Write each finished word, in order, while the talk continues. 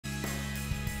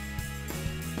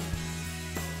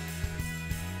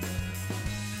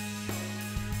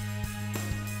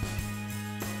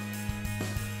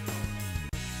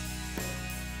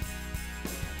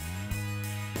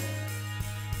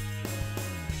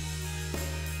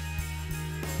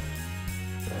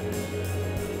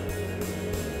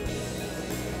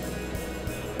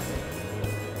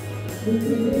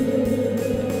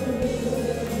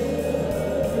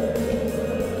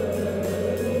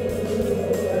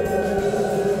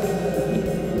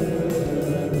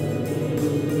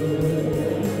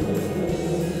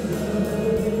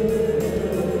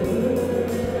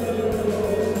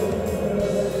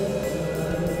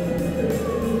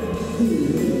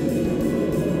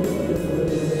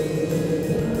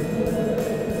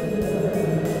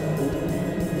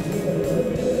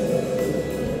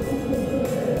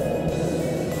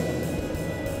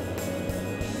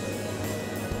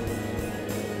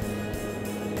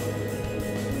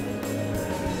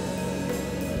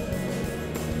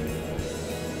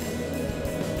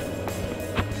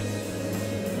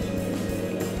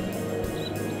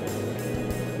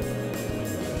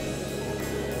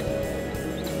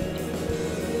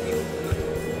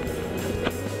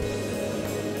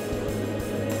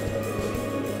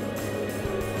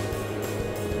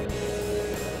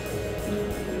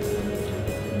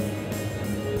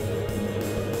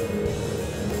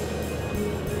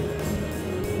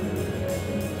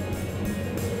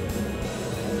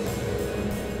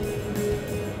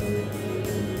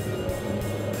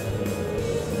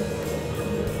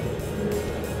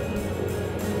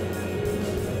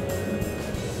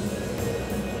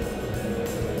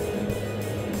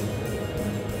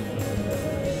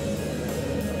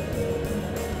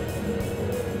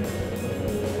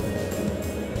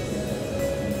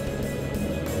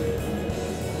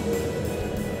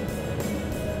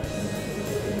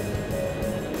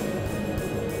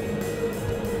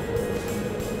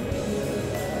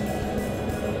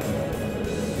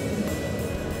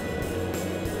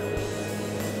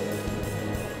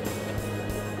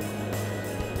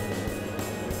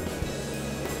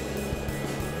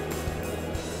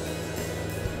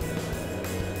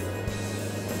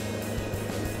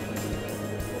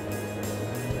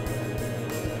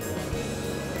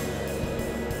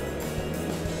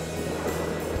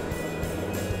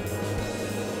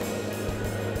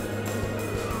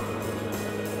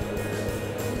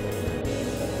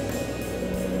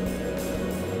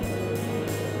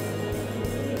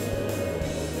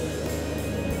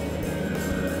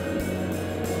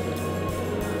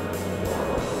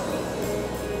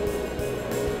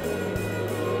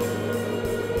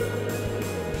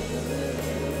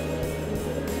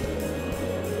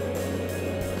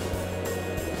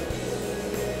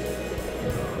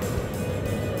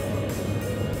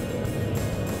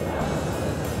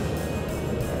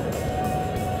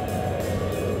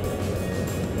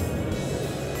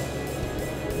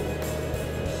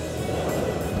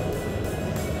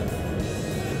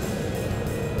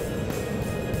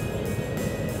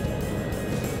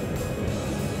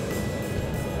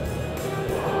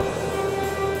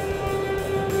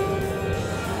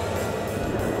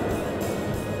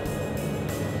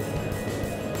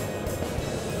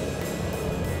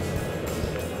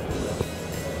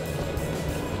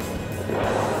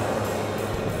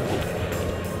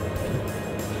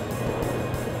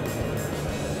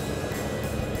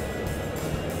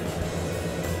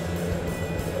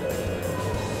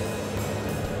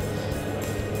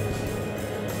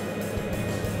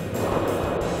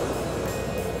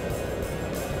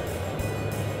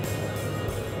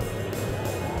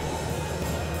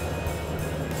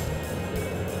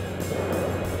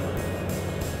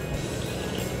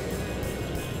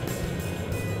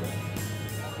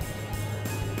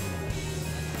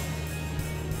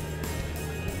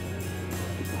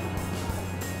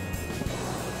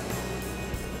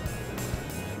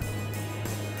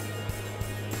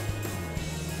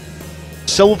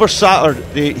Silver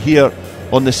Saturday here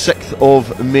on the 6th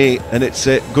of May, and it's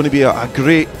going to be a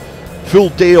great full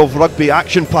day of rugby,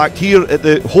 action packed here at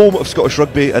the home of Scottish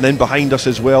Rugby, and then behind us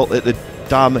as well at the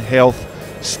Dam Health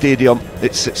Stadium.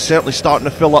 It's certainly starting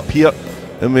to fill up here,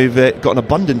 and we've got an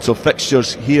abundance of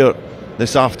fixtures here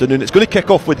this afternoon. It's going to kick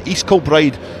off with East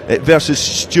Kilbride versus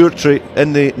Stewartry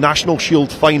in the National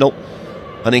Shield final,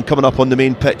 and then coming up on the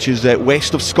main pitch is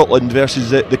West of Scotland versus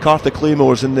the Cartha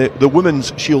Claymores in the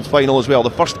Women's Shield final as well,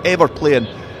 the first ever playing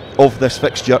of this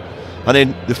fixture. And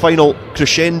then the final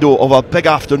crescendo of a big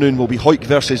afternoon will be Hawick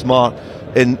versus Mar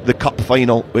in the Cup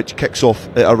final, which kicks off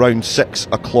at around 6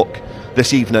 o'clock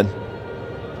this evening.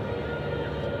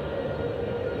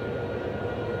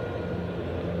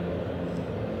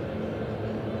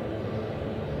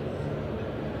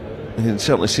 You can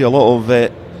certainly see a lot of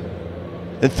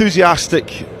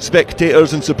enthusiastic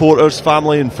spectators and supporters,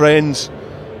 family and friends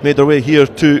made their way here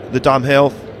to the Dam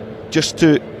Health just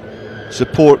to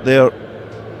support their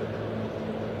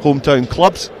hometown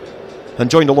clubs.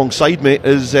 And joined alongside me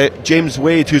is James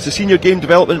Wade, who's the Senior Game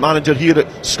Development Manager here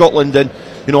at Scotland, and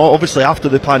you know, obviously after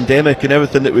the pandemic and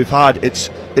everything that we've had, it's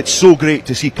so great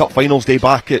to see Cup Finals Day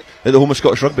back at the home of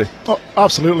Scottish Rugby. Oh,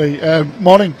 absolutely.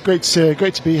 Morning, great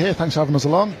to be here. Thanks for having us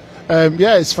along.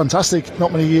 Yeah, it's fantastic.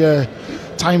 Not many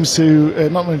times to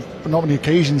not many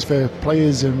occasions for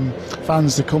players and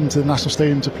fans to come to the National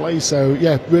Stadium to play. So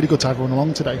yeah, really good to have everyone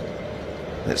along today.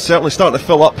 It's certainly starting to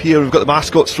fill up here. We've got the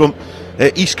mascots from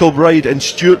East Kilbride and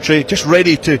Stewartry just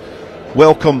ready to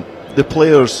welcome the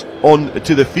players on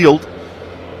to the field.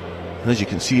 And as you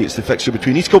can see, it's the fixture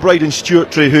between East Kilbride and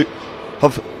Stewartry, who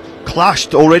have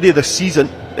clashed already this season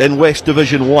in West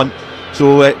Division 1.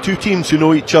 So two teams who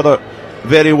know each other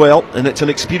very well, and it's an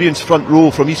experienced front row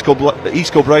from East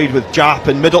Kilbride with Japp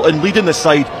and Middleton leading the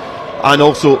side, and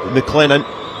also McLennan,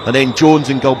 and then Jones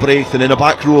and Galbraith, and in a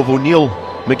back row of O'Neill,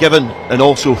 McGibbon and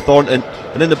also Thornton,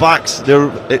 and in the backs they're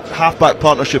a half-back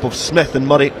partnership of Smith and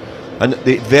Murray, and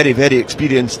the very, very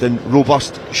experienced and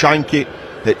robust Shanky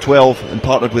at 12 and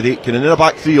partnered with Aitken, and in a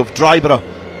back three of Dryborough,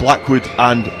 Blackwood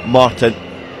and Martin.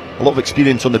 A lot of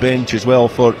experience on the bench as well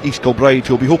for East Kilbride,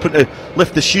 who will be hoping to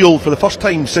lift the shield for the first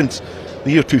time since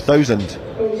the year 2000.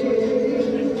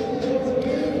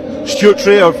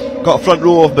 Stewartry have got a front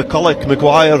row of McCulloch,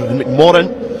 Maguire and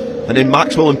McMorrin, and then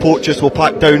Maxwell and Porteous will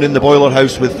pack down in the boiler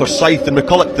house with Forsyth and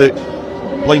McCulloch, the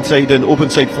blindside and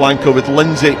open side flanker, with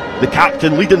Lindsay, the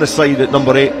captain, leading the side at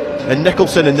number 8, and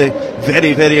Nicholson and the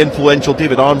very, very influential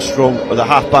David Armstrong are the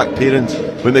half-back pairings,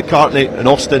 with McCartney and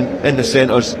Austin in the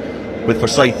centres, with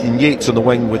Forsyth and Yates on the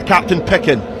wing, with Captain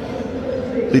Pickin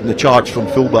leading the charge from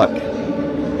fullback.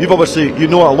 You've obviously, you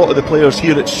know a lot of the players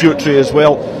here at Stewartry as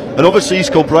well, and obviously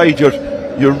East Kilbride,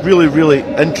 you're really, really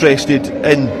interested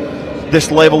in this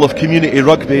level of community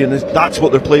rugby, and that's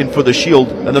what they're playing for the Shield,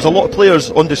 and there's a lot of players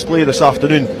on display this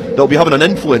afternoon that'll be having an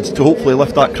influence to hopefully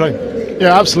lift that crown.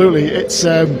 Yeah, absolutely. It's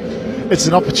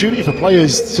an opportunity for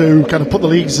players to kind of put the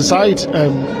leagues aside.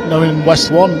 In West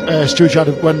 1,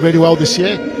 Stewartry went really well this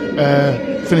year,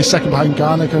 finished second behind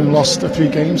Ghana, kind of lost 3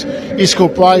 games. East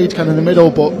Kilbride kind of in the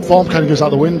middle, but form kind of goes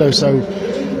out the window, so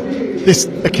this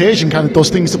occasion kind of does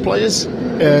things to players.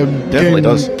 Definitely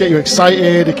does. Get you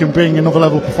excited, it can bring another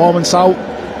level of performance out.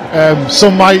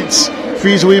 Some might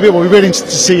freeze a wee bit, but we're really interested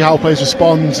to see how players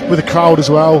respond with the crowd as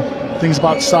well. Things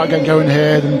about to start getting going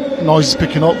here, the noise is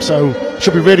picking up, so it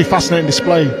should be really fascinating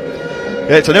display.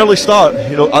 Yeah, it's an early start.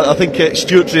 You know, I think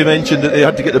Stewartry mentioned that they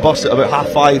had to get the bus at about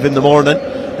 5:30 in the morning.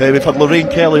 We've had Lorraine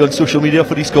Kelly on social media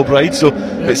for East Kilbride, so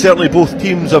it's certainly both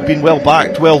teams have been well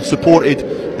backed, well supported,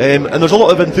 and there's a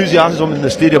lot of enthusiasm in the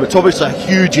stadium. It's obviously a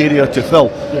huge area to fill,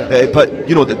 but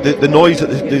you know the noise that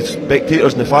the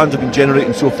spectators and the fans have been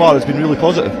generating so far has been really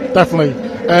positive. Definitely.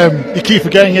 You keep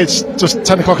forgetting it's just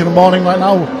 10 o'clock in the morning right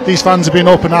now. These fans have been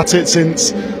up and at it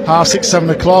since 6:30, 7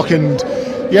 o'clock, and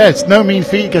yeah, it's no mean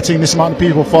feat getting this amount of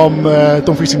people from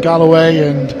Dumfries and Galloway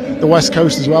and the West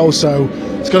Coast as well, so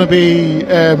it's going to be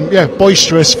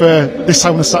boisterous for this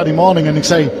time on a Saturday morning. And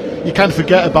you can't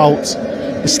forget about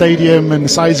the stadium and the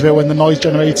size of it when the noise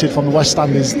generated from the West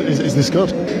Stand is this good.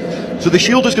 So the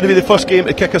Shield is going to be the first game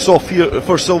to kick us off here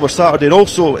for Silver Saturday, and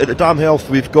also at the Dam Health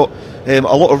we've got a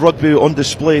lot of rugby on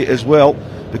display as well,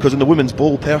 because in the Women's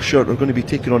Bowl, Perthshire are going to be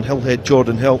taking on Hillhead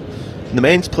Jordan Hill. In the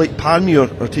men's plate, Panmure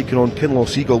are taking on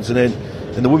Kinloss Seagulls, and then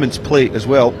in the women's plate as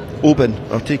well, Oban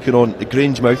are taking on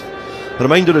Grangemouth. A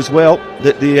reminder as well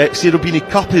that the Cerobini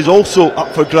Cup is also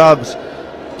up for grabs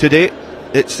today.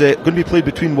 It's going to be played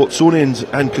between Watsonians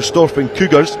and Corstorphine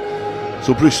Cougars,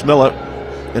 so Bruce Miller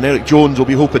and Eric Jones will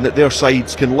be hoping that their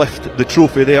sides can lift the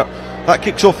trophy there. That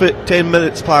kicks off at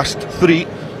 3:10,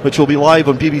 which will be live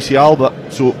on BBC Alba,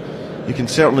 so you can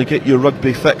certainly get your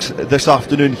rugby fix this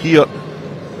afternoon here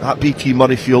at BT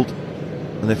Murrayfield,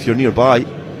 and if you're nearby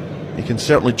you can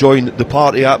certainly join the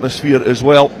party atmosphere as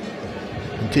well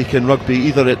and take in rugby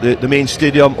either at the main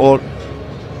stadium or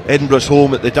Edinburgh's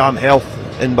home at the Dam Health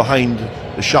in behind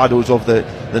the shadows of the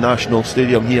National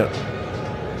Stadium here.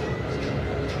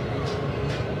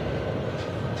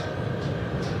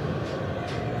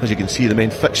 As you can see, the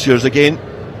main fixtures again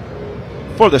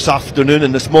for this afternoon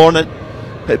and this morning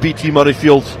at BT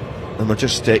Murrayfield, and we're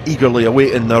just eagerly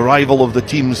awaiting the arrival of the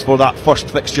teams for that first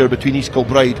fixture between East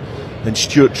Kilbride and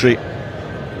Stewartry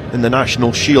in the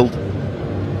National Shield.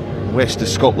 West of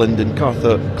Scotland and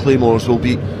Cartha Claymores will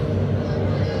be,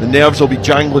 the nerves will be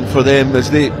jangling for them as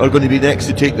they are going to be next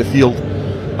to take the field.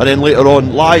 And then later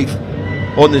on, live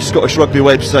on the Scottish Rugby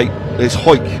website, is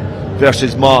Hawick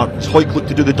versus Mar. As Hawick look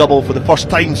to do the double for the first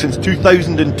time since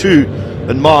 2002,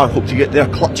 and Mar hope to get their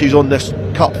clutches on this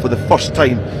cup for the first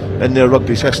time in their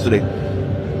rugby's history.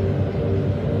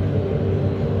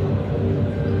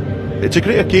 it's a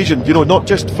great occasion, you know, not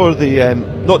just for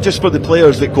the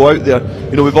players that go out there.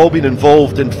 You know, we've all been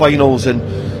involved in finals and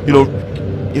you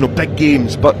know big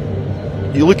games, but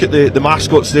you look at the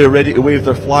mascots there ready to wave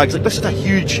their flags. Like, this is a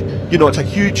huge, you know, it's a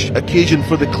huge occasion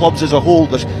for the clubs as a whole.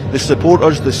 There's the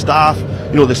supporters, the staff,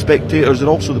 you know, the spectators, and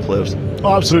also the players.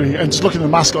 Oh, absolutely. And just looking at the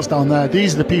mascots down there,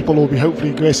 these are the people who will be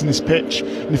hopefully gracing this pitch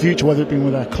in the future, whether it be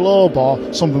with their club or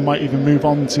some of them might even move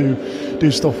on to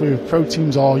do stuff with pro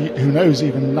teams or who knows,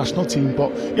 even the national team.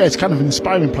 But yeah, it's kind of an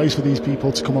inspiring place for these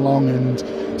people to come along,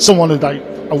 and someone like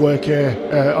I work here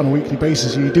on a weekly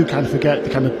basis, you do kind of forget the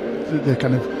kind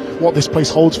of what this place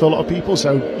holds for a lot of people.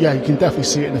 So yeah, you can definitely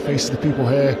see it in the faces of the people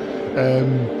here,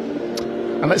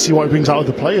 and let's see what it brings out of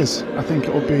the players. I think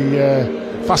it will be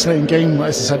a fascinating game.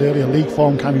 As I said earlier, league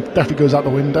form kind of definitely goes out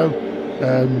the window,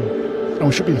 and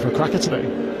we should be in for a cracker today.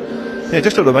 Yeah,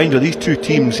 just a reminder, these two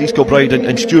teams, East Kilbride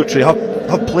and Stewartry,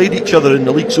 have played each other in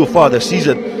the league so far this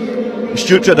season.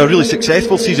 Stewartry had a really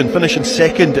successful season, finishing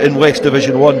second in West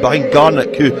Division 1 behind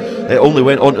Garnet, who only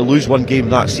went on to lose one game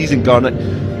that season. Garnet.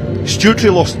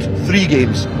 Stewartry lost 3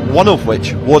 games, one of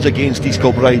which was against East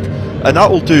Kilbride, and that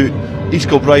will do East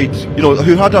Kilbride, you know,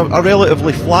 who had a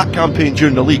relatively flat campaign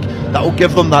during the league. That will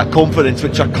give them that confidence,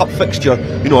 which a cup fixture,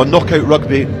 you know, a knockout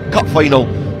rugby cup final,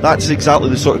 that's exactly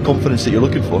the sort of confidence that you're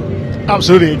looking for.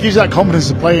 Absolutely, it gives you that confidence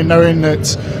to play, knowing that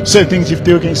certain things you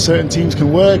do against certain teams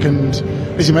can work. And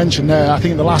as you mentioned there, I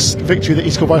think the last victory that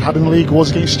East Kilbride had in the league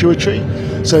was against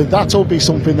Stewartry, so that'll be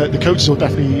something that the coaches will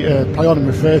definitely play on and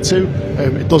refer to.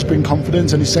 It does bring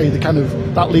confidence, and you say the kind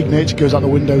of that league nature goes out the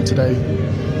window today.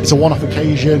 It's a one-off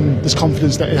occasion. There's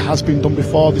confidence that it has been done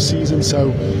before this season, so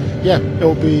yeah,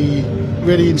 it'll be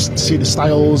really interesting to see the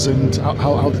styles and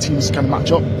how the teams kind of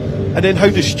match up. And then how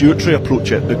does Stewartry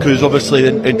approach it? Because obviously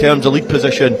in terms of league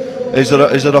position, is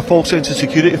there a false sense of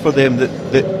security for them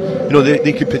that you know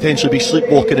they could potentially be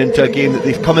sleepwalking into a game that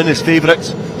they've come in as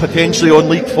favourites, potentially on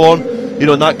league form, you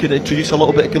know, and that could introduce a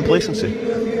little bit of complacency?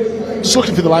 Just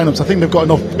looking for the lineups, I think they've got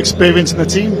enough experience in the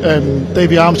team.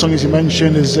 Davey Armstrong, as you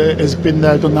mentioned, has been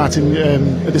there, done that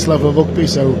at this level of rugby,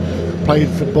 so played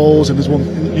for Bulls and has won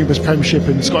numerous Premiership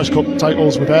and Scottish Cup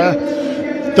titles with Ayr.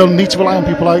 They'll need to rely on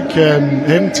people like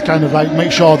him to kind of like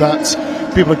make sure that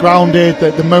people are grounded,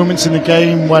 that the moments in the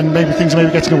game when maybe things are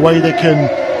maybe getting away, they can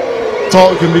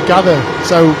talk and regather.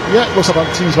 So yeah, looks like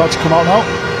that team's about to come out now.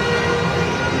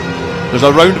 There's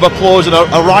a round of applause and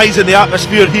a rise in the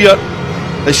atmosphere here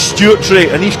as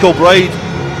Stewartry and East Kilbride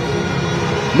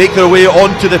make their way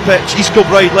onto the pitch. East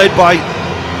Kilbride led by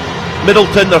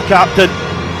Middleton, their captain,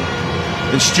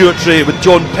 and Stewartry with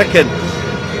John Pickin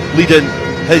leading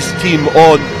his team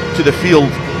on to the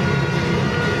field.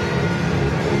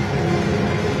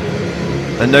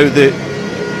 And now the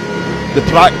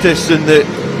practice and the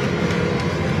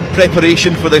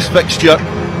preparation for this fixture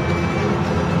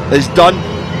is done,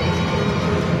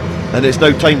 and it's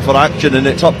now time for action, and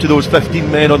it's up to those 15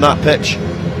 men on that pitch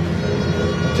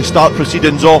to start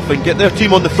proceedings off and get their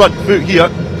team on the front foot here.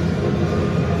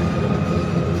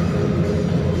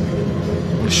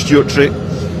 Stewartry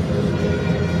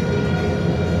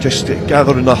just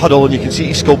gathering a huddle, and you can see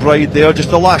East Kilbride there,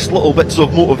 just the last little bits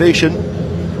of motivation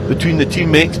between the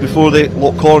teammates before they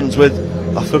lock horns with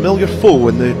a familiar foe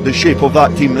in the shape of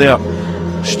that team there,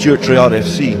 Stewartry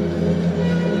RFC.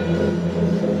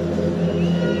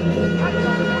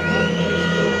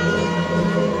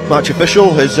 Match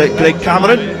official is Greg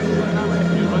Cameron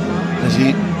as he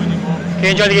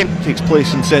enjoy the game. Takes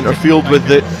place in centre field with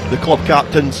the club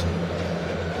captains,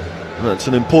 and it's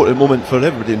an important moment for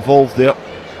everybody involved there,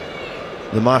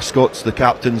 the mascots, the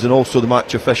captains, and also the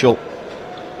match official.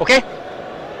 Okay,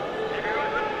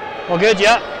 all good,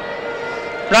 yeah.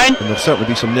 Ryan? And there'll certainly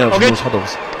be some nerves in those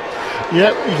huddles.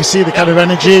 Yeah, you can see the kind of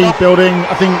energy building.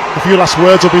 I think a few last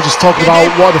words will be just talking about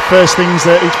what are the first things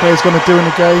that each player is going to do in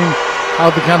the game, how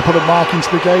they can put a mark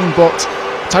into the game. But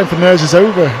time for nerves is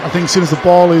over. I think as soon as the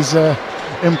ball is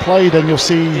in play, then you'll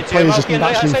see players just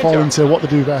naturally fall into what they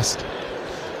do best.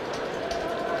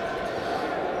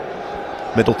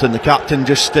 Middleton, the captain,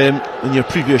 just in your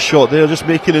previous shot there, just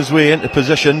making his way into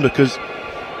position, because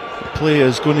the play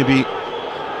is going to be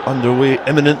underway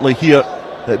imminently here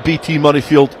at BT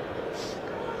Murrayfield.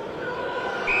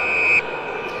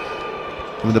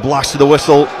 And with the blast of the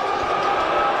whistle,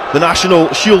 the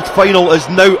National Shield final is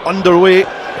now underway,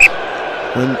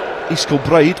 and East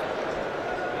Kilbride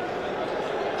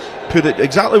put it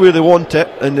exactly where they want it,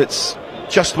 and it's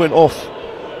just went off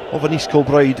of an East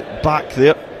Kilbride back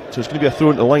there. So it's going to be a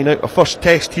throw into line out. A first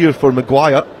test here for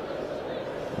Maguire,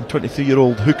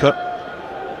 23-year-old hooker.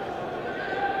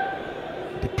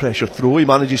 Big pressure throw, he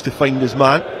manages to find his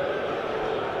man.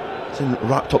 It's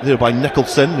wrapped up there by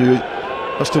Nicholson, who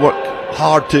has to work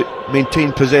hard to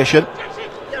maintain possession.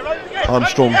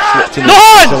 Armstrong slipped in the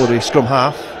auxiliary scrum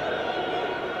half.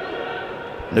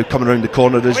 Now coming around the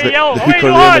corner is the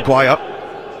hooker there, Maguire.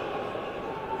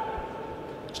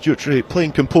 Stewartry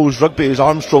playing composed rugby as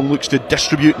Armstrong looks to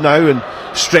distribute now and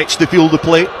stretch the field of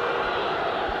play.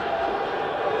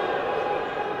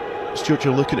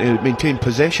 Stewartry looking to maintain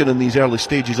possession in these early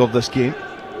stages of this game.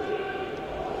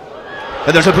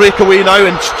 And there's a breakaway now,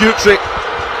 and Stewartry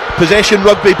possession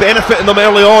rugby benefiting them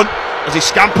early on as he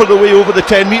scampered away over the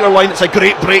 10-metre line. It's a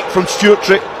great break from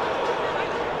Stewartry.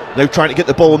 Now trying to get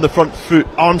the ball on the front foot.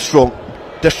 Armstrong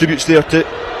distributes there to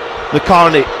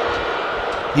McCartney.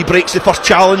 He breaks the first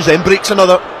challenge, then breaks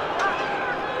another.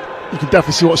 You can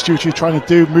definitely see what Stewartry are trying to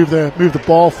do, move the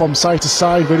ball from side to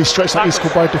side, really stretch that East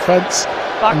Kilbride defence,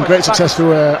 and great success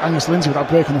for Angus Lindsay with that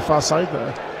break on the far side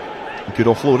there. Good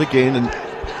offload again, and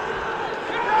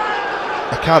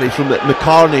a carry from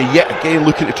McCartney yet again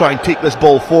looking to try and take this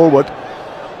ball forward.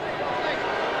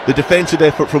 The defensive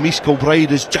effort from East Kilbride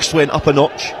has just went up a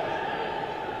notch.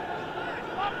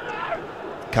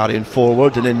 Carrying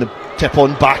forward and then the tip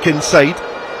on back inside.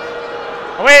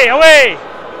 Away, away!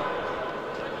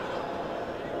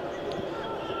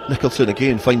 Nicholson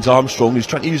again finds Armstrong, who's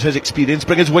trying to use his experience,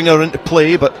 bring his winger into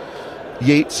play, but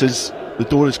Yates, as the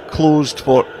door is closed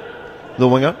for the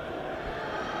winger.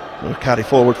 Another carry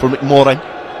forward for McMorrin.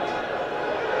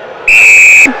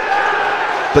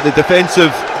 But the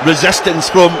defensive resistance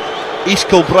from East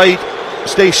Kilbride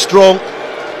stays strong,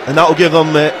 and that'll give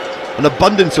them an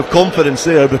abundance of confidence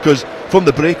there, because from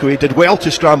the breakaway did well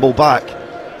to scramble back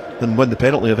and win the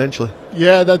penalty eventually.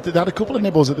 Yeah, they had a couple of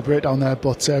nibbles at the breakdown there,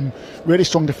 but really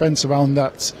strong defence around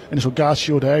that initial guard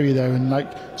shield area there, and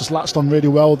just latched on really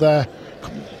well there,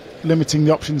 limiting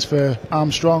the options for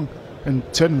Armstrong and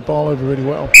turning the ball over really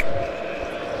well.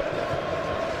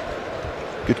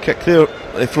 Good kick there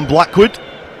from Blackwood.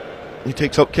 He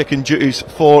takes up kicking duties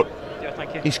for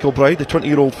East Kilbride, the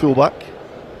 20-year-old fullback.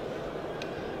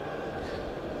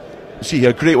 You see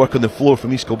here, great work on the floor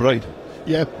from East Kilbride.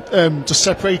 Yeah, just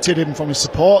separated him from his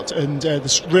support, and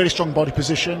this really strong body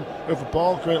position over the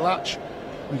ball, great latch.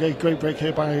 Okay, great break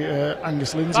here by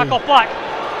Angus Lindsay. Back off Black.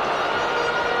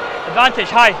 Advantage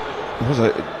high. It was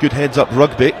a good heads-up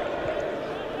rugby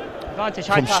Advantage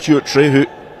high from Stewartry, who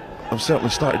have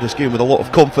certainly started this game with a lot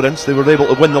of confidence. They were able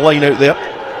to win the line out there.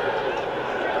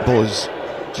 Ball has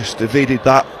just evaded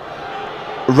that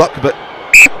ruck, but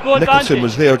Nicholson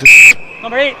was there just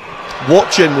number 8.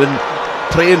 watching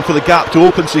and praying for the gap to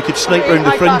open so he could snipe round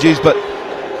the fringes, but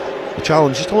the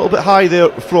challenge just a little bit high there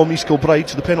from East Kilbride,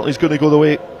 so the penalty is going to go the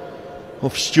way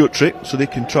of Stewartry, so they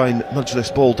can try and nudge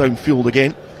this ball downfield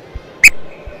again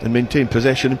and maintain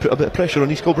possession and put a bit of pressure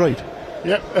on East Kilbride.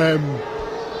 Yep,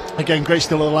 again, great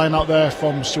still of the line out there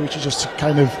from Stewartry, just to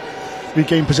kind of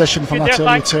regain possession from that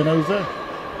early turnover.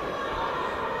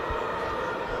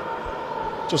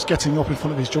 Just getting up in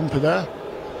front of his jumper there,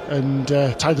 and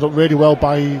tied it up really well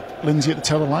by Lindsay at the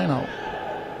tail of the line out.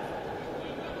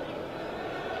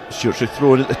 Stewartry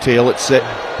throwing at the tail. It's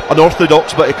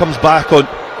unorthodox, but it comes back on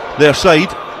their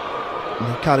side. And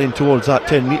they're carrying towards that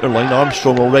 10-metre line.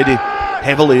 Armstrong already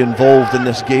heavily involved in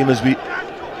this game, as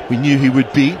we knew he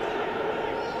would be.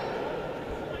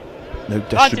 Now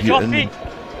distributing,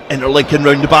 interlinking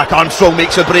round the back. Armstrong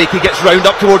makes a break. He gets round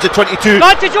up towards the 22.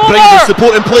 Brings the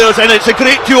supporting players in. It's a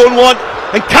great 2-on-1.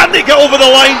 And can they get over the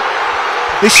line?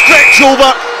 They stretch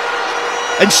over,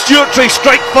 and Stewartry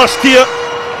strike first here.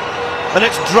 And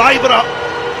it's Driver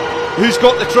who's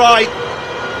got the try.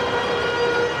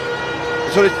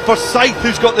 Sorry, Forsyth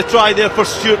who's got the try there for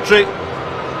Stewartry.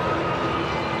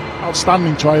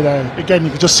 Outstanding try there. Again,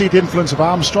 you can just see the influence of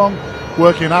Armstrong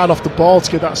working hard off the ball to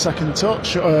get that second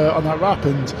touch on that wrap,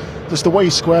 and just the way he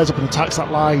squares up and attacks that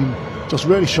line, just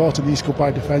really short on the East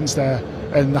Kilbride defence there,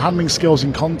 and the handling skills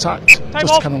in contact,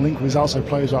 just to kind of link with his outside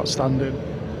players, are outstanding.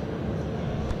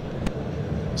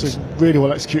 So it's really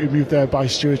well executed move there by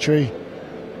Stewartry.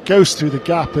 Goes through the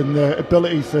gap, and the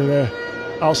ability for the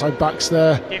outside backs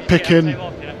there, picking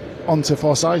onto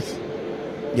Forsyth.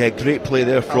 Yeah, great play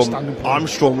there from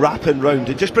Armstrong, wrapping round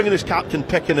and just bringing his captain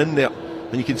picking in there.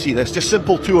 And you can see this, just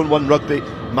simple 2-on-1 rugby.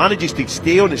 Manages to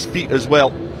stay on his feet as well.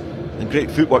 And great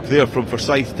footwork there from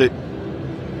Forsyth to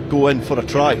go in for a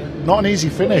try. Not an easy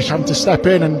finish, having to step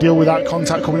in and deal with that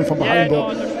contact coming in from behind.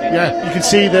 But yeah, you can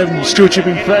see them, Stewartry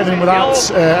been threatening with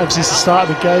that ever since the start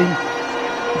of the game.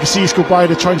 You can see East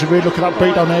Kilbride trying to really look at that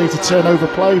breakdown area to turn over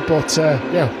play. But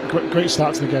yeah, great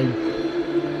start to the game.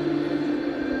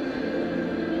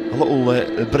 A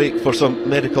little break for some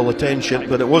medical attention,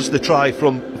 but it was the try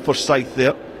from Forsyth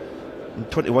there.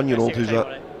 21-year-old who's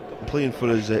a playing for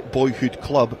his boyhood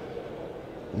club,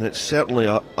 and it's certainly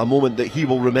a moment that he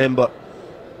will remember.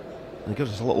 And it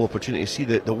gives us a little opportunity to see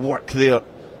the work there,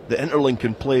 the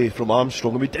interlinking play from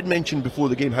Armstrong. And we did mention before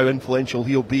the game how influential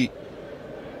he'll be,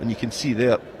 and you can see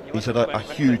there he's had a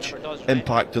huge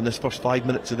impact on this first 5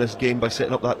 minutes of this game by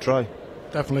setting up that try.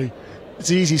 Definitely.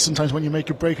 It's easy sometimes when you make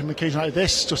a break on an occasion like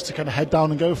this just to kind of head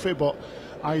down and go for it, but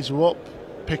eyes are up,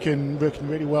 working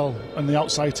really well on the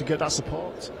outside to get that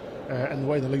support, and the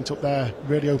way they linked up there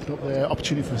really opened up the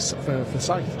opportunity for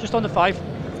Scythe. Just on the 5.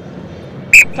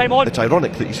 Time on. It's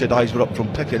ironic that you said eyes were up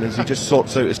from Picken as he just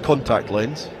sorts out his contact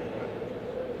lens,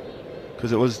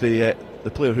 because it was the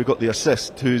player who got the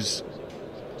assist who's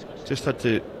just had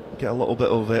to get a little bit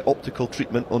of optical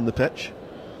treatment on the pitch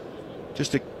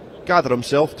just to gather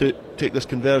himself to take this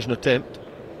conversion attempt.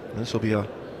 And this will be a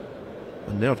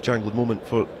nerve-jangling moment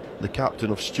for the captain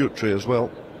of Stewartry as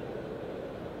well.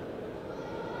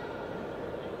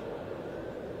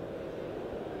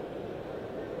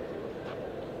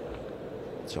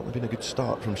 It's certainly been a good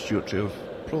start from Stewartry.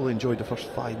 I've probably enjoyed the first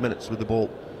 5 minutes with the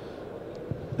ball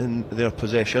in their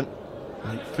possession.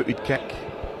 Right-footed kick.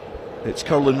 It's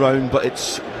curling round, but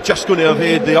it's just going to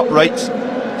evade the uprights.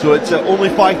 So it's only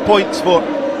 5 points for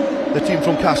the team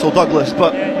from Castle Douglas,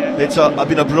 but it's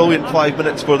been a brilliant 5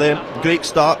 minutes for them. Great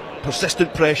start,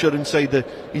 persistent pressure inside the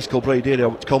East Kilbride area,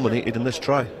 which culminated in this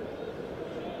try.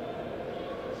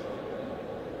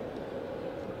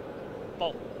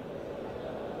 Ball.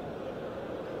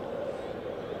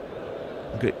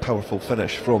 A great powerful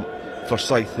finish from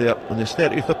Forsyth there on his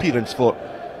 30th appearance for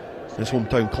his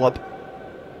hometown club.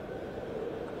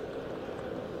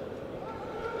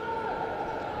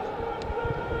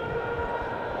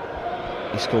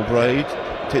 East Kilbride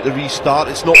take the restart.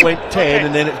 It's not went 10,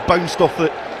 and then it's bounced off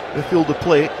the field of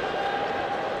play.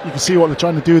 You can see what they're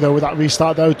trying to do though with that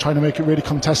restart though, trying to make it really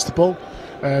contestable,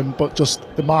 but just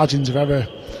the margins of error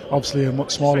obviously are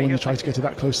much smaller when you try to get to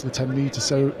that close to the 10 metres.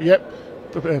 So yep,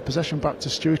 possession back to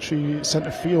Stewartry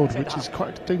centre field, which is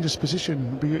quite a dangerous position.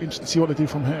 It'll be interesting to see what they do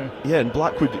from here. Yeah, and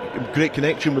Blackwood, great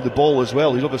connection with the ball as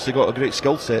well. He's obviously got a great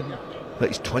skill set. That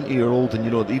he's 20-year-old, and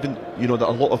that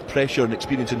a lot of pressure and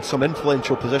experience in some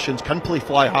influential positions, can play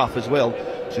fly half as well.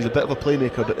 So he's a bit of a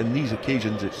playmaker, but in these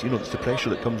occasions, it's it's the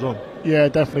pressure that comes on. Yeah,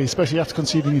 definitely, especially after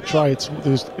conceding your try.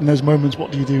 In those moments,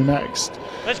 what do you do next?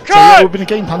 Let's go! So yeah, it would have been a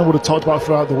game plan I would have talked about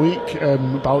throughout the week,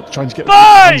 about trying to get the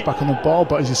hands back on the ball.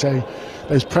 But as you say,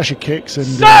 those pressure kicks and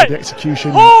the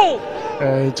execution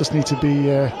just need to be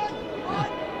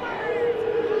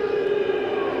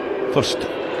first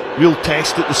real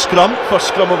test at the scrum, first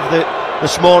scrum of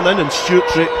this morning, and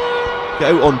Stewartry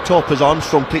get out on top as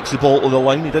Armstrong takes the ball to the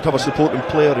line. He did have a supporting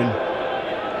player in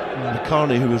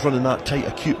McCartney who was running that tight,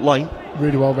 acute line.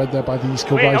 Really well read there by the East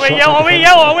Kilbride. Away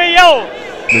yellow!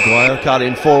 Maguire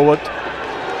carrying forward.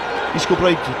 East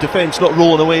Kilbride defence not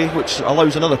rolling away, which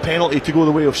allows another penalty to go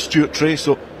the way of Stewartry.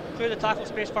 So through the tackle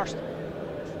space first.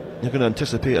 You're going to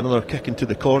anticipate another kick into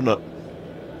the corner,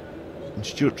 and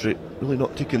Stewartry really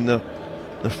not taking their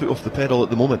foot off the pedal at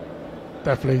the moment.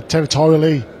 Definitely,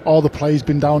 territorially, all the play's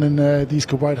been down in the East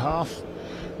Kilbride half.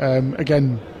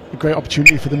 Again, a great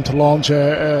opportunity for them to launch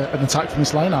an attack from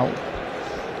this line out.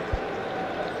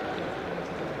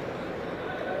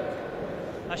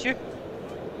 That's you.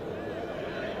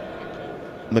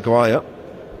 Maguire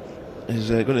is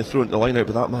going to throw into the line out,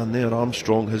 but that man there,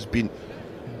 Armstrong, has been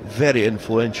very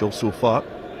influential so far.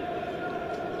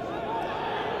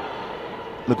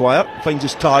 Maguire finds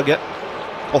his target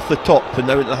off the top, and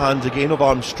now into the hands again of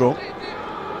Armstrong.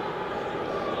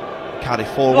 Carry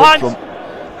forward from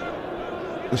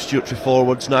the Stewartry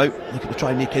forwards now. Looking to try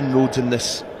and make inroads in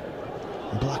this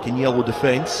black and yellow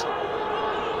defence.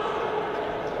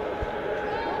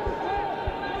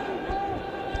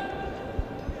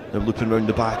 Now looking round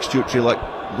the back, Stewartry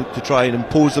look to try and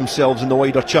impose themselves in the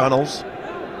wider channels.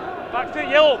 Back foot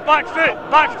yellow, back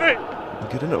foot.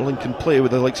 Good interlinking play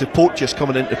with the likes of Porteous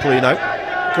coming into play now.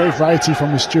 Great variety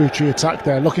from the Stewartry attack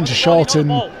there, looking to shorten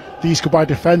the East Kilbride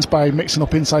defence by mixing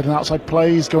up inside and outside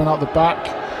plays, going out the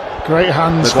back. Great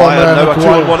hands Maguire, from now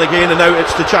Maguire. a 2-on-1 again, and now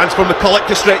it's the chance for McCulloch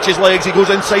to stretch his legs. He goes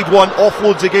inside one,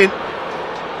 offloads again.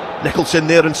 Nicholson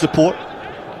there in support.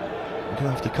 We're going to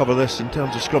have to cover this in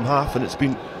terms of scrum half, and it's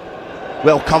been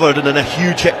well covered, and then a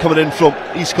huge hit coming in from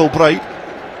East Kilbride.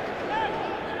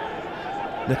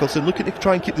 Nicholson looking to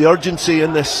try and keep the urgency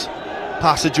in this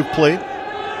passage of play.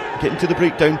 Getting to the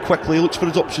breakdown quickly, looks for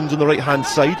his options on the right hand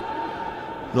side.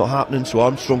 Not happening, so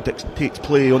Armstrong takes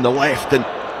play on the left and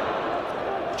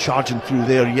charging through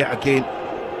there yet again.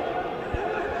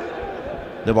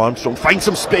 Now Armstrong finds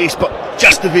some space, but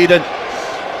just evading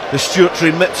the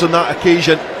Stewartry mitts on that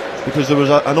occasion. because there was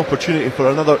an opportunity for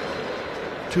another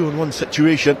 2-on-1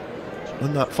 situation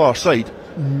on that far side.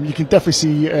 You can definitely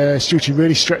see Stewartry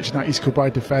really stretching that East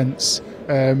Kilbride defence.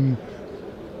 As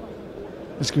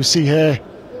you can see here,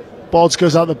 Boards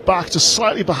goes out the back, just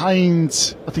slightly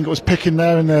behind. I think it was Picking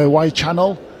there in the wide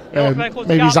channel.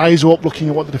 Maybe his eyes were up looking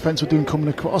at what the defence were doing coming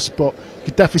across, but you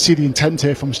could definitely see the intent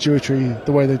here from Stewartry,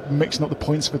 the way they're mixing up the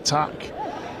points of attack.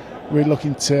 Really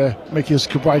looking to make East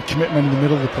Kilbride commitment in the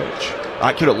middle of the pitch.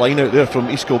 Accurate line out there from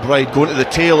East Kilbride, going to the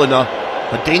tail in a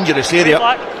dangerous area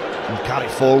and carry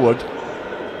forward.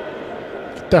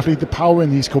 Definitely the power in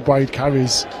the East Kilbride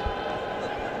carries.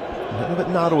 A little bit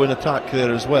narrow in attack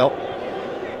there as well.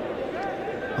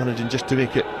 Managing just to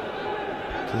make it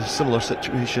to a similar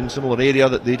situation, similar area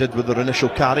that they did with their initial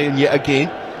carry, and yet again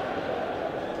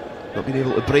not being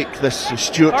able to break this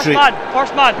Stewartry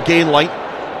First man. gain line.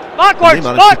 Backwards, They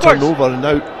managed to turn over, and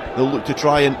now they'll look to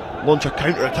try and launch a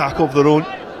counter-attack of their own.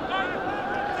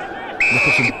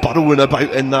 Nicholson burrowing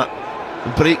about in that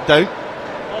breakdown.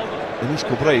 And East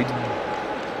Kilbride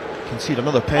concede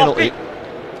another penalty.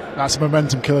 That's a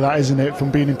momentum killer, that, isn't it?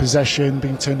 From being in possession,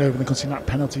 being turned over, and then conceding that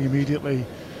penalty immediately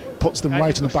puts them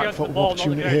right on the back foot of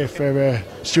opportunity here for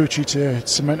Stewartry to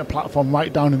cement a platform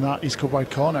right down in that East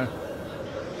Kilbride corner.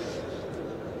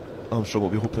 Armstrong will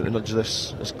be hoping to nudge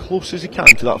this as close as he can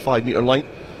to that 5-metre line,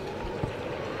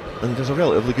 and he does a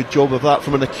relatively good job of that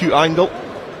from an acute angle,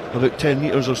 about 10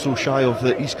 metres or so shy of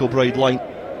the East Kilbride line.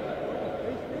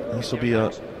 This will be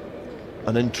an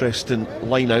interesting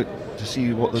line out to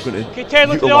see what they're going to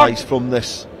utilise from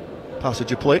this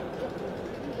passage of play.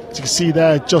 As you can see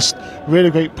there, just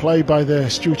really great play by the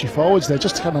Stewartry forwards there,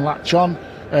 just to kind of latch on.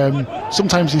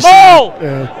 Sometimes you see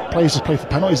players just play for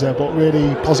penalties there, but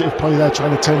really positive play there,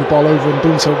 trying to turn the ball over and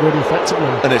doing so really effectively.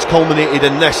 And it's culminated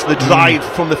in this, the drive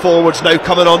from the forwards now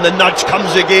coming on, the nudge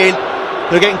comes again.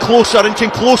 They're getting closer,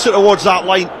 inching closer towards that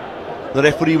line. The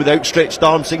referee with outstretched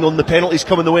arm signaling the penalties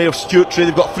coming the way of Stewartry.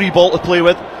 They've got free ball to play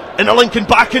with. Interlinking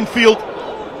back in field.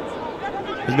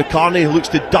 As McCartney looks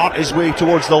to dart his way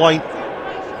towards the line.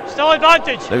 Still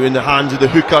advantage. Now in the hands of the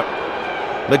hooker,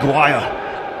 Maguire.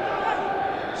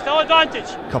 Still advantage.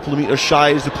 A couple of metres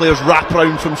shy as the players wrap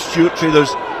round from Stewartry.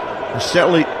 There's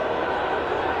certainly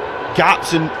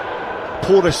gaps and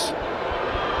porous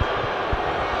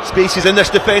spaces in this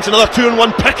defence. Another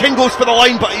 2-on-1. Picking goes for the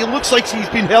line, but he looks like he's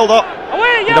been held up.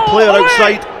 Away, and a player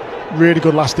outside. Really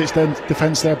good last ditch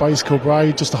defence there by East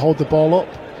Kilbride, just to hold the ball up.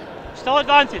 Still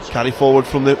advantage. Carry forward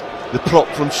from the prop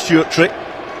from Stewartry.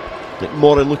 Nick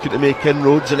Moran looking to make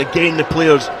inroads, and again the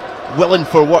players willing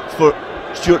for work for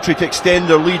Stewartry to extend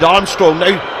their lead. Armstrong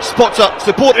now spots a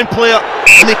supporting player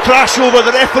and they crash over.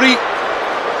 The referee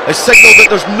has signalled that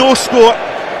there's no score.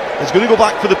 He's going to go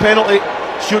back for the penalty.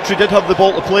 Stewartry did have the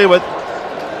ball to play with.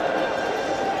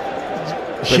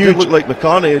 It did look like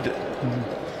McCartney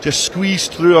had just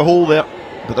squeezed through a hole there,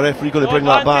 but the referee going to bring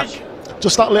that back.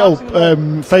 Just that little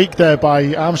fake there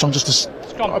by Armstrong, just to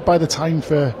by the time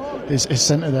for his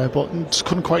centre there, but just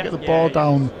couldn't quite get the ball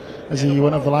down as he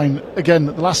went over the line. Again,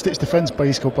 the last ditch defence by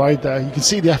East Kilbride there. You can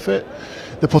see the effort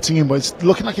they're putting in, but it's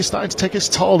looking like it's starting to take its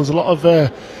toll. There's a lot of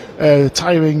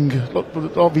tiring. A lot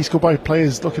of East Kilbride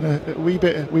players looking a wee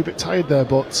bit tired there,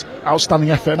 but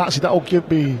outstanding effort, and actually that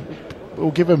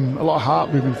will give him a lot of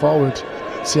heart moving forward.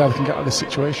 See how they can get out of this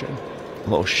situation. A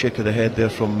little shake of the head there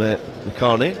from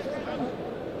McCartney.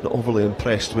 Not overly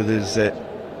impressed with his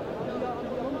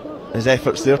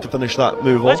efforts there to finish that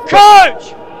move off.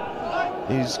 Coach!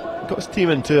 He's got his team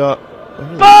into a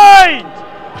really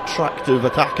attractive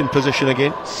attacking position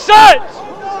again. Set!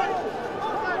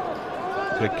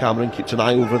 Greg Cameron keeps an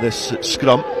eye over this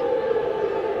scrum.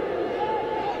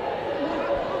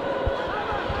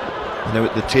 And now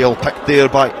at the tail, picked there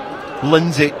by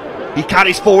Lindsay. He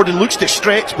carries forward and looks to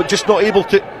stretch, but just not able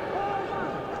to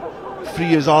free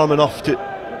his arm enough to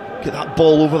get that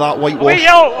ball over that whitewash. Away,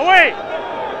 yo, away!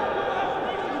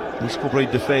 East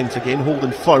Kilbride defence again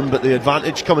holding firm, but the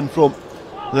advantage coming from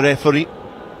the referee.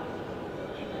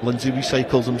 Lindsay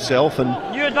recycles himself and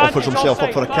offers himself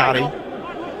up for a carry.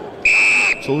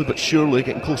 Slowly but surely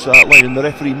getting close to that line, and the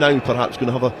referee now perhaps going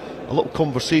to have a little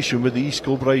conversation with the East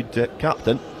Kilbride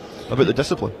captain about the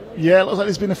discipline. Yeah, it looks like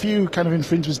there's been a few kind of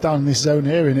infringements down in this zone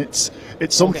here, and it's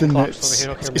something that's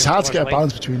it's hard to get a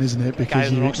balance between, isn't it? Because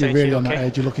you're really on that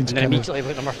edge, you're looking to kind of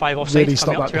really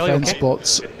stop that defence,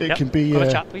 but it can be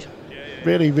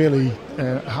really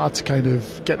hard to kind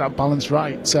of get that balance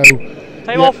right. So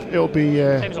it'll be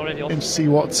interesting to see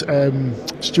what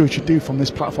Stewartry do from this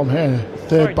platform here.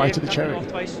 Third bite of the cherry.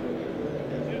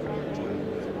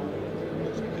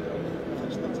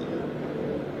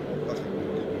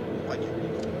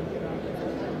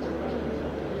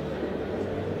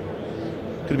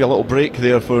 to be a little break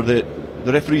there for the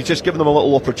referees, just giving them a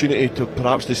little opportunity to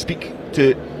perhaps to speak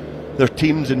to their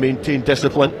teams and maintain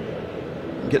discipline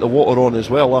and get the water on as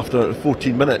well after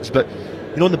 14 minutes. But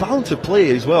you know, in the balance of play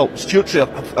as well, Stewartry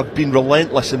have been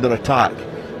relentless in their attack.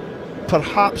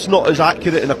 Perhaps not as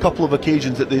accurate in a couple of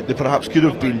occasions that they perhaps could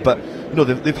have been, but you know,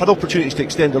 they've had opportunities to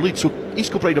extend the lead. So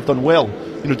East Kilbride have done well,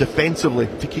 you know, defensively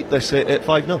to keep this at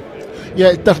 5-0.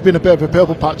 Yeah, it's definitely been a bit of a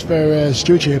purple patch for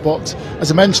Stewartry, but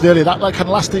as I mentioned earlier, that kind of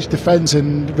last-ditch defence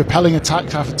and repelling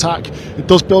attack after attack, it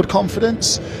does build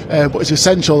confidence, but it's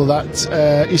essential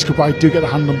that East Kilbride do get the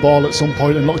hand on the ball at some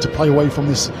point and look to play away from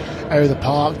this area of the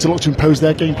park, to look to impose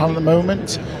their game plan at the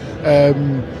moment.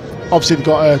 Obviously they've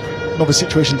got another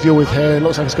situation to deal with here. It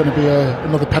looks like it's going to be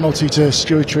another penalty to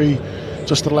Stewartry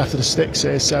just to the left of the sticks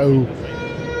here, so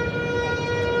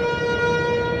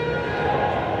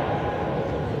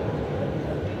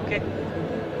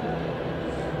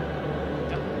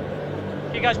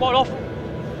guys, water off.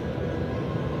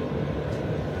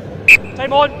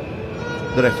 Time on.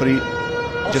 The referee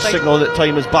just signalling that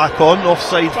time is back on.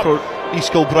 Offside for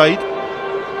East Kilbride. So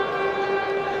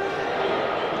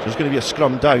there's going to be a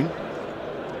scrum down.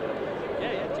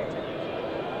 Yeah,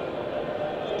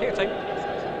 take your time.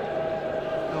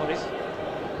 No worries.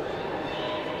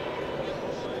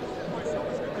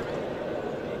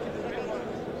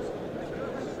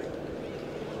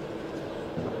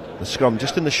 The scrum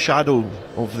just in the shadow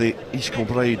of the East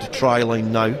Kilbride try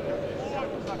line now. And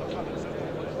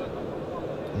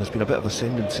there's been a bit of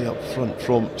ascendancy up front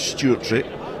from Stewartry.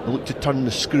 They look to turn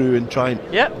the screw and try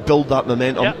and build that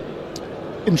momentum.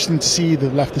 Interesting to see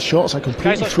they've left the shots like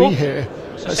completely Guys, free go. here.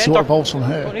 Let's see what evolves from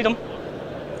here. Don't need them.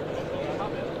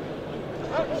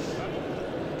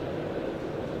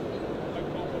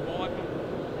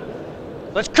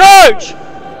 Let's crouch!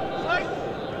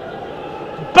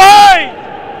 Bind!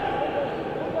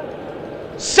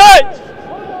 Set!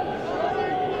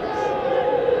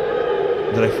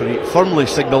 The referee firmly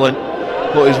signalling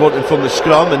what he's wanting from the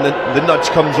scrum, and then the nudge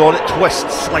comes on, it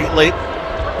twists slightly,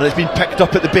 and it's been picked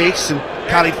up at the base and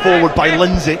carried forward by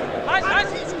Lindsay.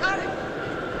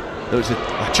 There was a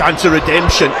chance of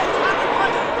redemption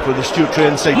for the Stewartry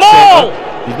inside centre.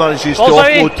 He's managed to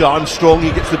offload to Armstrong,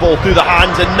 he gets the ball through the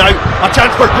hands, and now a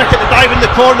chance for Pickett to dive in the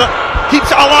corner,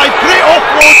 keeps it alive, great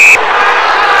offload!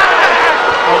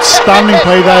 Outstanding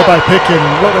play there by Pickett.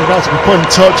 Looked like about to be put in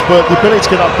touch, but the ability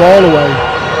to get that ball away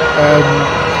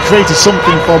created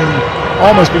something from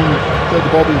almost being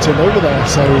the ball being turned over there.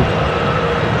 So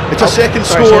it's a second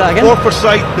score for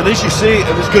Forsyth, and as you say,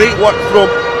 it was great work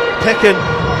from Pickett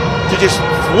to just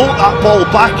float that ball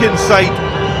back inside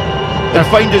and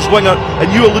find his winger.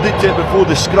 And you alluded to it before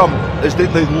the scrum, is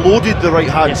that they loaded the right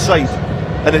hand side,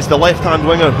 and it's the left hand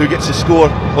winger who gets the score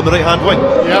on the right hand wing.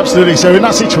 Yeah, absolutely. So in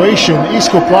that situation, East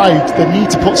Kilbride, they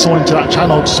need to put someone into that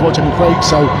channel just to watch any break.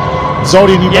 So there's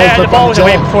already a new the ball was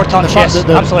away before touch. The fact that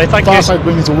the absolutely. Thank far you. side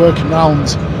wingers are working round,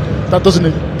 that doesn't.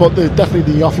 But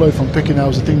definitely the offload from Pickett now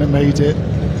was the thing that made it.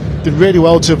 Did really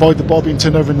well to avoid the ball being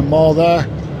turned over in the maul there.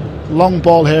 Long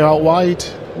ball here out wide,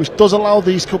 which does allow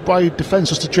the East Kilbride defence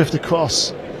just to drift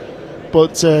across.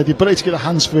 But the ability to get the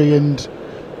hands free and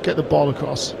get the ball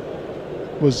across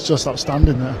was just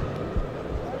outstanding there.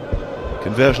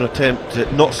 Conversion attempt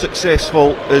not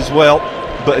successful as well,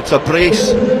 but it's a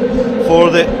brace for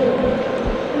the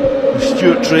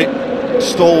Stewartry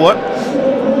stalwart.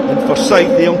 And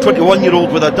Forsyth, the young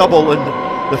 21-year-old with a double in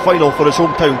the final for his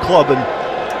hometown club,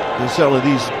 and certainly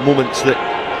these moments that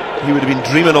he would have been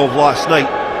dreaming of last night.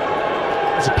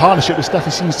 As a partnership, this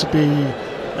definitely seems to be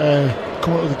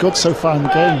coming up with the goods so far in the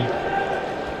game.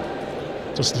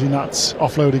 Just doing that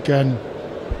offload again.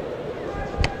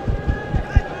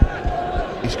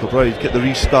 East Kilbride get the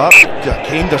restart.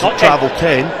 Kane doesn't travel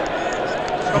 10.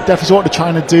 Definitely what they're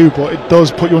trying to do, but it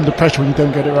does put you under pressure when you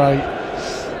don't get it right.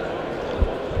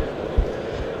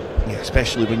 Yeah,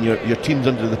 especially when your team's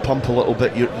under the pump a little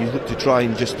bit, you look to try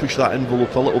and just push that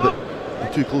envelope a little bit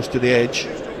too close to the edge.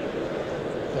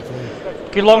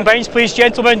 Definitely. Good long binds, please,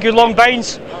 gentlemen. Good long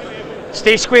binds.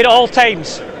 Stay square at all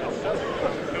times.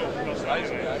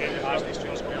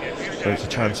 There's a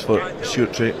chance for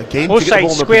Stewartry again Both to get the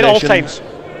sides, ball square in at all possession. times.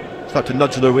 Start to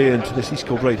nudge their way into this East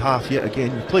Kilbride half yet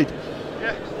again. We played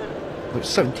about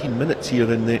 17 minutes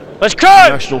here in the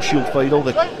National Shield final,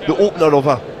 the opener of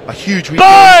a huge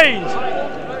weekend.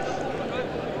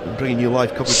 And bringing you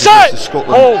live coverage of this is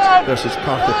Scotland versus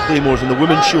Parker Claymores in the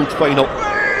Women's Shield final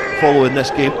following this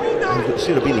game. We've got the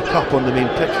Sarah Beanie Cup on the main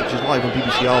pitch, which is live on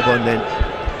BBC Alba, and then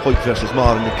Hoyt versus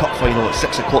Mar in the Cup final at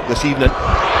 6 o'clock this evening.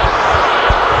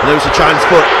 And there's a chance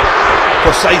for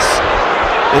Forsyth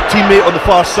the teammate on the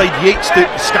far side, Yates, to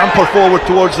scamper forward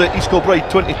towards the East Kilbride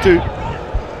 22.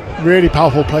 Really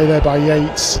powerful play there by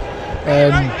Yates.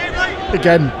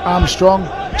 Again, Armstrong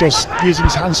just using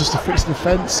his hands just to fix the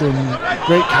defence, and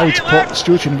great carry to put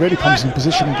Stewartry in a really promising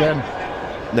position again.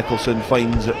 Nicholson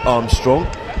finds Armstrong.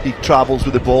 He travels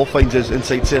with the ball, finds his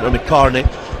inside centre McCartney.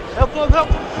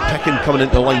 Picking coming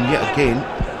into the line yet again.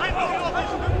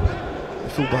 The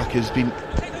fullback has been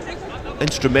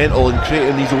instrumental in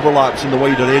creating these overlaps in the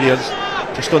wider areas.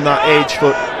 Just on that edge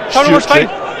for Stewartry.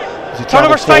 As he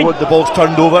travels forward, the ball's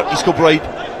turned over. East Kilbride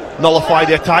nullify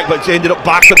the attack, but it's ended up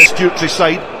back on the Stewartry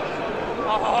side.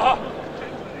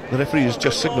 The referee has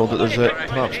just signalled that there's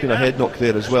perhaps been a head knock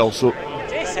there as well. So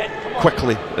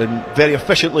quickly and very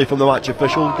efficiently from the match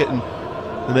official, getting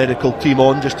the medical team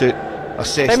on just to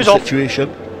assess the situation.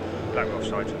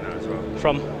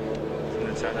 From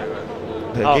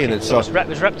but again, it's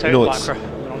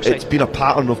been a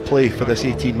pattern of play for this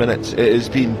 18 minutes. It has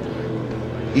been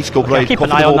East Kilbride kicking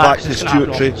the ball back to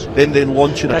Stewartry, then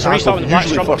launch an attack of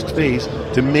usually first phase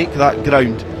to make that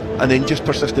ground, and then just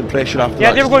persistent pressure after that.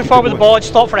 Yeah, they were going forward with the ball, it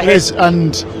stopped for a head.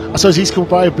 And I suppose East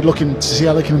Kilbride will be looking to see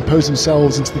how they can impose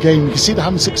themselves into the game. You can see they're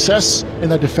having success in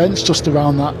their defence just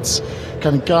around that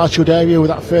kind of guard-shield area with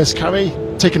that first carry,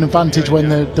 taking advantage when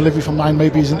the delivery from line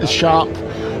maybe isn't as sharp,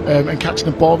 and catching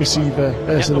the ball receiver,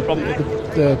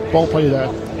 the ball player there.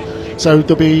 So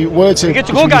there'll be words here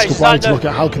to look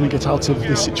at how can they get out of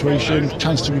this situation,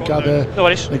 chance to regather,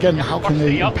 and again, how can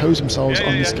they impose themselves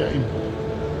on this game.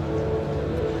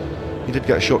 He did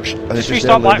get a shot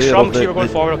double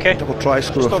try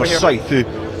scorer for Scythe, who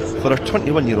for a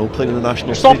 21-year-old playing in the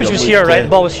national stadium, was here, right? The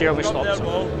ball was here, we stopped.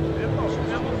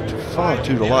 Far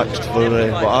too relaxed for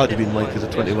what I'd have been like as a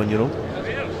 21-year-old.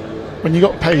 When you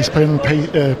got pace playing on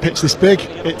a pitch this big,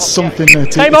 it's something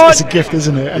it's a gift,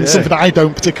 isn't it? And it's something that I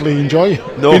don't particularly enjoy,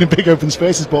 being in big open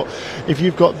spaces. But if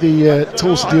you've got the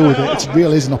tools to deal with it, it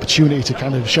really is an opportunity to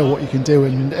kind of show what you can do.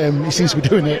 And he seems to be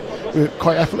doing it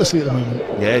quite effortlessly at the moment.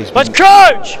 Yeah, let's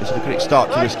crouch! It's a great start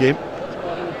to this game.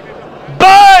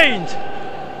 Bind!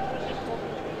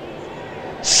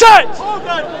 Set!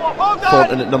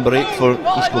 Thornton at number 8 for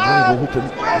East Kilbride, hoping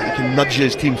that he can nudge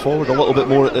his team forward a little bit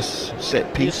more at this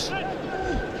set piece.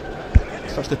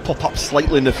 Starts to pop up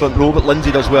slightly in the front row, but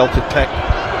Lindsay does well to pick.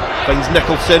 Finds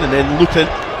Nicholson and then Luton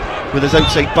with his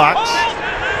outside backs.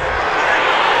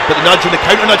 But the nudge and the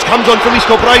counter nudge comes on from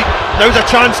East Kilbride. Now's a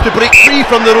chance to break free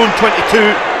from their own 22,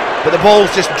 but the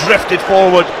ball's just drifted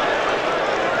forward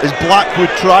as Blackwood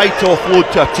tried to offload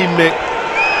to a teammate.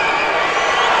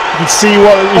 You can see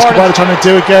what East Kilbride are trying to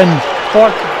do again.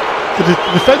 The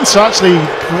defence are actually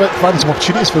providing some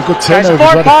opportunities for a good turnover.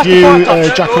 We've had a few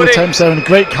jackal attempts there and a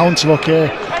great counter look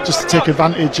here just to take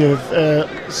advantage of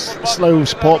slow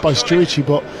support by Stewartry.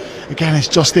 But again, it's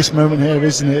just this moment here,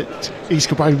 isn't it? East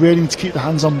Kilbride really need to keep their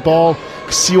hands on the ball,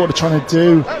 see what they're trying to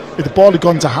do. If the ball had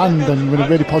gone to hand, then we're in a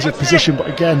really positive position. But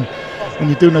again, when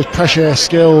you're doing those pressure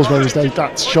skills, whether it's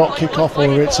that short kick off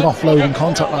or it's an offload in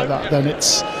contact like that, then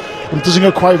it doesn't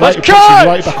go quite right, it puts you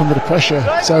right back under the pressure.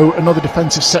 So another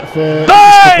defensive set for East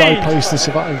Kilbride players to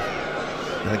survive. I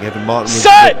think Evan Martin was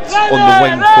on the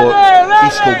wing for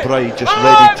East Kilbride, just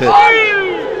ready to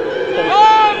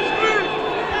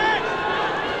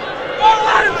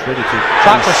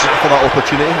for that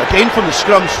opportunity. Again from the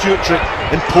scrum, Stewartry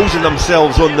imposing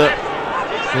themselves on the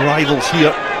rivals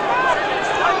here.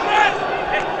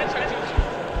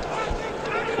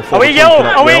 Away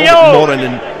yellow! Moran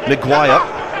and Maguire.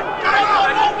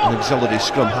 An auxiliary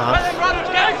scrum half,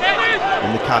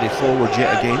 and the carry forward yet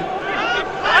again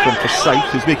from Forsyth,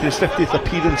 who's making his 50th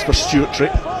appearance for Stewartry.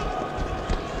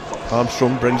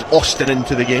 Armstrong brings Austin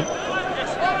into the game.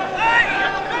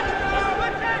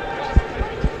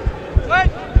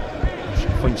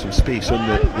 Find some space on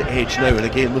the edge now, and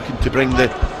again looking to bring the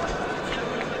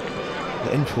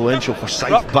influential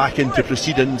Forsyth back into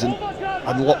proceedings and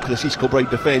unlock this East Kilbride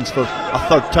defence for a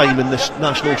third time in this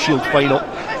National Shield final.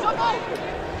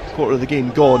 Quarter of the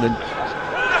game gone, and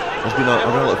there's been a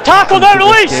relative tackle now,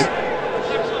 release!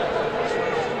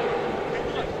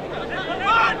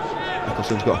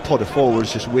 Nicholson's got a pod of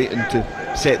forwards just waiting to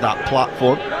set that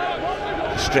platform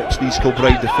to stretch the East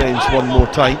Kilbride defence one more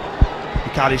time. He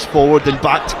carries forward and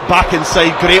back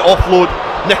inside, great offload.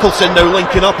 Nicholson now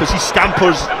linking up as he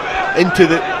scampers into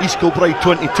the East Kilbride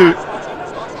 22.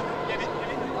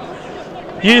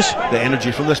 Yes. The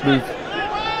energy from this move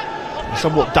is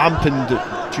somewhat dampened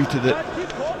due to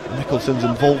Nicholson's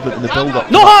involvement in the build-up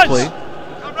to that play.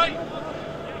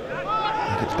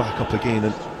 He gets back up again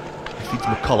and he feeds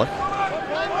McCullough.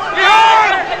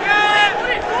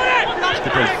 East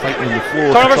Kilbride fighting on the floor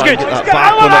to try and get that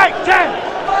back on it.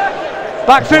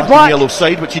 Back foot, the Black. yellow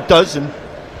side, which he does, and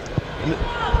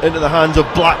into the hands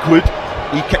of Blackwood.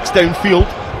 He kicks downfield.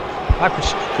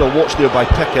 Backwards. Well watched there by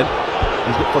Picken.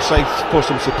 He's got Forsyth for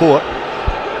some support.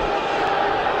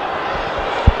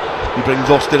 He brings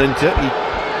Austin into it. He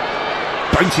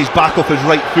bounces back off his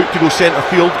right foot to go centre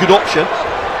field. Good option.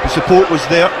 The support was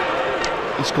there.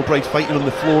 East Kilbride fighting on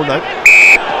the floor now.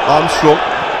 Armstrong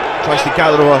tries to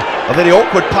gather a very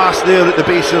awkward pass there at the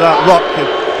base of that ruck.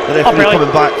 The referee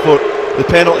coming back for the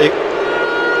penalty.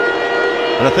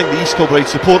 And I think the East Kilbride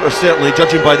supporters, certainly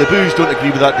judging by the boos, don't agree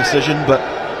with that decision. But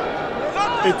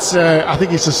it's I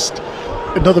think it's just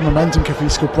another momentum kick for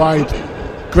East Kilbride.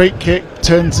 Great kick,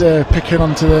 turns Picken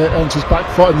onto his back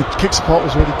foot, and the kick support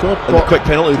was really good. And the quick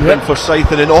penalty would win Forsyth,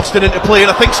 and then Austin into play,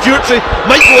 and I think Stewartry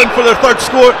might go in for their third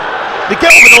score. They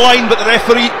get over the line, but the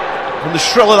referee, from the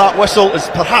shrill of that whistle, has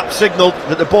perhaps signalled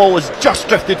that the ball has just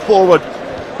drifted forward.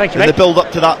 Thank you, in the build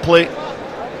up to that play.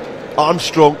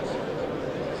 Armstrong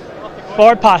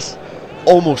forward pass.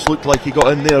 Almost looked like he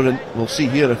got in there, and we'll see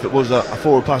here if it was a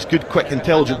forward pass. Good, quick,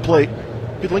 intelligent play.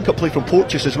 Good link up play from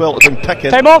Porteous as well to bring Picken.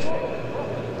 Time off.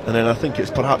 And then I think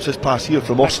it's perhaps this pass here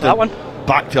from Austin. That one.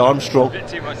 Back to Armstrong.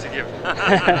 It's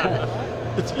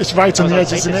right on the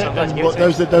edge, isn't it? But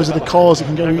those are the calls that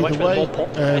can go either way.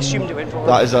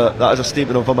 That is a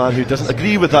statement of a man who doesn't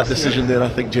agree with that decision there, I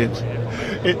think, James.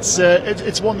 It's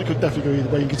one that could definitely go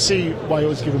either way. You could see why it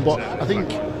was given, but I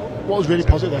think what was really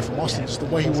positive there from Austin is the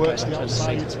way he works the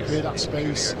outside to create that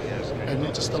space, and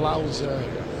it just allows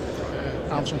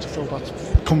Armstrong to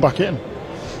come back in.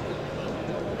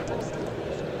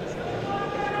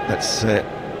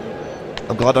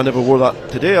 I'm glad I never wore that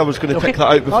today. I was going to pick that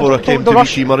out before I came to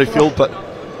BT Murrayfield, but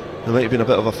there might have been a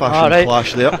bit of a fashion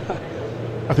clash there.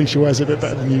 I think she wears it a bit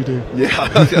better than you do. Yeah,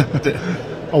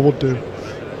 I would do.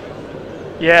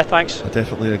 Yeah, thanks. I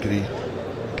definitely agree.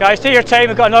 Guys, take your time.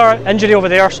 We've got another injury over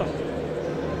there, so.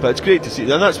 But it's great to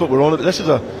see, and that's what we're on about. This is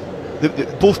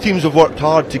both teams have worked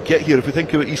hard to get here. If we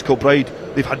think about East Kilbride,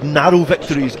 they've had narrow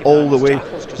victories all the way.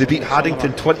 They beat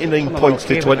Haddington 29 points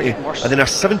to 20, and then a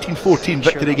 17-14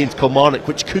 victory against Kilmarnock,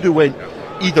 which could have went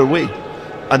either way.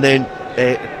 And then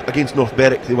against North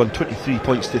Berwick, they won 23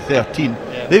 points to 13.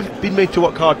 They've been made to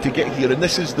work hard to get here, and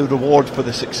this is the reward for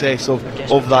the success of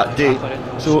that day.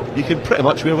 So you can pretty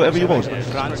much wear whatever you want.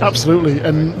 Absolutely.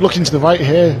 And looking to the right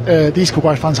here, these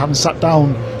Kilbride fans haven't sat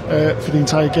down for the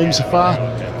entire game so far.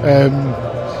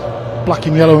 Black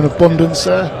and yellow in abundance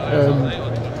there.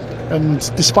 And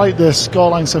despite the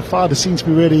scoreline so far, they seem to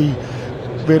be really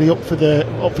up for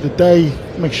the day.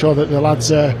 Make sure that the lads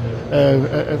have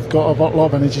got a lot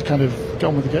of energy to kind of get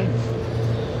on with the game.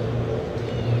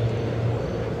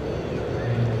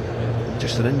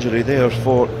 Just an injury there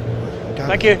for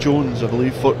Gary Jones, I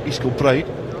believe, for East Kilbride.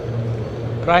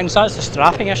 Brian, so that's the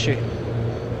strapping issue.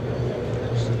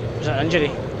 Is it an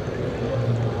injury?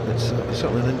 It's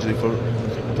certainly an injury for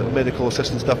the medical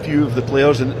assistance to a few of the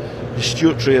players, and the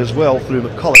Stewartry as well through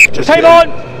McCulloch. Just time on!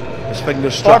 His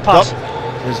fingers strapped up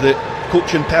as the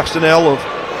coaching personnel of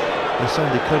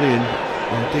Sandy Curry and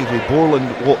David Borland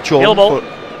watch on for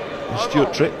the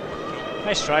Stewartry.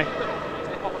 Nice try.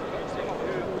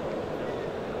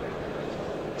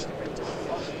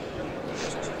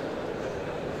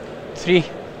 Three.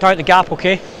 Target the gap,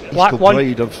 okay. Black one.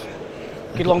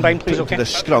 Good long bind, please, okay.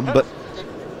 This scrum, but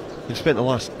they've spent the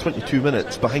last 22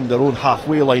 minutes behind their own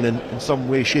halfway line in some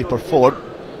way, shape or form.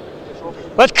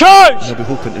 Let's crouch! They'll be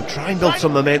hoping to try and build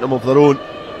some momentum of their own.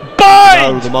 Bind!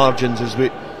 Narrow the margins as we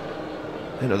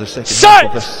enter the second half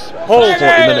of this 40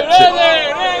 minutes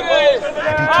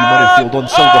at BT Murrayfield on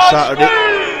Silver Saturday.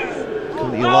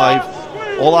 Coming to you live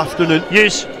all afternoon.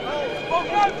 Use.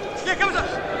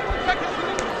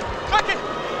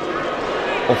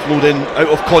 Offloading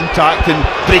out of contact and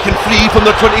breaking free from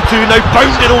the 22, now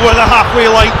bounding over the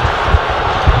halfway line.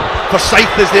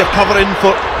 Forsyth is there covering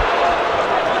for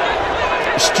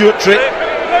Stewartry.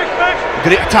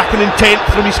 Great attacking intent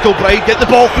from East Kilbride. Get the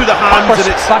ball through the hands, and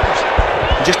it's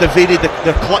just evaded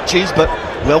their clutches, but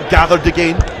well gathered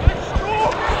again.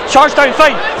 Charge down,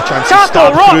 fine. A chance to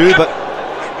stab through, but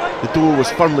the door was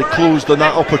firmly closed on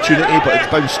that opportunity, but it's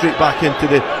bounced straight back into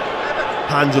the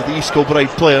hands of the East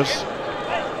Kilbride players.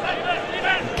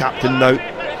 Captain now,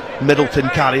 Middleton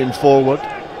carrying forward.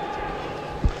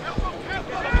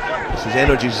 This is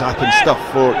energy zapping stuff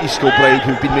for East Kilbride,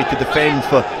 who've been made to defend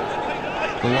for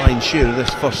the lion's share of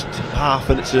this first half,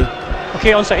 and it's a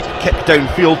onside kick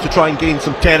downfield to try and gain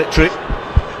some territory.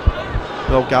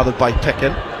 Well gathered by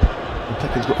Picken, and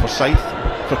Picken's got Forsyth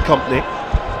for company.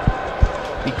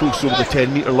 He goes over the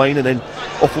 10-metre line and then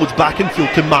offloads back in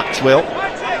field to Maxwell.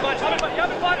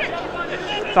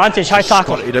 Advantage, high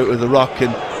tackle. Spotted out of the ruck,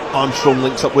 and Armstrong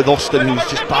links up with Austin, who's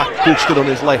just back posted on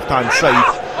his left hand side.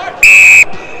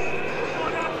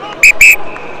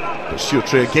 But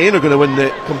Stewartry again are going to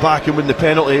come back and win the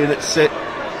penalty, and it's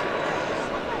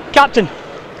Captain.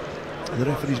 And the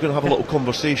referee's going to have a little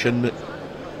conversation. But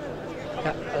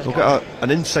we'll get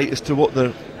an insight as to what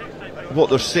they're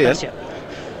saying. That's it.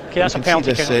 Okay, that's a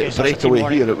penalty. This breakaway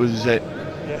here, it was a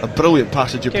brilliant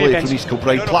passage of play from East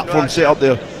Kilbride. Platform set up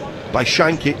there by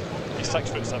Shanky,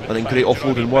 and then great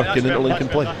offloading work in interlinking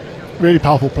play. Really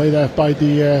powerful play there by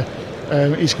the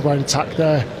East Kilbride attack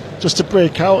there, just to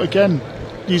break out again,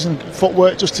 using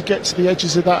footwork just to get to the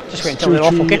edges of that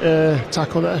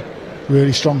tackle there.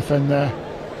 Really strong fend there.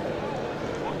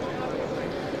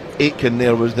 Aitken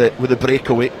there was with the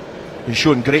breakaway. He's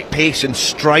showing great pace and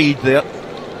stride there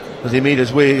as he made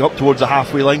his way up towards the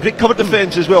halfway line. Great cover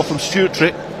defence as well from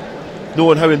Stewartry,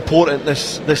 knowing how important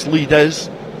this lead is.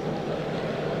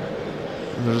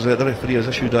 And the referee has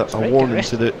issued a warning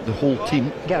to the whole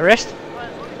team. Get a rest.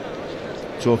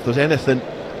 So if there's anything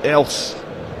else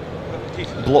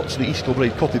blots the East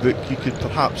Kilbride copybook, you could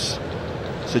perhaps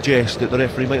suggest that the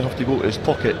referee might have to go to his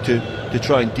pocket to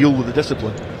try and deal with the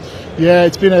discipline. Yeah,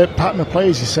 it's been a pattern of play,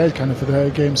 as you said, kind of for the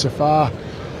game so far.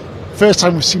 First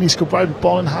time we've seen East Kilbride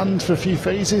ball in hand for a few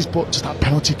phases, but just that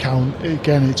penalty count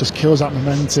again, it just kills that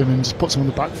momentum and just puts them on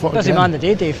the back foot. Doesn't man the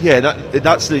day, Dave. Yeah,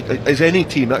 that's as any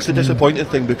team, that's the disappointing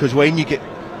thing, because when you get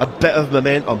a bit of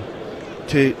momentum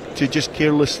to just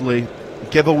carelessly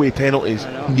give away penalties,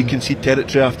 you concede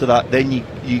territory after that, then you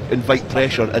invite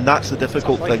pressure, and that's the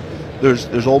difficult thing.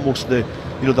 There's almost the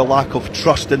lack of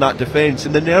trust in that defence,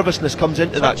 and the nervousness comes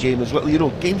into that game as well.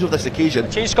 Games of this occasion,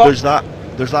 there's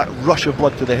that rush of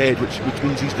blood to the head, which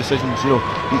means these decisions, you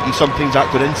sometimes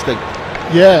act on instinct.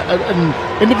 Yeah, and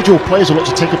individual players will look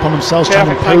to take upon themselves, trying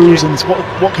to impose, and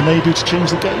what can they do to change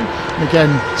the game? And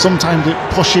again, sometimes it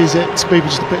pushes it maybe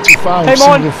just a bit too far. We've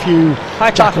seen a few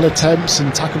tackle attempts,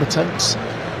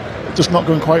 just not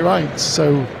going quite right.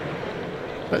 So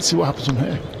let's see what happens from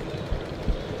here.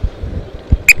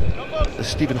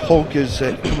 Stephen Hogg is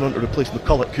coming on to replace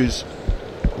McCulloch, who's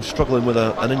struggling with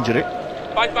an injury.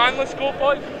 Bang, let's go,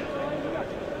 boys.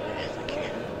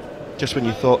 Just when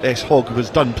you thought S. Hogg was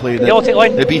done playing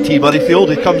the BT Murrayfield,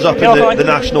 he comes up in the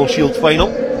National Shield final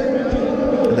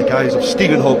in the guise of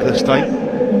Stephen Hogg this time.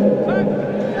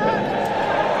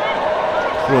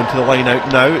 Thrown to the line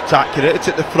out now, it's accurate, it's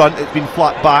at the front, it's been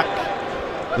flat back.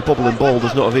 The bobbling ball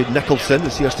does not evade Nicholson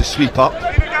as he has to sweep up.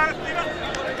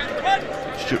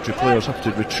 Stewartry players have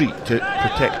to retreat to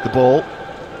protect the ball.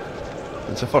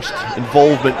 It's a first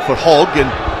involvement for Hogg,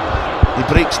 and he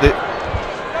breaks the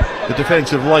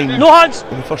defensive line on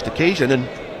the first occasion and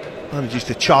manages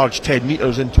to charge 10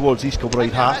 metres in towards East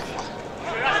Kilbride half.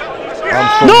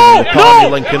 Armstrong and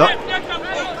McCartney linking up.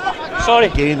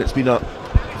 Again, it's been a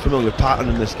familiar pattern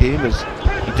in this game as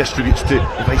he distributes to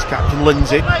the vice captain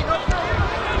Lindsay.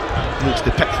 He looks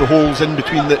to pick the holes in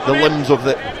between the limbs of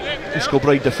the East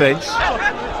Kilbride defence.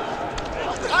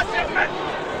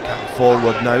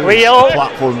 Forward now, the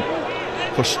platform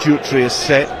for Stewartry is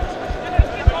set,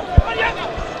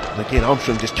 and again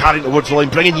Armstrong just carrying towards the line,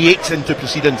 bringing Yates into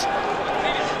proceedings,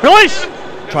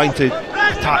 trying to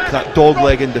attack that dog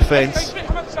leg in defence.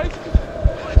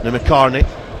 Now McCartney,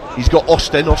 he's got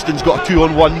Austin's got a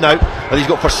 2-on-1 now, and he's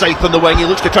got Forsyth on the wing. He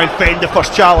looks to try and fend the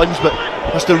first challenge, but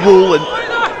has to roll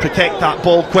and protect that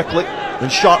ball quickly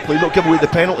and sharply, not give away the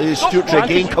penalty as Stewartry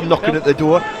again come knocking at the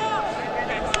door.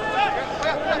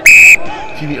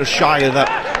 Few metres shy of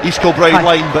that East Kilbride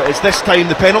line, but it's this time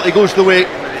the penalty goes the way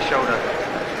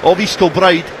of East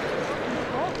Kilbride.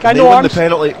 They win the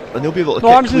penalty and they'll be able to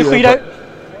kick clear.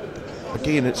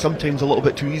 Again, it's sometimes a little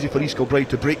bit too easy for East Kilbride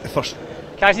to break the first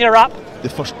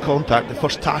contact, the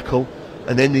first tackle,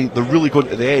 and then they're really going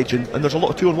to the edge, and there's a lot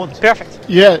of 2-on-1s. Perfect.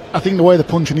 Yeah, I think the way they're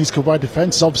punching East Kilbride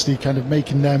defence is obviously kind of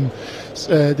making them,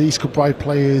 the East Kilbride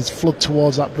players flood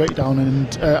towards that breakdown,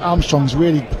 and Armstrong's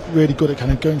really good at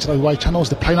kind of going to those wide channels.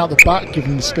 They're playing out the back, giving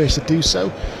them the space to do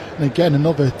so. And again,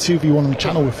 another 2v1 on the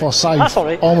channel with Forsyth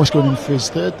almost going in for his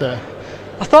third there.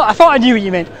 I thought I knew what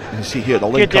you meant. You see here the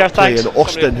link-up play, and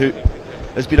Austin, who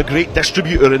has been a great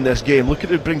distributor in this game, looking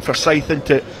to bring Forsyth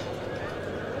into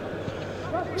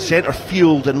centre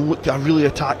field and look to really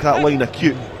attack that line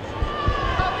acute.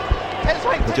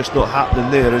 But just not happening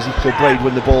there as East Kilbride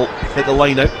when the ball hit the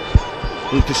line out.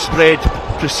 Look to spread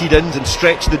proceedings and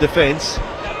stretch the defence.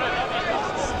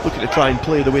 Looking to try and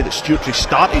play the way that Stewartry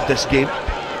started this game.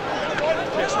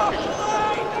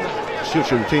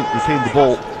 Stewartry retained the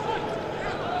ball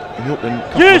in the opening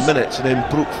couple of minutes and then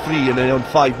broke free, and then on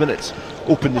 5 minutes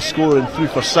opened the score and threw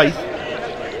Forsyth.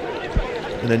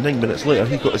 And then 9 minutes later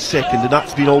he got his second, and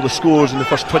that's been all the scores in the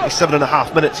first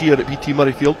 27.5 minutes here at BT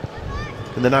Murrayfield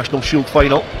in the National Shield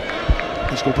final.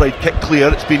 East Kilbride kick clear,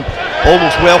 it's been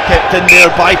almost well kept in there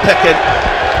by Picken,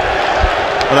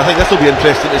 and I think this will be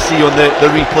interesting to see on the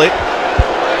replay.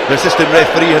 The assistant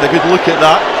referee had a good look at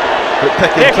that, but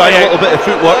Picken trying a little bit of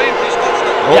footwork.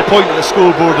 All point at the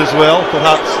scoreboard as well,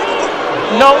 perhaps.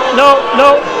 No.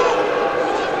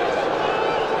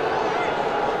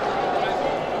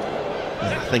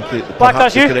 I think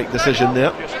perhaps the correct decision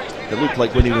there. It looked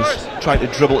like when he was trying to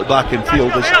dribble it back in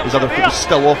field, his other foot was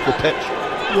still off the pitch.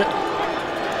 Yeah.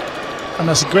 And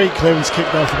that's a great clearance kick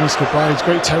there from East Kilbride. It's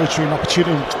great territory and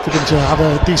opportunity for them to have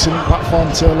a decent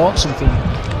platform to launch something.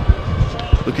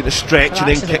 Looking to stretch and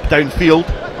then kick downfield.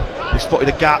 They spotted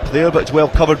a gap there, but it's well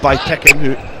covered by Picken,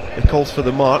 who calls for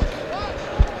the mark.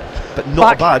 But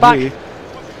not a bad way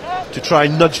to try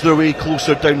and nudge their way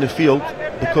closer down the field,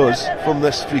 because from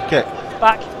this free kick,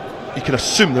 you can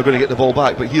assume they're going to get the ball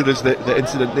back. But here is the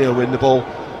incident there when the ball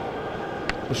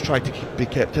was tried to be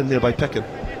kept in there by Picken.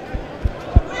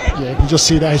 Yeah, you can just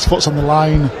see that his foot's on the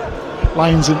line,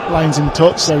 lines in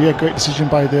touch. So yeah, great decision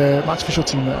by the match official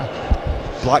team there.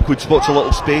 Blackwood spots a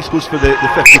little space, goes for the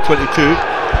 50-22,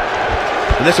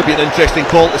 and this will be an interesting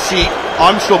call to see.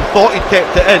 Armstrong thought he'd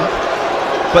kept it in,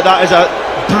 but that is a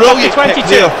brilliant kick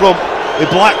there from the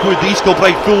Blackwood, the East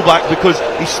Kilbride fullback, because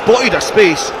he spotted a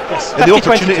space and the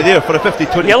opportunity there for a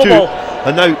 50-22,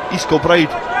 and now East Kilbride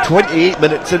 28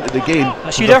 minutes into the game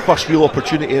with their first real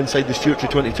opportunity inside the Stewartry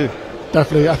 22.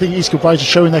 Definitely, I think East Kilbride is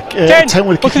showing their intent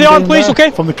with the kicking game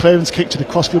there, from the clearance kick to the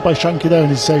crossfield by Shanky there,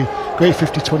 and it's a great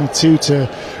 50-22 to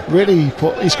really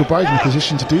put East Kilbride in a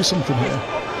position to do something here.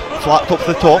 Flat up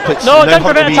the top, it's no, don't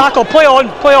prevent a tackle, play on.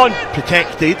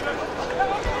 Protected.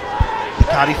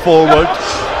 Carry forward,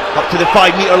 up to the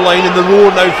 5 metre line, in the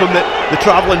roar now from the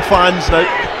travelling fans now.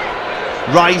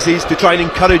 Rises to try and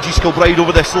encourage East Kilbride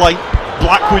over this line.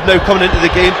 Blackwood now coming into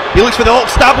the game. He looks for the little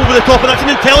stab over the top, and that's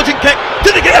an intelligent kick. Do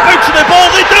they get a bounce of the ball?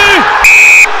 They do!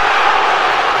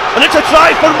 And it's a try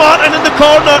for Martin in the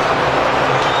corner.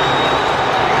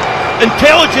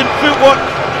 Intelligent footwork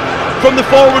from the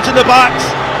forwards and the backs.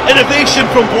 Innovation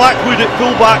from Blackwood at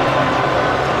fullback.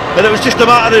 And it was just a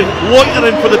matter of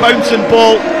loitering for the bouncing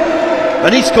ball. And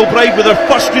East Kilbride with their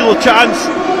first real chance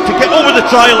to get over the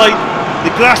try line. They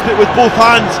grasp it with both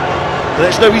hands. And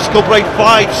it's now East Kilbride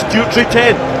 5, Stewartry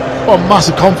 10. What a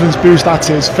massive confidence boost that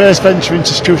is. First venture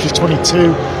into Stewartry's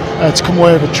 22 to come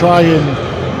away with a try, and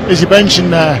as you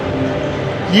mentioned there,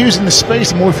 using the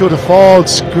space the Murrayfield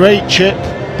affords, great chip,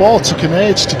 ball took an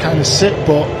edge to kind of sit,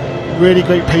 but really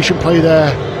great patient play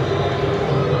there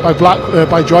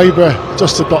by Driver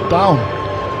just to dot down.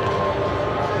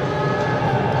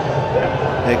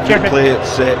 Great play.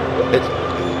 It's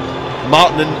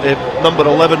Martin, number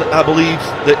 11, I believe,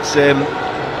 that's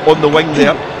on the wing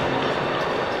there.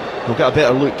 We'll get a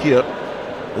better look here,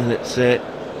 and it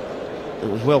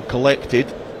was well collected,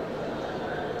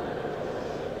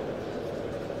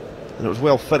 and it was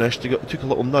well finished. He took a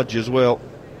little nudge as well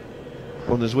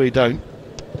on his way down.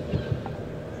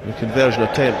 The conversion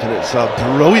attempt, and it's a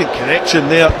brilliant connection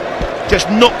there. Just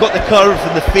not got the curve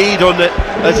and the fade on it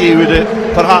as he would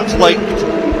have perhaps liked.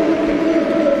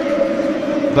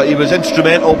 But he was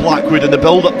instrumental, Blackwood, in the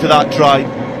build-up to that try.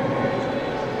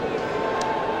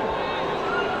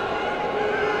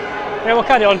 Yeah, we'll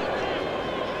carry on.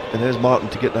 And there's Martin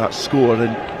to get that score.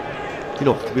 And you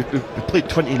know, we played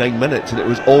 29 minutes, and it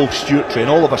was all Stewartry. And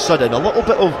all of a sudden, a little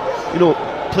bit of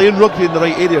playing rugby in the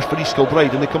right areas for East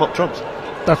Kilbride, and they come up trumps.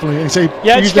 Definitely. And so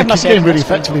used the game really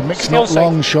effectively, mixing up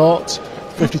long, short,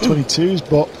 50-22s,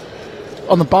 but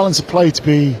on the balance of play to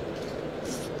be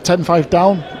 10-5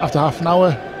 down after half an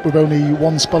hour with only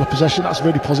one spell of possession, that's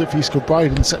really positive for East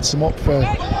Kilbride and sets them up for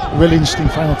a really interesting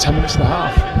final 10 minutes and a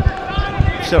half.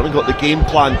 We've certainly got the game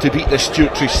plan to beat this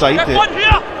Stewartry side.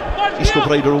 East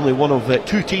Kilbride are only one of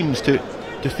 2 teams to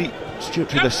defeat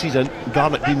Stewartry this season,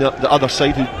 Garnet being the other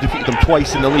side who defeated them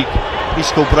twice in the league.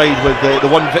 East Kilbride with the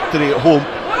one victory at home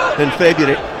in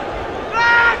February.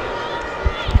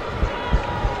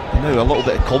 Now a little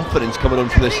bit of confidence coming on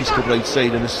from this East Kilbride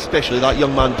side, and especially that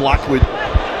young man Blackwood,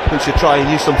 who should try and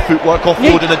use some footwork,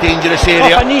 offload in a dangerous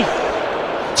area.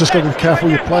 Just got to be careful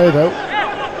with your player though.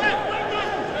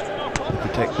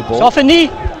 Protect the ball. It's off a knee.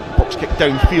 Box kick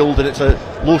downfield, and it's a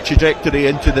low trajectory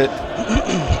into the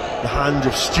hands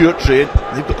of Stewartry.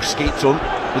 They've got their skates on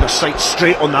with their sights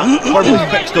straight on that, firmly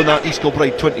fixed on that East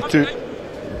Kilbride 22.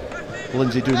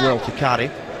 Lindsay doing well to carry.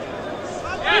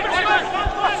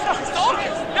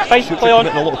 Play on.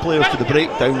 Committing a lot of players to the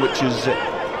breakdown, which is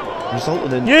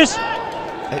resulting in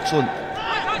excellent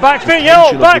back foot,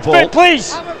 yellow, back foot,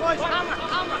 please.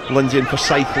 Lindsay in for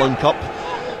Scythe link up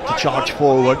to charge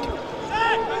forward.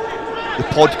 The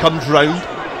pod comes round.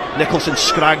 Nicholson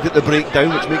scragged at the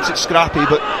breakdown, which makes it scrappy,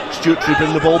 but Stewartry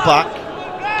bring the ball back.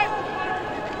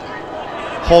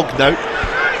 Hogg now.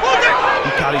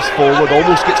 He carries forward,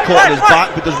 almost gets caught in his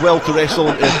back, but does well to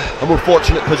wrestle into a more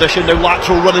fortunate position. Now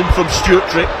lateral running from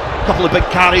Stewartry. A couple of big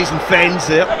carries and fends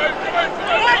there.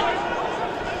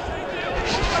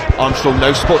 Armstrong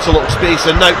now spots a little space,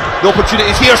 and now the opportunity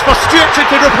is here for Stewartry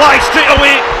to reply straight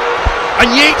away.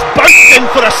 And Yates bounced in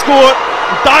for a score,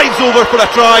 dives over for a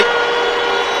try.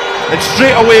 And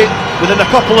straight away, within a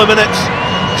couple of minutes,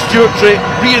 Stewartry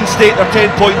reinstate their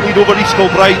 10-point lead over East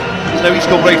Kilbride. It's now East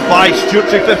Kilbride 5,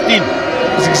 Stewartry 15.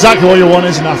 It's exactly what you want,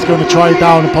 isn't it? After going to try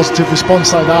down, a positive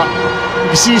response like that. You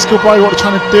can see East Kilbride, what they're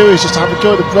trying to do is just to have a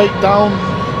go at the breakdown.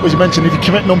 As you mentioned, if you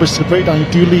commit numbers to the breakdown, you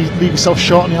do leave yourself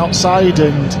short on the outside,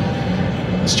 and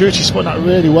Stewartry spotted that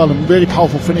really well, and really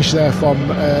powerful finish there from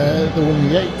the one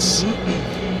Yates.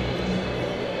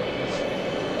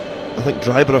 I think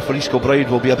Dryborough for East Kilbride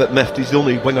will be a bit miffed. He's the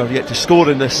only winger yet to score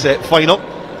in this final.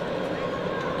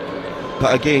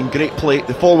 But again, great play.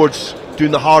 The forwards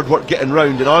doing the hard work getting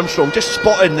round, and Armstrong just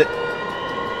spotting that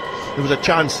there was a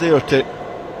chance there to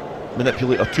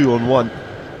manipulate a 2-on-1.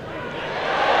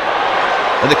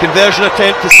 And the conversion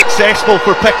attempt is successful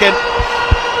for Picken.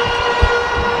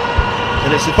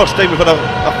 And it's the first time we've had a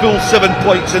full 7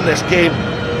 points in this game.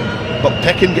 But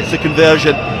Picken gets the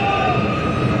conversion.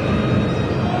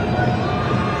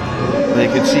 And you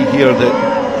can see here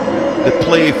the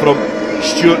play from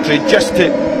Stewartry just to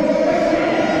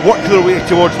work their way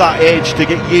towards that edge to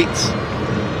get Yates.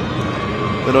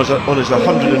 And on his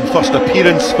 101st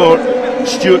appearance for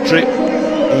Stewartry,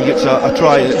 he gets a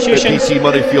try at BT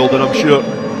Murrayfield, and I'm sure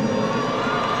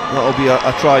that'll be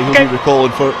a try he'll be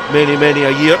recalling for many, many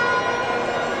a year.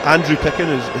 Andrew Picken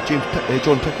is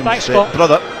John Picken's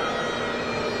brother,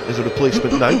 is a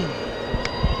replacement now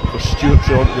for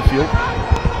Stewartry onto the field.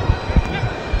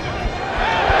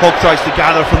 Hogg tries to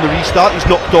gather from the restart, he's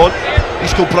knocked on.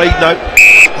 East Kilbride now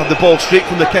have the ball straight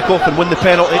from the kick-off and win the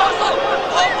penalty.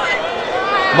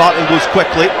 Martin goes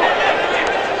quickly,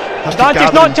 has to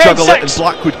gather and juggle it, and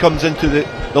Blackwood comes into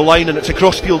the line, and it's a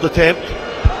cross-field attempt.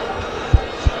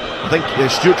 I think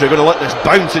Stewartry are going to let this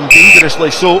bounce, and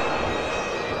dangerously so.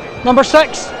 Number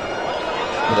 6.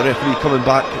 But the referee coming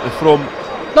back from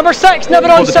number 6, never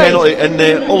onside. The penalty, and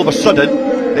all of a sudden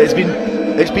it's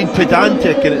been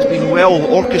pedantic and it's been well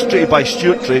orchestrated by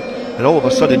Stewartry, and all of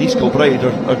a sudden East Kilbride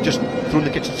are just throwing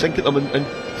the kitchen sink at them and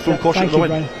throwing caution to the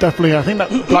wind. Definitely, I think that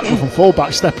Blackwood from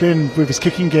fullback stepping in with his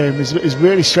kicking game is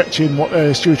really stretching what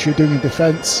Stewartry are doing in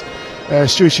defence.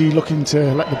 Stewartry looking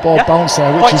to let the ball bounce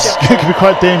there, which can be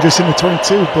quite dangerous in the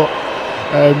 22, but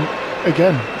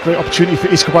again, great opportunity for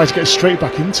East Kilbride to get straight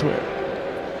back into it.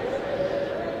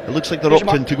 It looks like they're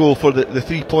opting to go for the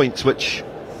 3 points, which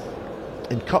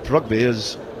in Cup Rugby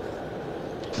is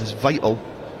vital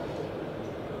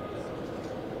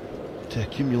to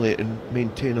accumulate and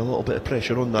maintain a little bit of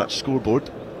pressure on that scoreboard.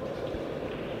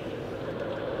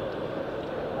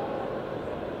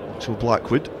 So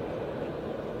Blackwood.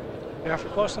 Yeah,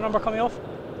 what's the number coming off?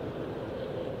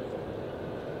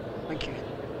 Thank you.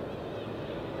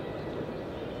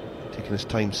 Taking his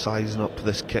time sizing up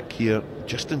this kick here,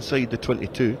 just inside the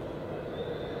 22.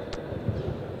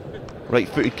 Right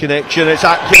footed connection, it's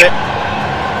accurate.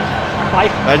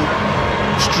 5.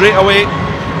 And straight away,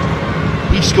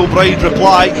 East Kilbride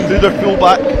reply through their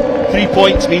fullback. 3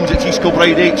 points means it's East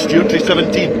Kilbride 8, Stewartry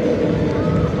 17.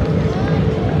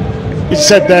 As you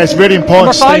said there, it's really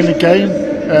important to stay in the game.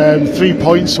 3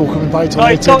 points will come in vital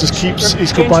later, just keeps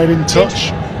East Kilbride in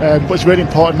touch. But it's really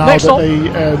important now that they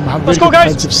have a really good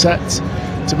defensive set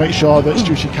to make sure that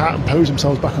Stewartry can't impose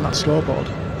themselves back on that scoreboard.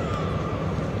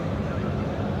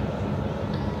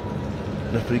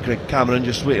 Referee Greg Cameron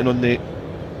just waiting on the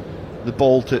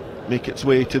ball to make its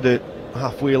way to the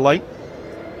halfway line.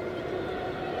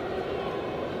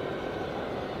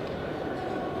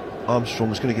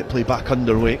 Armstrong's going to get play back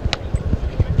underway. A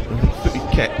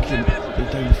footed kick and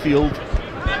downfield.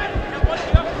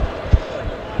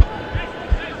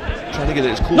 Trying to get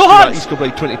it as close to that East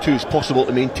Kilbride 22 as possible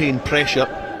to maintain pressure.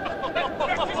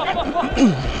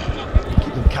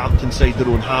 Keep them camped inside their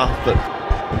own half, but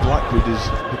Blackwood is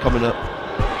becoming an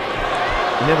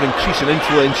ever increasing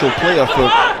influential player for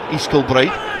East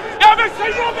Kilbride.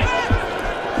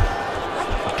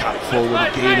 Cat forward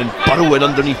again and burrowing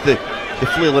underneath the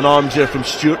flailing arms there from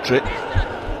Stewartry.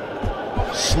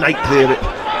 Snipe there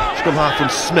at scrum half from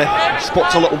Smith,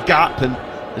 spots a little gap and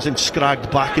is then scragged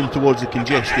back in towards the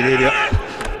congested area.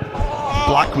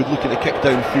 Blackwood looking to kick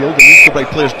downfield, and East Kilbride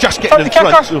players just getting in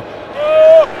front. So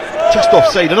just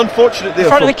offside, and unfortunate there In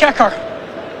front for of the kicker.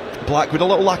 Blackwood. A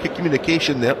little lack of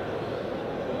communication there,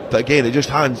 but again, it just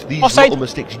hands these Offside. little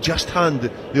mistakes. Just hand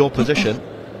the opposition,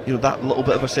 you know, that little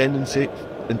bit of ascendancy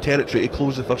in territory to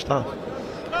close the first half.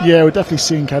 Yeah, we're definitely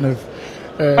seeing kind of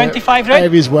 25 red.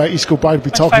 areas where East Kilbride will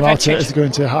be talking 25 red about it as they go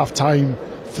into half time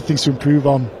for things to improve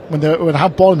on. When they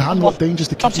have ball in hand, what dangers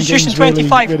the kicking game is really,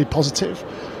 25. really positive.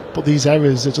 But these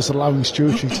errors are just allowing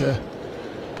Stewartry to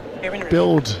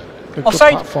build a good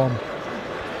Offside. platform.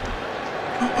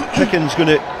 Picken's going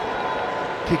to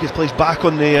take his place back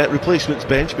on the replacements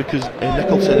bench because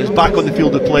Nicholson is back on the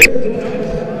field of play.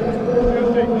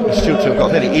 Stewartry have got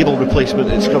a very able replacement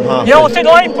at scrum half. Yellow to the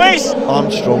line, please.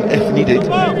 Armstrong, if needed.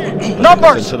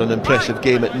 Numbers. Since an impressive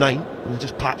game at 9, and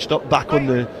just patched up back on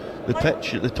the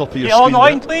pitch at the top of your Yellow on screen. the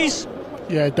line, there. please.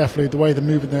 Yeah, definitely. The way they're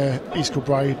moving the East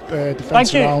Kilbride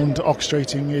defence you. around,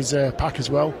 orchestrating his pack as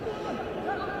well.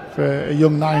 For a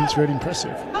young 9, it's really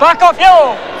impressive. Back off,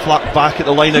 yellow. Flat back at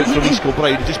the line out from East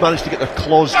Kilbride. They just managed to get their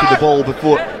claws to the ball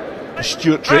before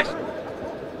Stewartry.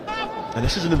 And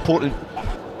this is an important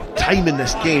time in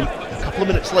this game. A couple of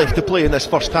minutes left to play in this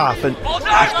first half, and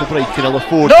East Kilbride can ill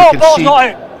afford No, to ball's concede. not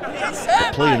out.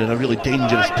 They're playing in a really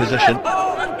dangerous position.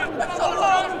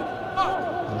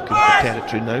 Looking for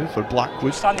territory now for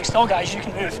Blackwood. Standing still, guys, you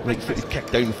can move. Right footed kick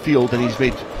downfield, and he's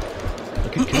made a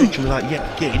good connection with that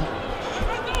yet again.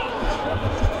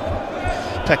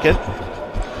 Picken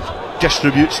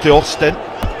distributes to Austin.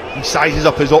 He sizes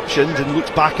up his options and looks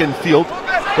back in field.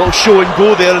 Little show and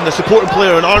go there, and the supporting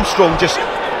player and Armstrong just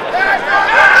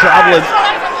travelling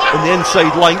in the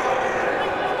inside line.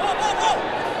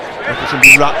 Nicholson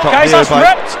being wrapped up Guys, there that's by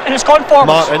ripped and it's gone forwards.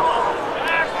 Martin.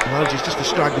 Manages just to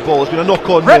strag the ball. It's been a knock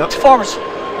on Ripped there. forwards.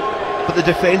 But the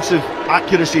defensive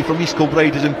accuracy from East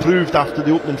Kilbride has improved after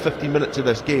the opening 15 minutes of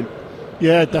this game.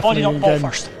 Yeah, definitely. Body not ball Again,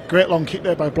 first. great long kick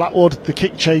there by Blackwood. The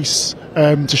kick chase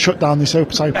to shut down this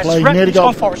open side It's play. ripped, Nearly it's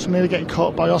gone forwards. getting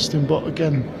caught by Austin, but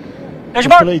again, There's your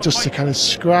mark. ability just to kind of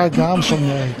scrag Armstrong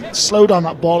there, slow down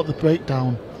that ball at the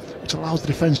breakdown, which allows the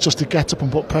defence just to get up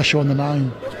and put pressure on the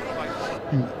 9.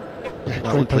 And, yeah,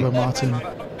 great play by Martin.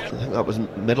 I think that was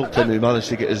Middleton who managed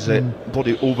to get his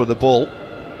body over the ball.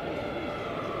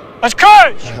 Let's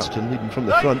crouch. Captain leading from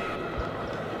the front.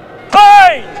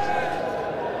 Five.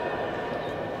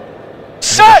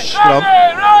 Set. Scrum.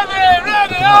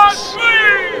 Perhaps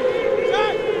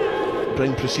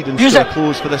Bring proceedings Use to a it.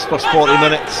 close for this first 40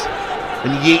 minutes.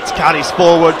 And Yates carries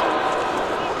forward.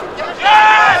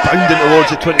 Bounding towards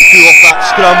the 22 off that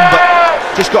scrum, but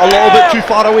just got a little bit too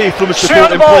far away from his Straight on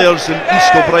the supporting ball. players, and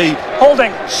East Kilbride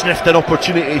Holding. sniffed an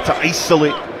opportunity to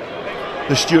isolate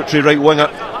the Stewartry right winger.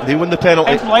 They win the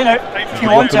penalty. Out from the line out. If you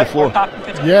Right want on the it. floor.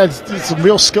 Yeah, there's some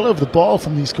real skill over the ball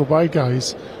from these Kilbride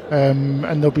guys,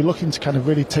 and they'll be looking to kind of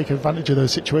really take advantage of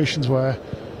those situations where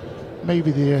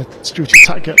maybe the Stewartry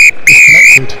attack get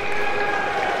disconnected.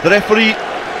 The referee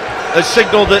has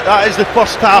signalled that that is the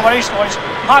first half I'm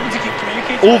happy to keep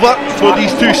communicating. over for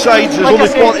these two sides. There's only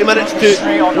 40 minutes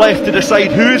left to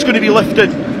decide who is going to be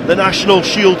lifting the national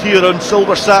shield here on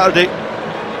Silver Saturday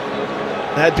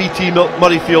at BT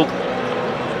Murrayfield.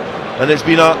 And it's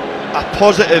been a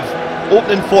positive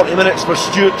opening 40 minutes for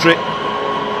Stewartry,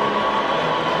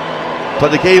 but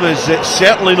the game is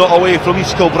certainly not away from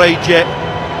East Kilbride yet.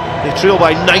 They trail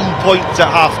by 9 points at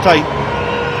half time,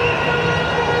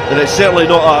 and it's certainly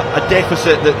not a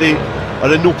deficit that they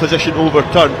are in no position to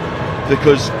overturn,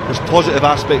 because there's positive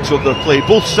aspects of their play.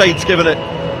 Both sides giving it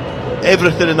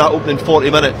everything in that opening 40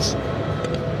 minutes,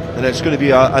 and it's going to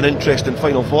be an interesting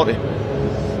final 40.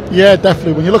 Yeah,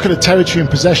 definitely. When you look at the territory and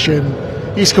possession,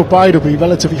 East Kilbride will be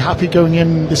relatively happy going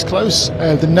in this close.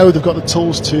 They know they've got the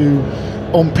tools to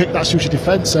unpick that Stewartry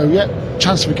defence, so yeah,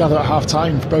 chance to regather at half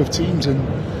time for both teams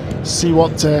and see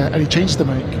what any changes they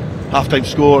make. Half-time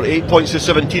score 8 points to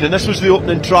 17, and this was the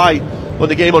opening try on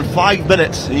the game on 5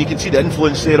 minutes, and you can see the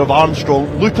influence there of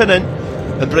Armstrong looping in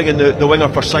and bringing the winger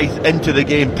for Forsyth into the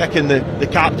game, picking the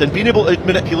captain, being able to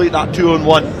manipulate that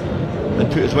 2-on-1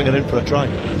 and put his winger in for a try.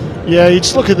 Yeah, you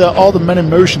just look at all the men in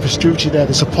motion for Stewartry there,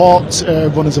 the support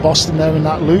runners of Austin there in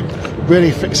that loop,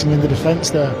 really fixing in the defence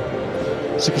there.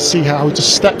 So you can see how he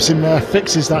just steps in there,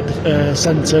 fixes that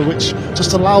centre, which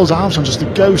just allows Armstrong just to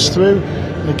ghost through.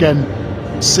 And again,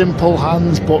 simple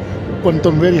hands, but when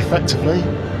done really effectively,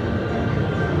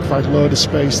 provide a load of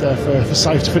space there for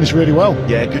Forsyth to finish really well.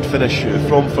 Yeah, good finish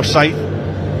from Forsyth.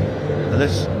 And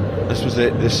this was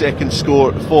the second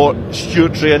score for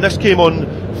Stewartry, and this came on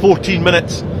 14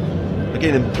 minutes.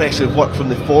 Again, impressive work from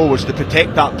the forwards to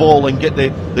protect that ball and get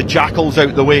the jackals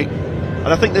out the way. And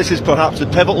I think this is perhaps the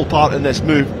pivotal part in this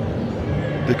move,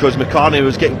 because McCartney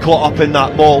was getting caught up in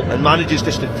that ball and manages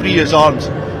just to free his arms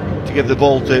to to give the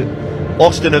ball to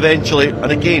Austin eventually,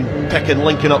 and again Picken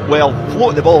linking up well,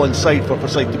 floating the ball inside for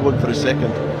Forsyth to go in for a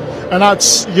second. And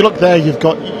that's, you look there, you've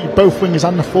got both wingers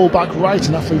and the full-back right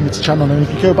in that 3-metre channel, and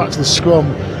if you go back to the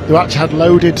scrum, they actually had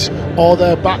loaded all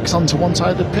their backs onto one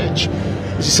side of the pitch.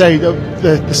 As you say,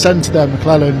 the centre there,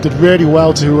 McClellan, did really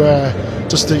well to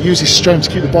just to use his strength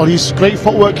to keep the ball. He used great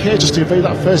footwork here just to evade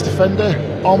that first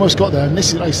defender, almost got there, and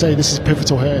this is, like I say, this is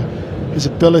pivotal here, his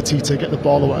ability to get the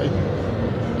ball away.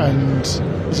 And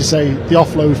as you say, the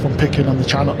offload from Picken on the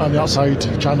channel, on the outside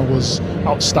channel, was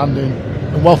outstanding,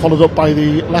 and well followed up by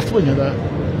the left winger there.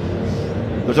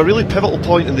 There was a really pivotal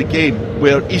point in the game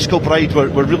where East Kilbride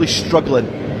were really struggling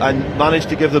and managed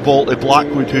to give the ball to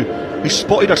Blackwood, who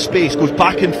spotted a space, goes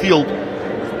back in field,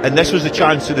 and this was the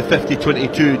chance to the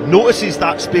 50-22. Notices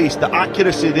that space, the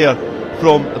accuracy there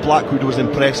from Blackwood was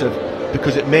impressive,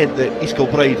 because it meant that East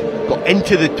Kilbride got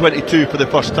into the 22 for the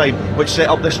first time, which set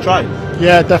up this try.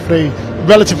 Yeah, definitely.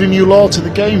 Relatively new law to the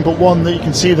game, but one that you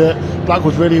can see that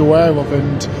Blackwood's really aware of,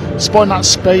 and spotting that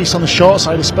space on the short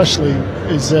side especially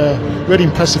is really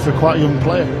impressive for quite a young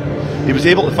player. He was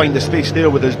able to find the space there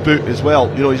with his boot as well.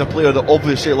 You know, he's a player that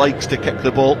obviously likes to kick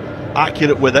the ball,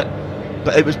 accurate with it,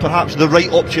 but it was perhaps the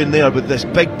right option there with this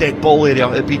big dead ball area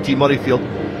at BT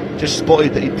Murrayfield. Just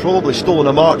spotted that he'd probably stolen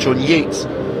a march on Yates,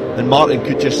 and Martin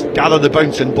could just gather the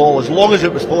bouncing ball. As long as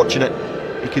it was fortunate,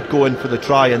 he could go in for the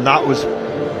try, and that was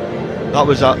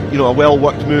a well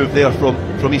worked move there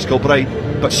from East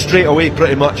Kilbride. But straight away,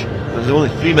 pretty much, it was only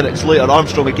 3 minutes later,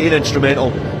 Armstrong again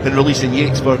instrumental in releasing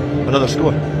Yates for another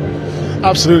score.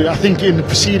 Absolutely. I think in the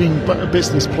preceding bits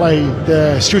of this play,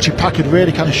 the Stewartry pack had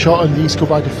really kind of shot on the East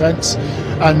Kilbride defence,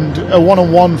 and a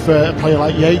one-on-one for a player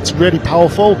like Yates, really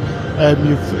powerful.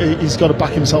 He's got to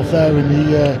back himself there, and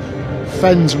he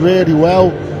fends really well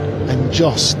and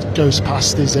just goes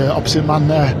past his opposite man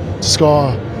there to score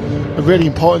a really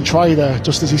important try there,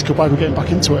 just as East Kilbride were getting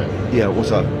back into it. Yeah, it was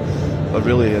a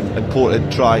really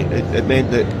important try. It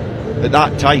meant that at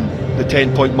that time the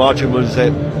 10-point margin was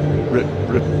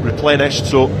replenished,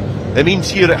 so it means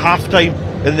here at half-time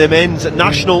in the men's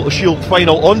National Shield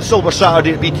final on Silver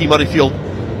Saturday at BT Murrayfield,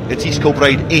 it's East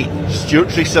Kilbride 8,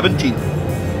 Stewartry 17.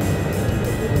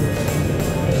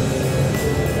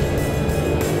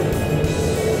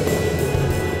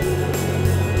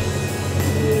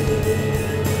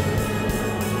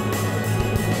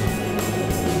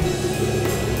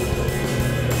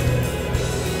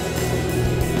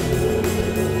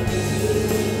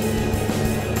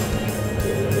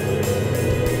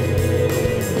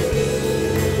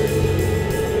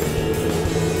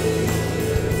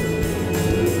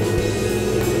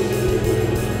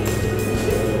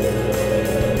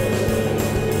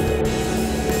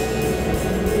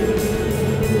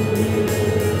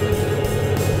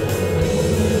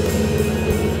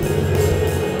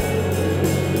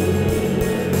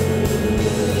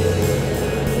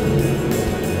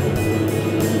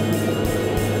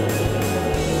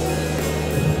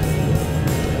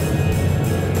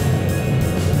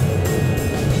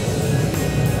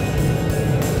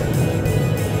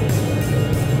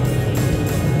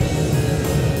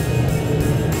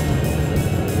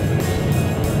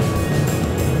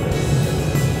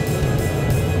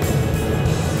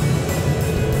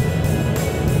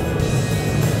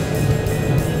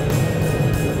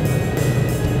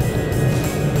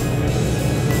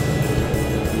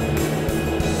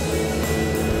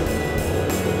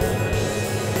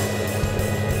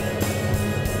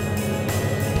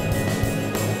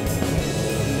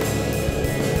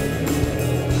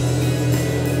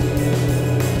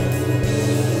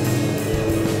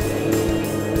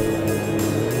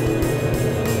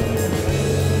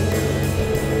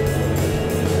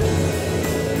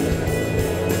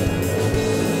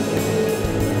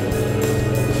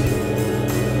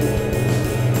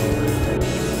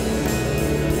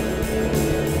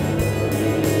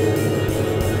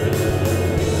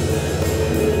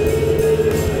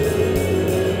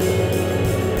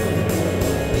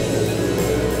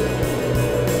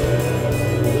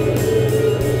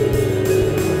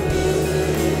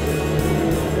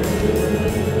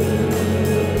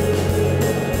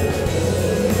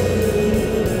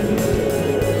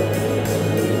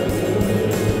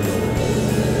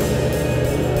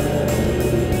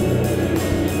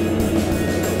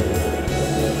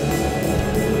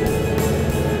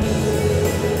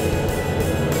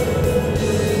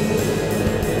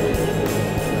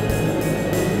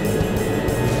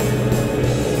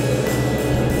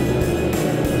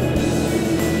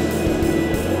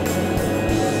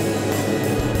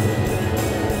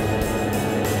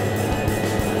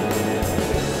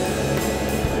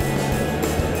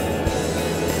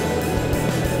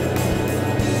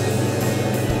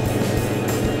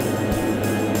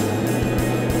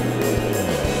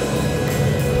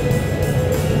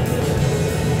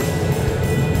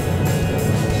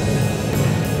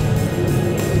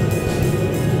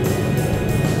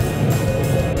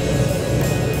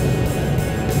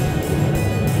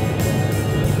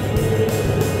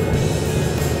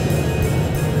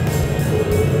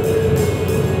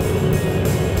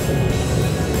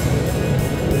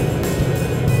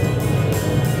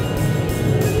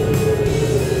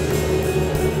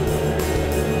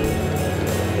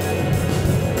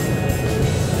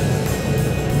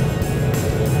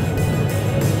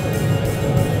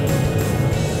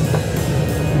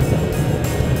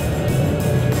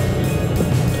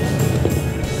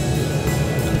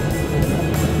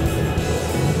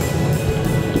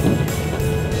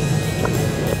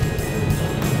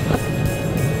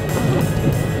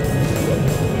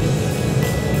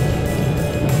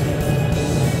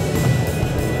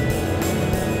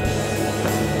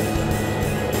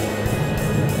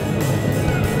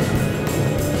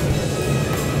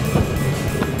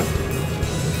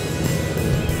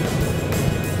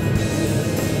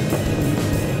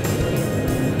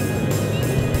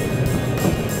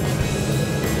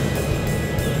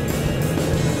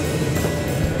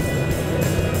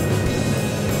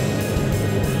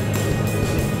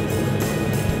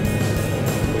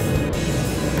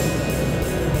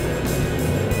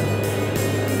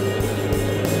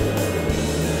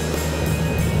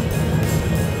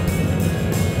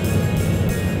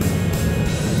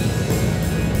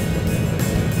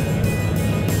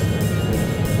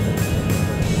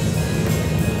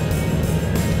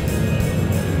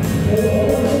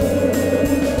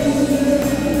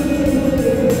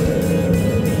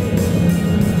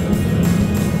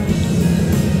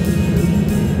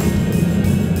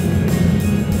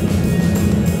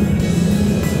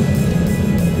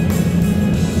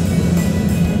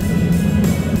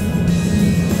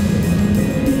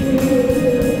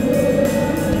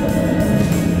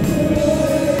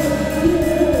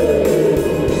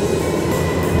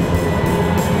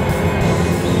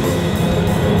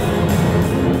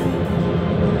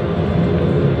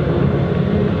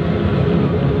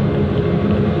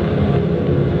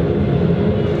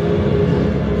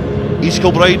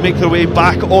 East Kilbride make their way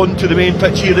back onto the main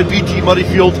pitch here at BT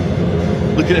Murrayfield,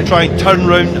 looking to try and turn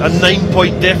round a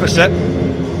 9-point deficit.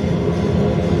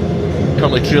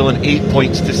 Currently trailing 8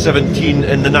 points to 17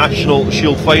 in the National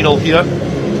Shield final here.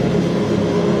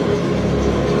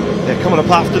 Coming up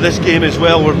after this game as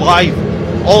well, we're live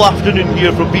all afternoon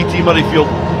here from BT Murrayfield.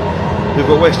 We've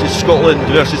got West of Scotland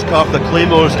versus Cartha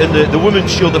Claymores in the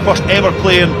Women's Shield, the first ever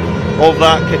playing of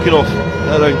that, kicking off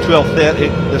around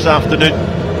 12:30 this afternoon.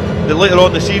 Then later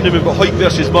on this evening we've got Hoyt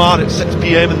versus Mar at 6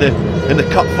 PM in the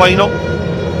Cup final.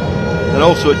 And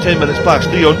also at 10 minutes past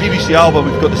 3 on BBC Alba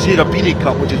we've got the Sarah Beanie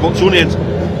Cup, which is Watsonians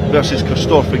versus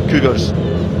Christopher Cougars.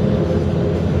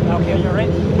 Okay, you're right.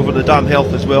 Over the Dam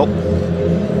Health as well.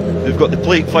 We've got the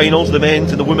plate finals, the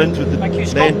men's and the women's, with the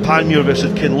men Panmure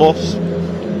versus Kinloss.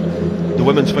 The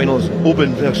women's final is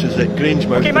Oban versus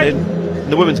Grangemouth. Okay, and then in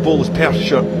the women's bowl is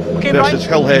Perthshire versus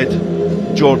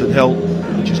Hillhead, Jordan Hill,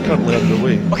 which is currently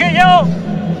underway. Okay, yellow!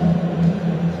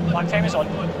 Black time is on.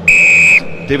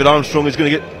 David Armstrong is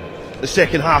going to get the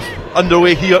second half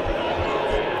underway here.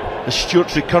 The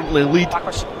Stewartry currently lead.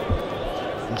 Backwards.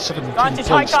 17 Vantage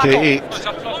points high to 8.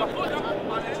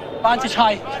 Vantage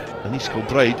high. And East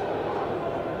Kilbride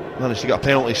managed to get a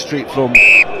penalty straight from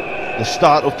the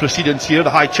start of proceedings here,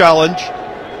 the high challenge,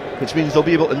 which means they'll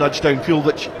be able to nudge downfield,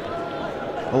 which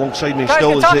alongside me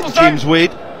still is James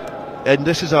Wade. And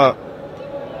this is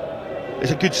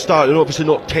it's a good start. They're obviously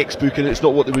not textbook and it's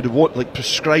not what they would want, like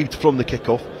prescribed from the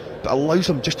kick-off, but allows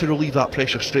them just to relieve that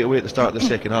pressure straight away at the start of the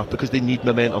second half because they need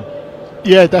momentum.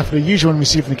 Yeah, definitely. Usually when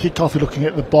receiving the kick-off, you're looking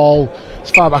at the ball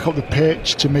as far back up the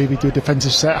pitch to maybe do a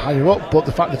defensive set higher up, but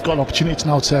the fact they've got an opportunity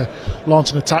now to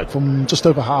launch an attack from just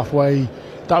over halfway,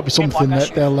 that would be something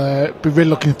that they'll be really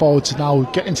looking forward to now.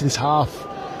 Get into this half,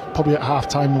 probably at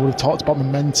half-time we would have talked about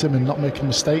momentum and not making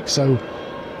mistakes, so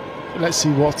let's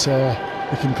see what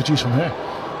they can produce from here.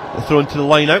 They're thrown to the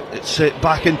line out, it's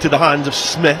back into the hands of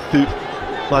Smith, who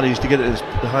managed to get it in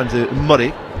the hands of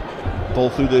Murray. Ball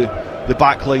through the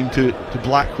back line to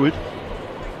Blackwood.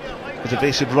 His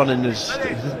evasive running has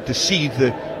deceived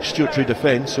the Stewartry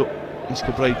defence, so East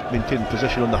Kilbride maintained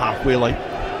position on the halfway line.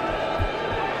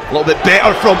 A little bit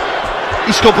better from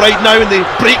East Kilbride now, and they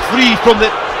break free from the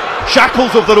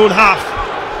shackles of their own half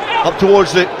up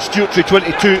towards the Stewartry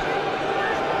 22.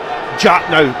 Jack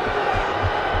now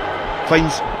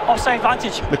finds offside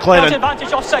advantage. McLennan.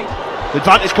 Advantage offside. The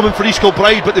advantage coming for East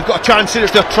Kilbride, but they've got a chance here.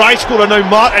 It's their try scorer now,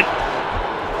 Martin.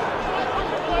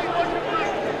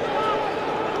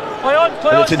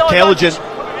 And it's intelligent,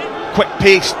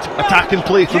 quick-paced attacking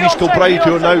play from East Kilbride,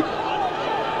 who are now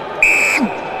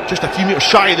just a few metres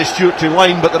shy of the Stewartry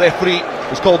line, but the referee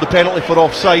has called the penalty for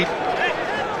offside.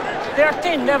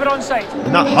 13, never onside.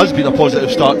 And that has been a positive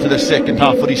start to this second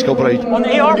half for East Kilbride. On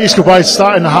the AR. East Kilbride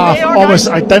starting the half almost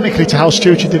identically to how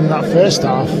Stewartry did in that first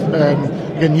half.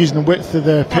 Again, using the width of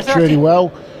the pitch really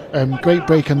well. Great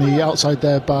break on the outside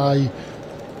there by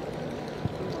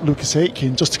Lucas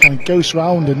Aitken, just to kind of ghost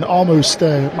round and almost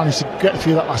managed to get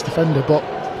through that last defender, but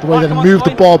the way they moved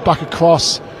the ball back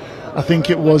across, I think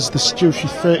it was the Stewartry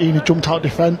 13 who jumped out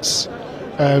defence,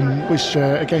 which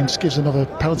again just gives another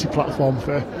penalty platform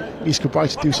for East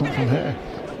Kilbride to do something from here.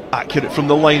 Accurate from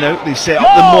the line out, they set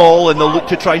up the maul and they'll look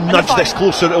to try and nudge this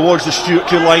closer towards the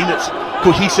Stewartry line. It's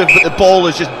cohesive, but the ball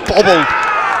is just bobbled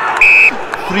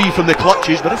free from the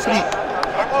clutches. But if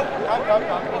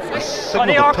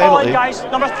the AR calling, guys,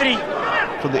 number 3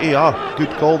 from the AR, good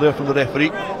call there from the referee.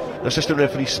 The assistant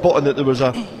referee spotting that there was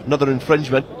another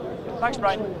infringement. Thanks,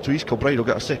 Brian. So East Kilbride will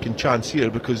get a second chance here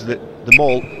because the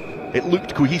maul, it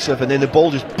looked cohesive and then the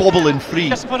ball just bobbling free.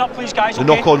 Discipline up, please, guys. The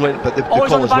knock-on went, but the call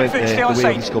has went the way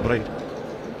of East Kilbride.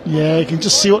 Yeah, you can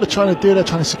just see what they're trying to do. They're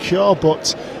trying to secure,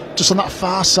 but just on that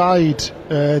far side,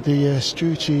 the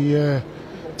Stewartry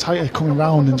tighter coming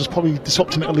round and just probably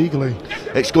disrupting it illegally.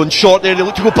 It's going short there. They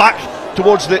look to go back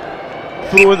towards the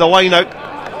throw in the line out.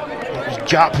 It was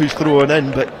Jap who's throwing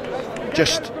in, but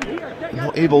just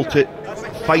not able to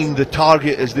find the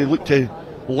target as they look to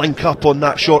link up on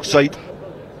that short side.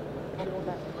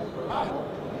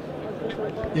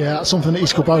 Yeah, that's something that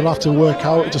East Kilbride will have to work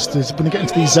out. Just when they get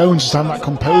into these zones, just having that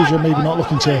composure, maybe not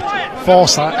looking to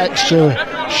force that extra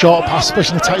short pass,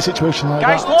 especially in a tight situation like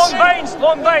that. Guys,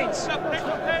 long veins.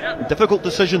 Difficult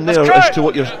decision there as to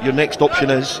what your next option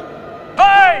is.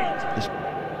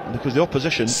 Because the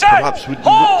opposition perhaps would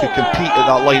look to compete at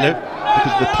that line out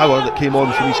because of the power that came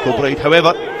on from East Kilbride.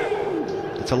 However,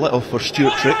 it's a little for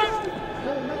Stewartry.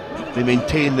 They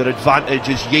maintain their advantage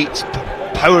as Yates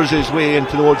powers his way in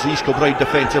towards the East Kilbride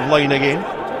defensive line again.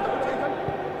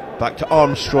 Back to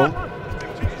Armstrong.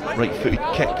 Right footed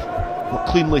kick, not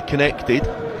cleanly connected.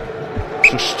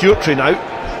 So Stewartry now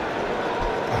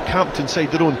camped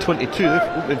inside their own 22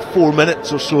 in 4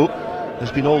 minutes or so.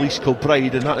 Has been all East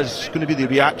Kilbride, and that is going to be the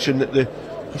reaction that the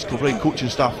East Kilbride coaching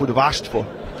staff would have asked for.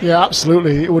 Yeah,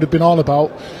 absolutely. It would have been all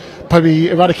about probably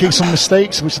eradicating some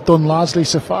mistakes, which they've done largely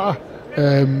so far.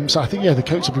 So I think, yeah, the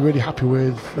coach will be really happy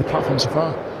with the platform so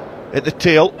far. At the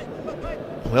tail,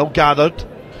 well gathered,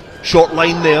 short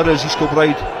line there as East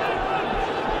Kilbride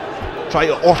try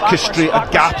to orchestrate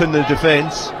a gap in the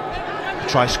defence.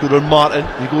 Try scorer Martin,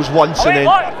 he goes once and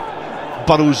then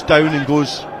burrows down and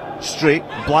goes straight.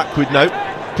 Blackwood now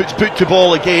puts boot to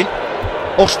ball again.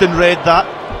 Austin read that.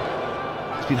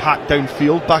 It's been hacked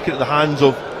downfield, back into the hands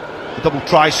of the double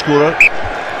try scorer.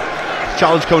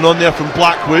 Challenge coming on there from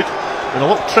Blackwood, and a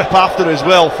little trip after as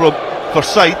well from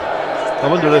Forsyth. I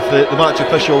wonder if the match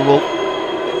official will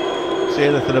say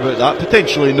anything about that.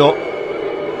 Potentially not.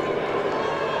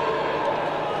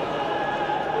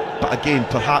 But again,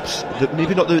 perhaps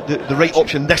maybe not the right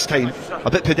option this time.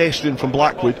 A bit pedestrian from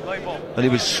Blackwood, and he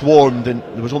was swarmed, and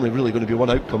there was only really going to be one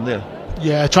outcome there.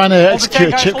 Yeah, trying to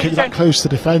execute a chip kick that close to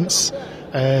defence.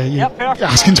 You're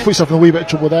asking to put yourself in a wee bit of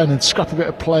trouble then and scrap a bit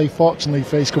of play. Fortunately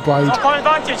for East Kilbride,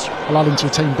 allowed him to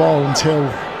retain ball until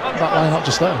that line out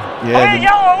just there. Yeah,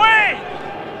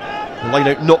 the line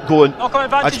out not going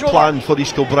as planned for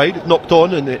East Kilbride. Knocked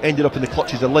on and it ended up in the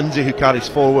clutches of Lindsay, who carries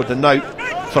forward, and now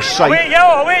Forsyth,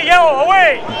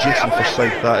 Jason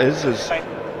Forsyth that is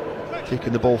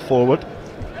taking the ball forward.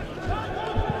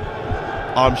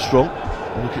 Armstrong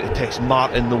looking to test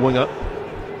Martin, the winger.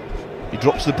 He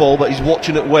drops the ball, but he's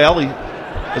watching it well. He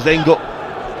has then got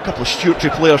a couple of Stewartry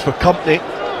players for company.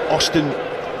 Austin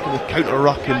going to counter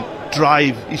ruck and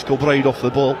drive East Kilbride off the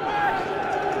ball.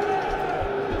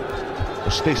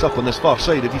 There's space up on this far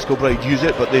side if East Kilbride use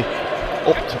it, but they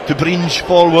opt to breach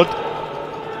forward.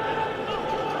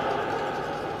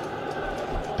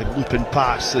 Big looping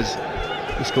pass as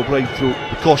East Kilbride throw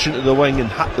the caution to the wing and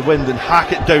hack the wind and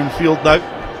hack it downfield now.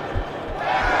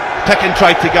 Picken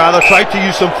tried to gather, tried to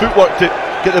use some footwork to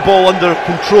get the ball under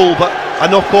control, but a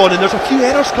knock on, and there's a few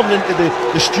errors coming into the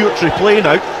Stewartry play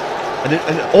now,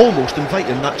 and almost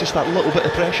inviting just that little bit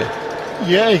of pressure.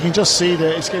 Yeah, you can just see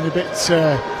that it's getting a bit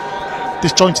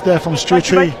disjointed there from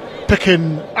Stewartry.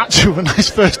 Picken actually with a nice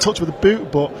first touch with the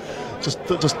boot, but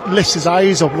just lifts his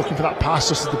eyes up looking for that pass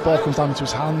just as the ball comes down into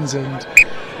his hands, and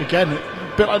again,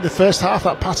 a bit like the first half,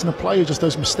 that pattern of play, just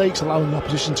those mistakes allowing the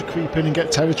opposition to creep in and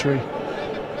get territory.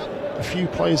 A few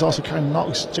players also kind of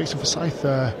knocks Jason Forsyth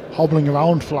hobbling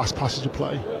around for last passage of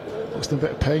play. Looks in a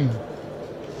bit of pain.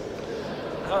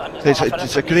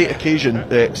 It's a great occasion,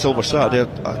 Silver Saturday.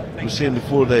 I was saying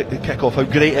before the kick-off how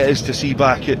great it is to see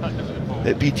back at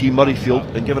BT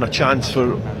Murrayfield and given a chance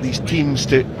for these teams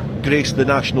to grace the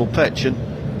national pitch, and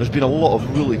there's been a lot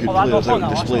of really good players out on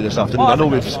display this afternoon. I know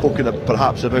we've spoken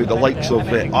perhaps about the likes of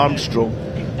Armstrong,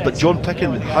 but John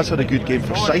Picken has had a good game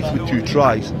for Forsyth with 2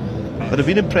 tries. And I've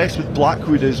been impressed with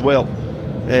Blackwood as well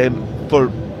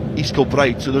for East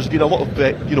Kilbride. So there's been a lot of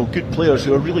good players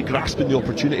who are really grasping the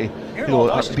opportunity,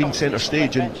 being centre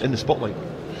stage in the spotlight.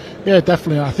 Yeah,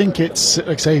 definitely. I think it's, like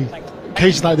I say,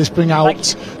 occasions like this bring out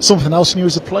something else in you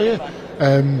as a player.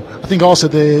 I think also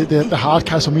the hard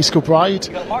cast from East Kilbride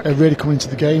really coming into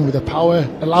the game with their power,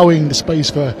 allowing the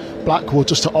space for Blackwood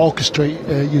just to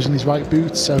orchestrate using his right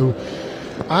boot. So,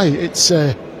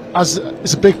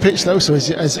 it's a big pitch though, so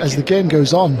as the game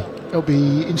goes on, it'll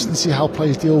be interesting to see how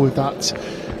players deal with that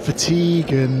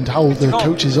fatigue and how the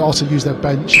coaches also use their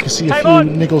bench. You can see a few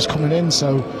niggles coming in,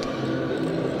 so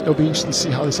it'll be interesting to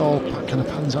see how this all kind of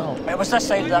pans out. It was this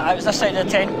side of the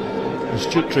 10.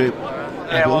 Stewartry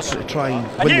will also try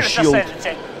and win the shield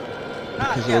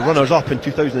because they were runners up in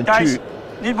 2002. Guys,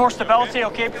 need more stability,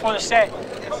 okay, before the set.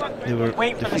 They were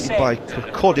defeated by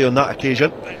Kirkcaldy on that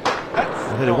occasion.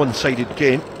 A very one-sided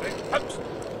game.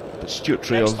 But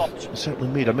Stewartry have certainly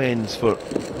made amends for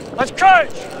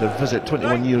their visit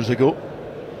 21 years ago.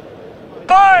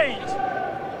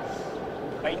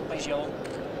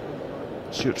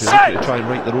 Stewartry looking to try and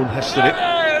write their own history.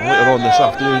 Later on this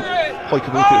afternoon, Hoyk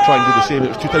will looking to try and do the same. It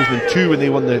was 2002 when they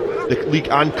won the league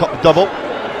and cup double.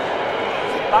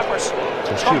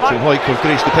 So Stewartry and Hoyk have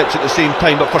graced the pitch at the same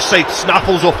time, but Forsyth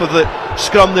snaffles off of the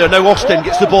scrum there. Now Austin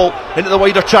gets the ball into the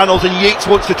wider channels, and Yates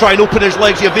wants to try and open his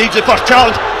legs. He evades the first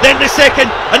challenge, then the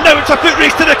second, and now it's a foot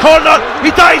race to the corner.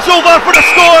 He dives over for the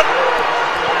score,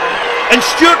 and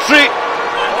Stewartry,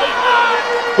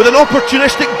 with an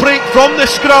opportunistic break from the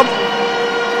scrum,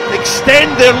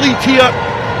 extend their lead here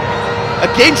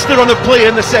against the run of play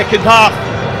in the second half.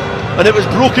 And it was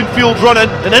broken field running,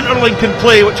 an interlinking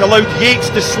play which allowed Yates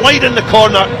to slide in the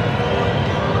corner.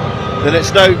 And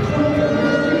it's now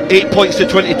 8 points to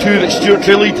 22 that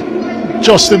Stewartry lead.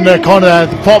 just in the corner there.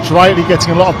 The pop's rightly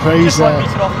getting a lot of praise there.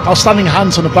 Outstanding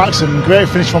hands on the backs and great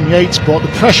finish from Yates, but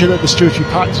the pressure that the Stewartry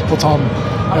packs put on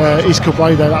East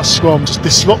Kilbride there, that scrum just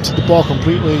disrupted the ball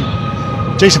completely.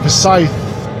 Jason Forsyth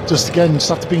just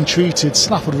after being treated,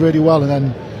 snaffled really well, and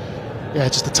then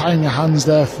just the tiny hands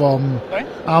there from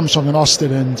Armstrong and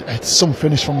Austin, and some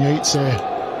finish from Yates here.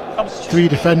 3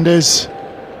 defenders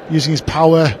using his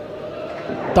power,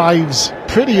 dives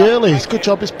pretty early. It's a good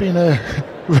job it's been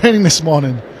raining this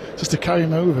morning just to carry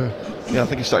him over. Yeah, I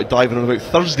think he started diving on about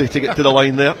Thursday to get to the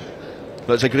line there.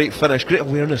 But it's a great finish, great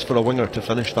awareness for a winger to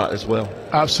finish that as well.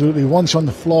 Absolutely. Once you're on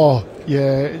the floor,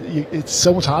 it's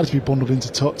so much harder to be bundled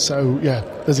into tut. So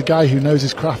there's a guy who knows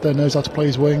his craft there, knows how to play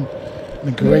his wing, and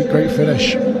a great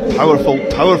finish.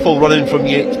 Powerful running from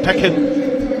Yates.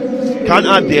 Picking, can't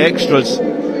add the extras,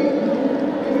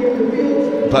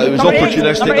 but it was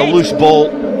opportunistic. A loose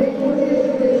ball,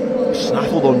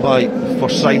 snaffled on by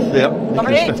Forsyth there,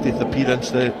 making his 50th appearance.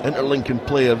 The interlinking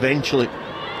play eventually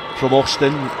from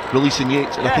Austin, releasing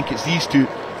Yates, and I think it's these two.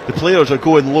 The players are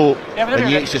going low, and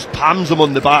Yates just pams them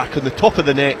on the back, on the top of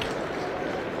the neck,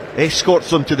 escorts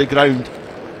them to the ground,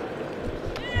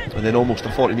 and then almost a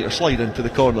 40-metre slide into the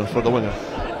corner for the winner.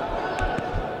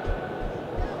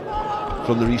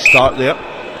 From the restart there,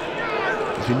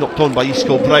 he's been knocked on by East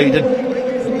Kilbride,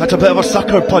 and that's a bit of a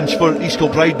sucker punch for East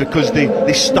Kilbride, because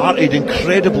they started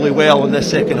incredibly well in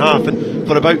this second half, and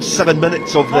for about 7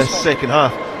 minutes of this second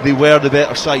half they were the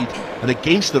better side, and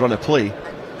against the run of play,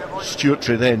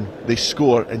 Stewartry then they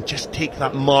score and just take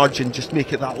that margin, just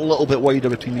make it that little bit wider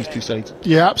between these two sides.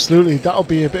 Yeah, absolutely. That'll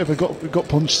be a bit of a gut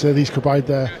punch to the East Kilbride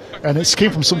there, and it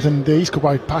came from something the East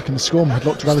Kilbride pack in the scrum had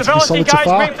looked relatively solid so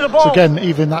far. So again,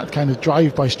 even that kind of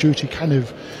drive by Stewartry kind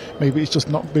of, maybe it's just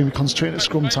not maybe concentrating at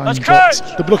scrum time, but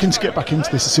they're looking to get back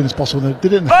into this as soon as possible. They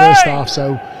did it in the first half,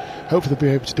 so hopefully they'll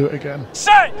be able to do it again.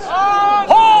 Set!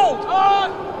 Hold!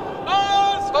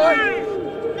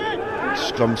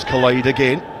 Scrums collide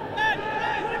again.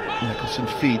 Nicholson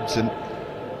feeds and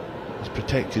is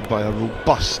protected by a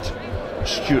robust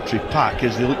Stewartry pack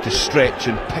as they look to stretch,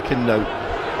 and Picking now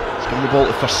is giving the ball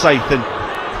to Forsyth, and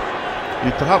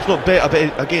you'd perhaps not bet a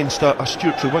bit against a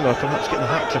Stewartry winger perhaps getting a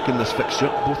hat-trick in this fixture,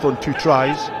 both on 2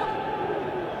 tries.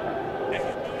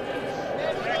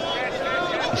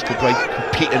 East Kilbride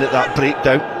competing at that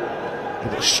breakdown.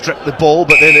 They've stripped the ball,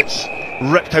 but then it's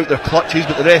ripped out their clutches,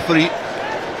 but the referee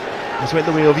has went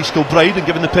the way of East Kilbride and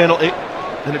given the penalty,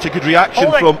 and it's a good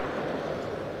reaction from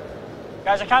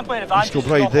guys. I can't play advantage. East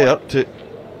Kilbride there to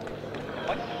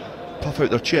puff out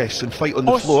their chests and fight on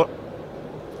the floor.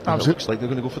 And it looks like they're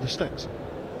going to go for the sticks.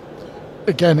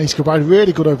 Again, East Kilbride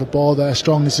really good over ball there,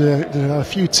 strong. There are a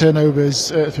few turnovers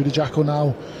through the jackal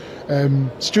now.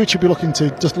 Stewartry will be looking to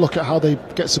just look at how they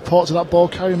get support to that ball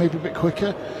carrier maybe a bit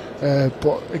quicker.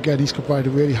 But again, East Kilbride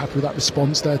are really happy with that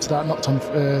response there to that knocked on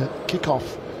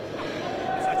kick-off.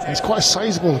 It's quite a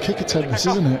sizable kick attempt, this,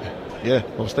 isn't it? Yeah,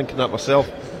 I was thinking that myself.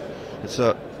 It's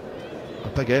a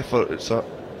big effort. It's going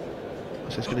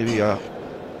to be a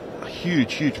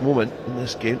huge moment in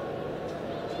this game.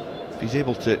 If he's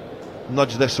able to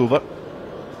nudge this over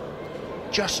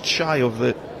just shy of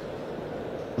the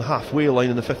halfway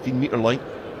line and the 15-metre line,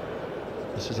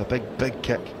 this is a big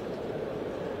kick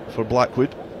for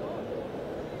Blackwood.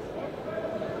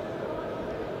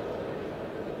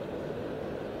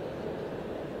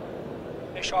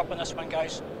 Sharp on this one,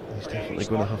 guys. He's definitely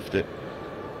going to have to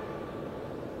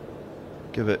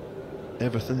give it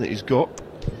everything that he's got.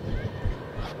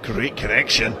 Great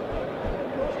connection.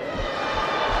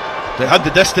 They had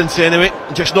the distance anyway,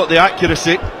 just not the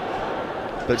accuracy.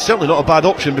 But it's certainly not a bad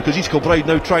option, because East Kilbride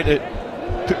now trying to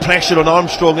put pressure on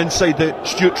Armstrong inside the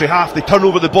Stewartry half. They turn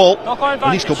over the ball,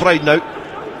 and East Kilbride now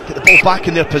get the ball back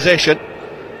in their possession.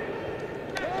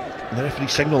 And the referee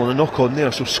signalling a knock on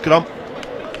there, so scrum,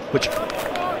 which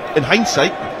in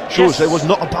hindsight shows that it was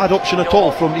not a bad option at all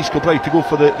from East Kilbride to go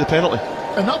for the penalty.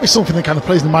 And that'll be something that kind of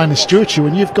plays in the mind of Stewartry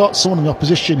when you've got someone in the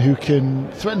opposition who can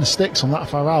threaten the sticks on that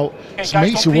far out. It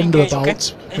makes you wonder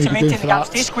about maybe going for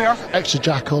that extra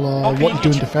jackal or what you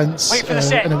do in defence.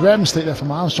 And a rare mistake there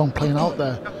from Armstrong playing out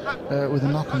there with a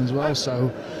knock on as well.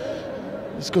 So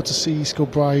it's good to see East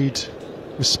Kilbride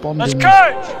responding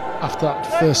after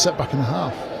that first setback in the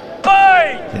half.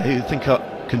 Yeah, you'd think a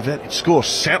converted score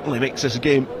certainly makes this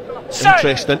game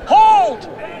interesting. Hold!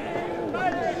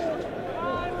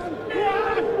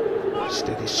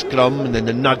 Steady scrum, and then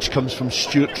the nudge comes from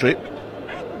Stewartry.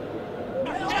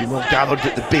 It's been well gathered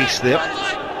at the base there.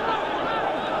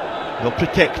 Well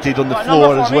protected on the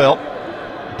floor as well.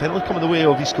 Penalty coming the way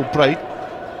of East Kilbride.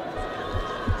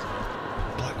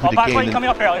 Blackwood again, coming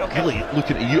up early, really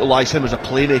looking to utilise him as a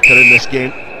playmaker in this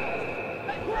game.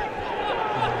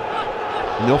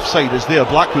 And the offside is there.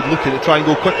 Blackwood looking to try and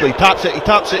go quickly. He taps it,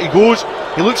 he goes.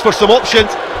 He looks for some options.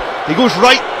 He goes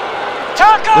right.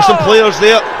 There's some players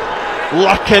there.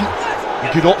 Larkin,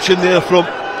 a good option there from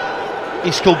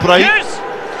East Kilbride.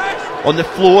 On the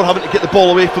floor, having to get the ball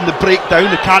away from the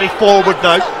breakdown. The carry forward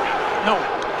now.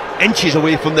 Inches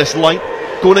away from this line.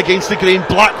 Going against the grain.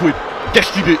 Blackwood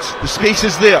distributes. The space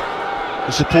is there.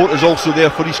 The support is also there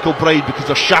for East Kilbride because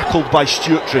they're shackled by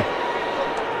Stewartry.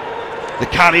 The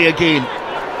carry again.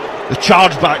 The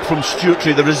charge back from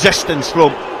Stewartry. The resistance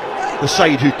from the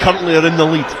side who currently are in the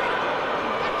lead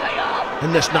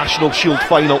in this National Shield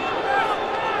final.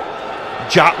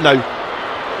 Japp now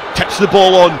tips the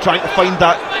ball on, trying to find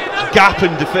that gap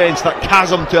in defence, that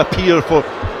chasm to appear for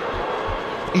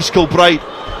East Kilbride.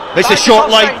 It's a short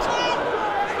line.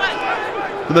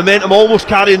 The momentum almost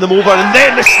carrying them over, and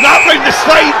then the snap round the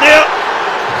side there.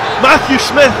 Matthew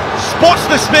Smith spots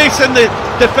the space in the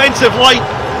defensive line,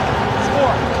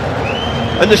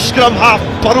 and the scrum half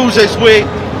burrows his way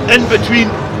in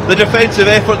between the defensive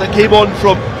effort that came on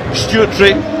from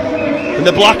Stewartry, and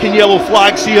the black and yellow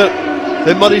flags here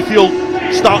in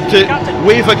Murrayfield start to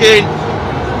wave again,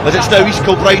 as it's now East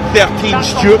Kilbride 13,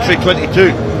 Stewartry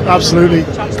 22. Absolutely,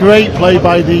 great play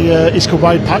by the East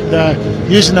Kilbride pack there,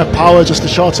 using their power just to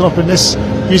shorten up in this,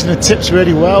 using the tips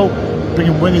really well,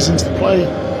 bringing wingers into the play.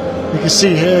 You can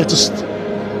see here, just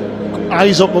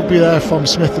eyes up rugby there from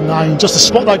Smith and Nine, just to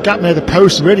spot that gap near the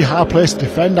post. Really hard place to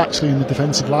defend actually in the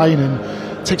defensive line,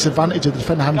 and takes advantage of the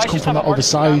defender having to come from that other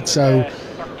side. So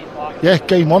yeah,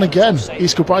 game on again.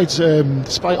 East Kilbride,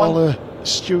 despite all the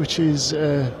Stewartry's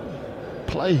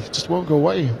play, just won't go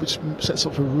away, which sets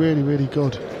up for a really, really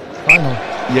good final.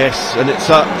 Yes, and it's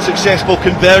a successful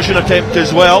conversion attempt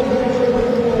as well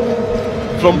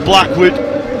from Blackwood,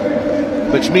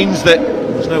 which means that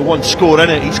there's now one score in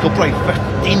it. East Kilbride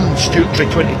 15,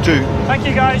 Stewartry 22. Thank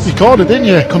you guys. You called it, didn't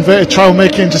you? Converted trial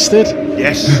making just did.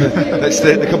 Yes, it's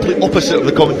the complete opposite of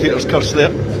the commentator's curse there.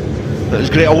 That was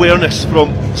great awareness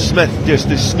from Smith just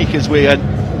to sneak his way in.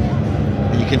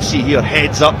 And you can see here,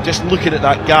 heads up, just looking at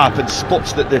that gap, and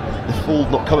spots that the fold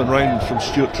not coming round from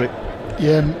Stewartry.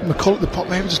 Yeah, McCull at the pot,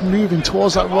 maybe just moving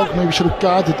towards that rug, maybe should have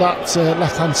guarded that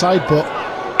left hand side, but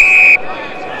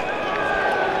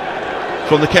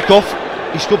from the kick-off,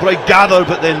 East Kilbride gather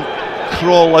but then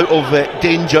crawl out of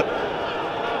danger.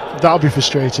 That'll be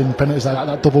frustrating, penalties like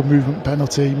that double movement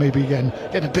penalty, maybe getting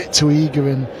a bit too eager,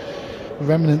 and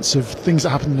remnants of things that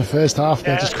happened in the first half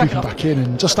there, just creeping back in,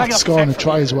 and just after scoring a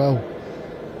try as well.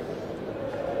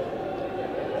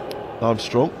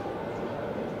 Armstrong,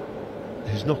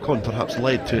 his knock-on perhaps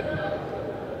led to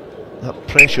that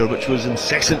pressure which was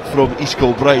incessant from East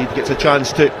Kilbride, gets a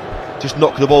chance to just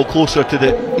knock the ball closer to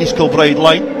the East Kilbride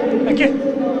line. Thank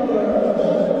you.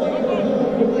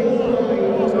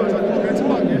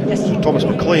 Thomas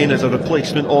McLean is a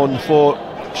replacement on for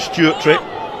Stewartry,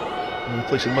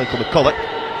 replacing Michael McCulloch.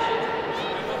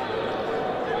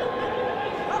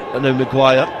 And now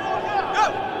Maguire.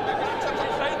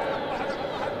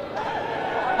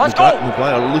 Let's go.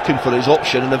 Maguire looking for his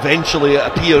option, and eventually it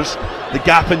appears the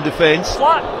gap in defence.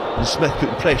 And Smith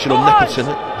putting pressure on Nicholson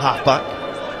at half back.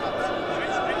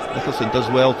 Nicholson does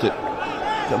well to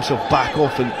get himself back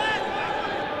off and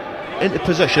into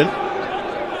position.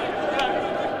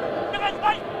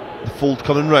 The fold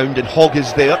coming round, and Hogg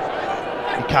is there.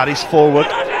 He carries forward.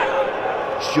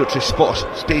 Stewartry spots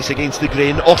space against the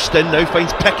grain. Austin now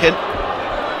finds Pickin.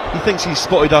 He thinks he's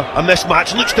spotted a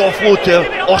mismatch, looks to offload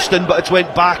to Austin, but it's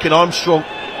went back, and Armstrong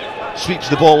sweeps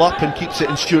the ball up and keeps it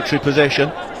in Stewartry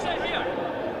possession.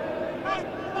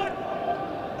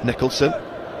 Nicholson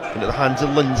into the hands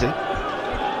of Lindsay.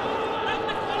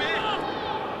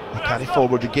 They carry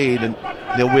forward again, and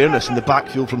the awareness in the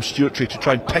backfield from Stewartry to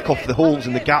try and pick off the holes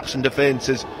and the gaps in defence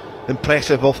is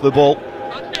impressive off the ball.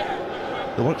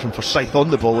 The work from Forsyth on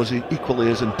the ball is equally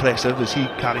as impressive as he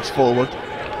carries forward.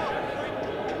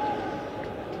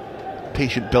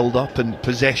 Patient build-up and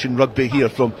possession rugby here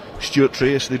from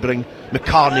Stewartry as they bring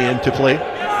McCartney into play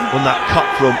on that cut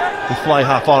from the fly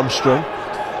half Armstrong.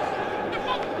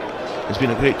 There's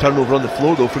been a great turnover on the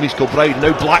floor though from East Kilbride.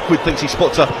 Now Blackwood thinks he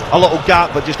spots a little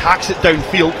gap, but just hacks it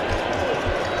downfield,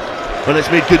 and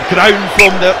it's made good ground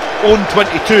from their own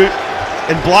 22.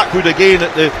 And Blackwood again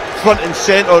at the front and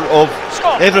centre of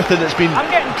everything that's been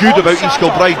good about East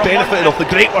Kilbride, benefiting off the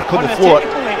great work on the floor.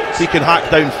 He can hack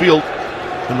downfield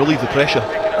and relieve the pressure.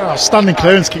 Standing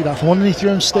clearance kick that from underneath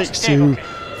your own sticks to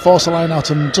force a line out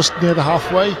and just near the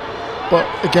halfway. But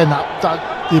again,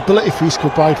 that the ability for East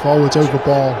Kilbride forwards over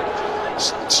ball.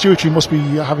 Stewartry must be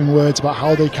having words about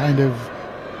how they kind of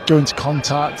go into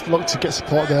contact, look to get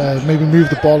support there, maybe move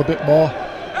the ball a bit more.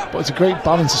 But it's a great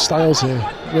balance of styles here,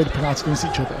 really putting out against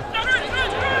each other.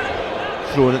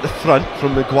 Thrown at the front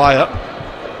from Maguire.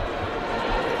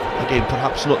 Again,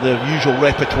 perhaps not their usual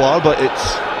repertoire, but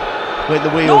it's went the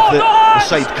way of the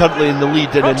side currently in the lead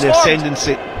and in the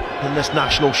ascendancy in this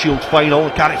National Shield final.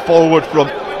 Carry forward from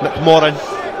McMorrin.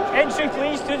 Entry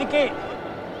please to the gate.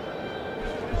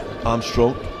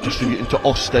 Armstrong distributing to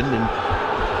Austin, and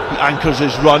he anchors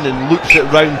his run and loops it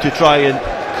round to try and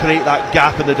create that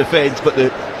gap in the defence, but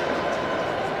the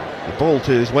ball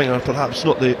to his winger, perhaps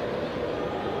not the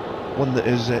one that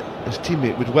his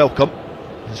teammate would welcome.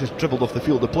 He's just dribbled off the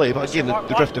field of play, but again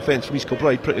the drift defence from East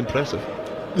Kilbride, pretty impressive.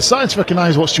 They're starting to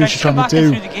recognise what Stewart's trying to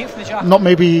do, not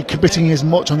maybe committing as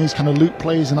much on these kind of loop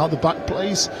plays and out the back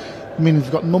plays. I mean,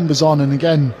 they've got numbers on, and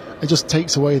again it just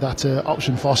takes away that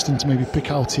option for Austin to maybe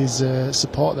pick out his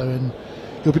support there, and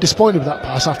he'll be disappointed with that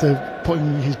pass after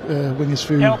putting his wingers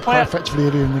through quite effectively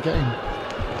earlier in the game.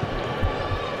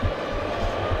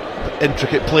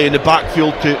 Intricate play in the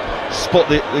backfield to spot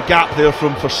the gap there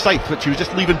from Forsyth, which he was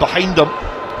just leaving behind him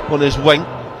on his wing.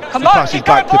 He passes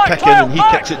back to Picken, and he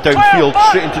kicks it downfield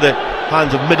straight into the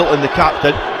hands of Middleton, the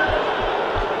captain.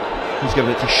 He's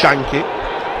giving it to Shanky.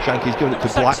 Shanky's giving it to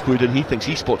Blackwood, and he thinks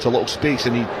he spots a little space,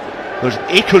 and there's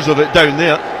acres of it down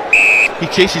there. He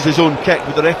chases his own kick,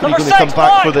 with the referee going to come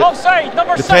back for the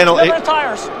penalty.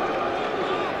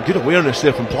 Good awareness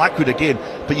there from Blackwood again,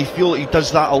 but you feel that he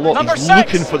does that a lot. He's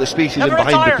looking for the spaces in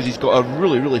behind because he's got a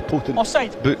really potent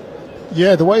boot.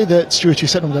 Yeah, the way that Stewart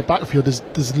is setting up their backfield,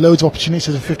 there's loads of opportunities.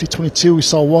 There's a 50-22, we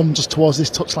saw one just towards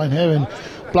this touchline here, and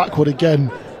Blackwood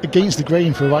again against the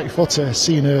grain for a right footer,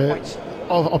 seeing an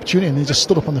opportunity, and he just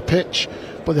stood up on the pitch.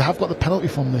 But they have got the penalty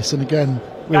from this, and again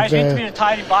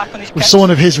with someone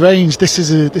of his range, this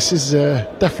is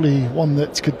definitely one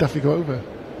that could definitely go over.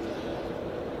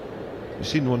 We've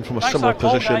seen one from a similar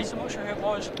position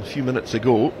a few minutes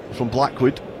ago from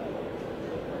Blackwood,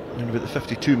 around about the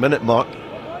 52-minute mark,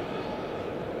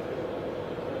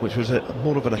 which was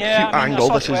more of an acute angle.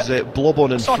 This is Blob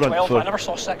on in front for I never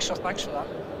saw 6, so thanks for that.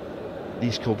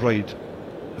 East Kilbride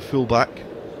fullback,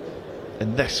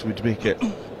 and this would make it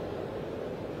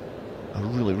a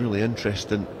really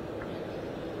interesting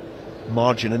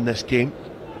margin in this game.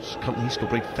 It's currently East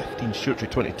Kilbride 15, Stewartry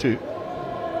 22.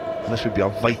 And this would be a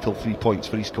vital 3 points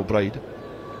for East Kilbride.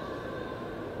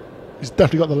 He's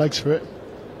definitely got the legs for it.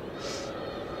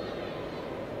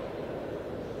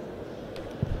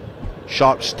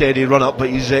 Sharp, steady run up, but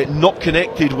he's not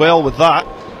connected well with that.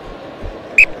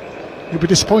 He'll be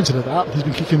disappointed at that. He's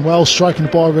been kicking well, striking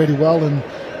the ball really well, and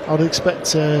I would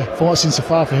expect, from what I've seen so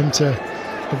far, for him to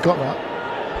have got that.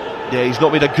 Yeah, he's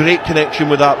not made a great connection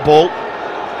with that ball.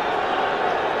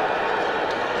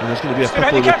 And there's going to be a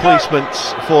couple of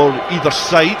replacements for either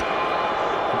side.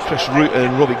 Chris Root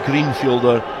and Robbie Greenfield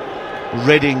are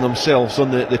readying themselves on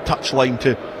the touchline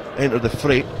to enter the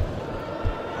fray.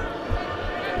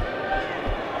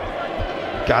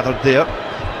 Gathered there,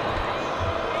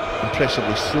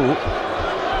 impressively so,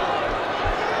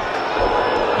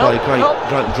 by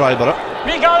Grant Driver.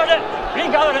 Regathered it.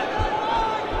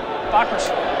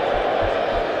 Backwards.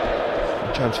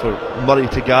 Chance for Murray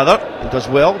to gather. He does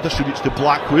well, distributes to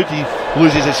Blackwood. He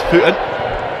loses his footing,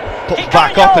 pops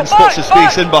back up and spots the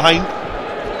space in behind.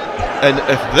 And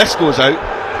if this goes out,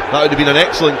 that would have been an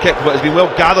excellent kick, but it's been well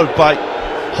gathered by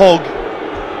Hogg.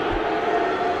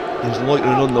 He's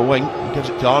loitering on the wing. He gives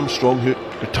it to Armstrong, who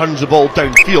returns the ball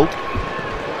downfield,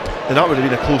 and that would have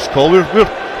been a close call. We're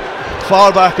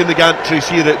far back in the gantries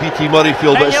here at BT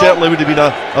Murrayfield, but it certainly would have been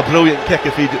a brilliant kick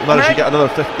if he'd managed to get another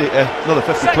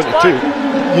 50-22.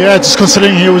 Yeah, just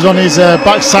considering he was on his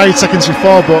backside seconds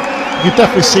before, but you can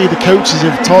definitely see the coaches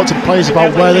have talked to the players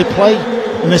about where they play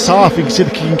in this half. You can see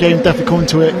the kicking game definitely coming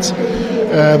to it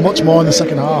much more in the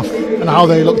second half, and how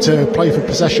they look to play for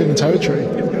possession and territory.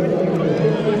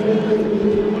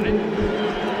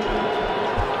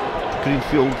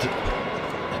 Greenfield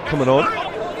coming on.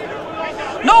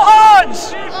 No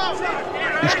hands!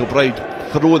 East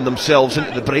Kilbride throwing themselves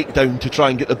into the breakdown to try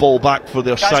and get the ball back for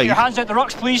their side. Get your hands out the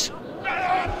rucks, please.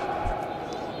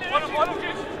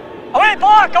 Away,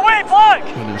 Black! Away, Black!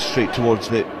 Running straight towards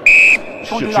the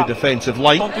Stewartry defensive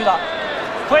line. Don't do that.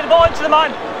 Play the ball into the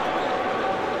man.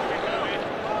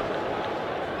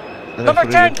 Number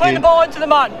 10, play the ball into the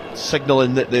man.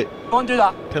 Signalling that the Don't do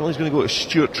that. penalty's going to go to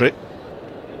Stewartry.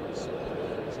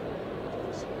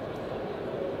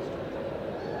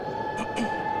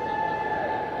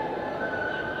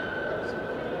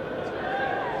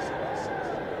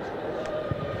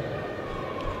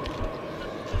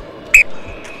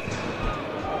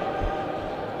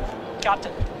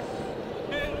 Captain.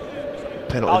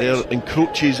 Penalty there,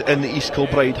 encroaches in the East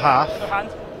Kilbride half.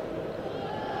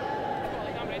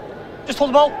 Just hold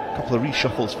the ball. A couple of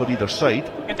reshuffles for either side.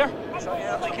 Get there.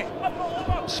 Okay.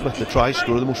 Smith, the try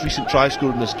scorer, the most recent try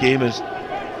scorer in this game, has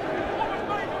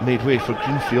made way for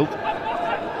Greenfield.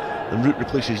 And Root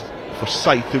replaces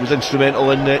Forsyth, who was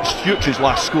instrumental in Stewartry's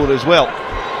last score as well.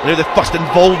 And now the first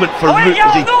involvement for Root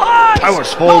as he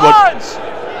powers forward.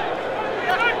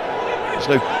 He's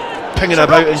now pinging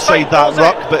about inside that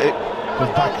ruck, but it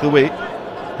goes back the way.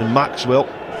 And Maxwell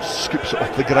scoops it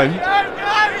off the ground.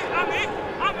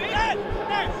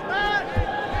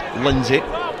 Lindsay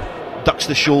ducks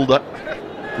the shoulder.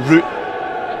 Root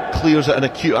clears at an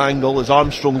acute angle as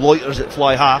Armstrong loiters at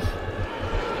fly half.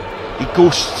 He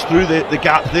ghosts through the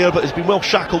gap there, but has been well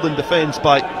shackled in defence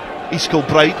by East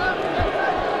Kilbride.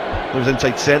 There's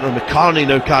inside centre. McCartney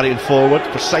now carrying forward.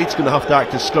 Forsyth's going to have to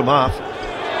act as scrum half.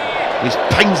 He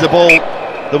pings the ball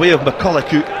the way of McCulloch,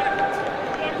 who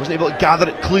wasn't able to gather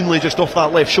it cleanly just off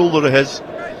that left shoulder of his.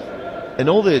 And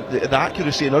all the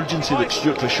accuracy and urgency that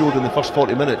Stewartry showed in the first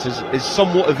 40 minutes is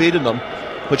somewhat evading them,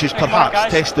 which is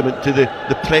perhaps testament to the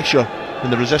pressure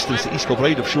and the resistance that East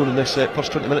Kilbride have shown in this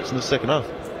first 20 minutes in the second half.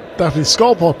 Definitely,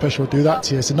 scoreboard pressure will do that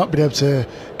to you, so not being able to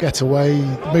get away,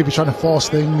 maybe trying to force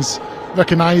things,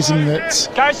 recognising that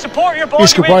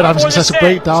East Kilbride having successful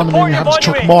breakdown and then having to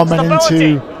chuck more men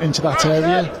into that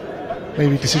area.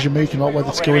 Maybe decision making about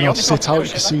whether to go in or to sit out.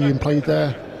 You can see him played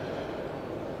there.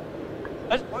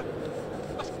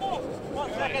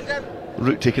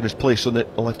 Root taking his place on the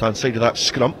left hand side of that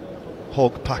scrum.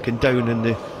 Hogg packing down in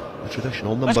the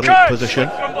traditional number 8 position.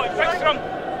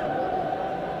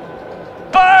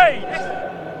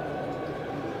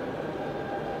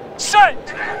 Set!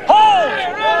 Hold!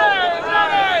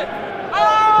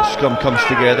 The scrum comes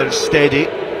together, it's steady.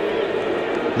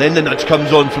 Then the nudge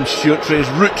comes on from Stewartry as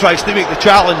Root tries to make the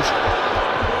challenge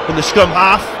in the scrum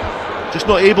half, just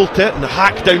not able to, and the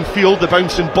hack downfield, the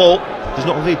bouncing ball does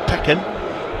not evade picking.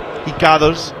 He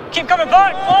gathers, keep coming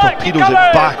back, torpedoes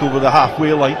it back over the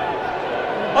halfway line.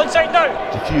 Onside now.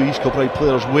 There's a few East Kilbride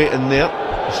players waiting there,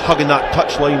 just hugging that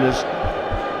touchline as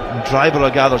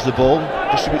Dryborough gathers the ball,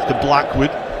 distributes to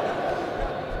Blackwood.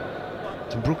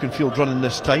 Some broken field running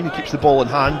this time. He keeps the ball in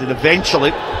hand, and eventually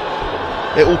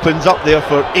it opens up there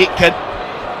for Aitken.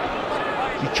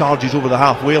 He charges over the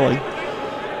halfway line.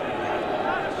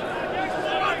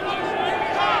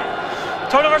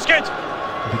 Turnover's good.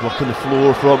 Good work on the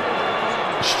floor from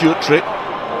Stewartry.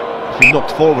 He's been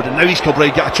knocked forward, and now East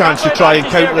Kilbride get a chance to try and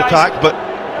counter-attack, but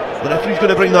the referee's going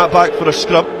to bring that back for a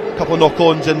scrum. A couple of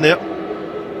knock-ons in there.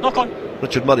 Knock on.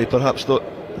 Richard Murray perhaps thought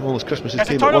all his Christmases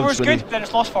came at once when then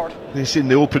it's lost forward. He's seen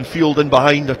the open field in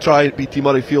behind a try at BT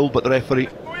Murrayfield, but the referee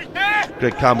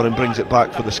Greg Cameron brings it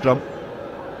back for the scrum.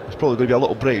 There's probably going to be a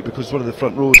little break because one of the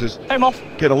front rows is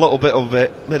getting a little bit of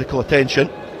medical attention,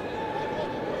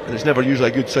 and it's never usually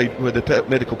a good sign where the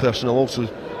medical personnel also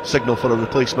signal for a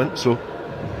replacement, so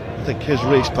I think his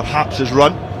race perhaps is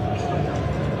run.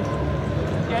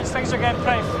 Yes, things are getting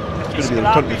pretty. It's going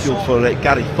to be the return to the field for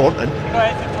Gary Thornton.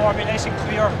 Be nice and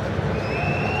clear.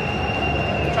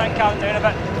 Try and calm down a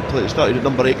bit. Play started at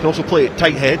number 8, can also play at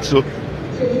tight head, so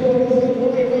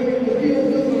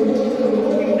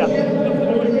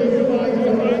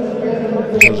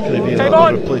there's going to be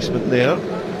another replacement there.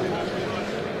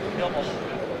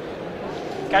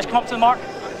 Guys, come up to the mark.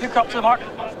 Hook up to the mark.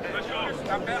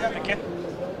 Thank you.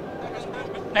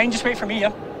 9, just wait for me,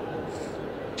 yeah?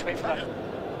 Just wait for that.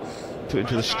 Put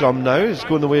into the scrum now, it's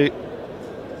going the way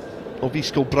of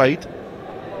East Kilbride.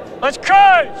 Let's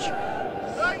crouch!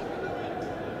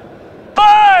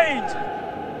 Bind!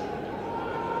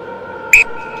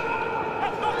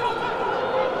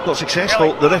 Not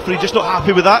successful, the referee just not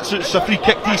happy with that, so it's a free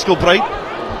kick to East Kilbride.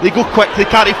 They go quick, they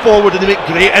carry forward, and they make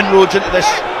great inroads into this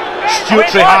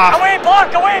Stewartry half. Away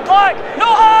black,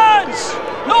 no hands!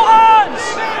 No hands!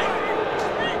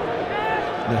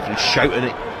 The referee shouting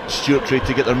at Stewartry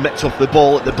to get their mitts off the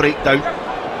ball at the breakdown.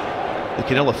 They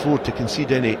can ill afford to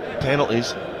concede any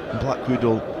penalties, and Blackwood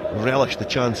will relish the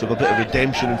chance of a bit of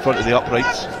redemption in front of the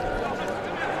uprights.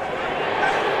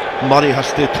 Murray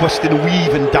has to twist and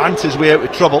weave and dance his way out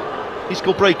of trouble. East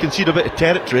Kilbride concede a bit of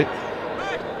territory,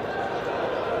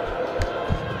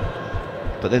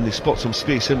 but then they spot some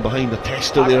space in behind the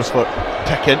tester there for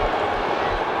Pickin.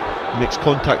 He makes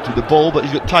contact with the ball, but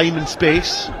he's got time and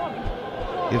space.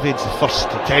 He evades the first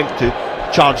attempt to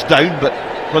charge down, but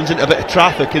runs into a bit of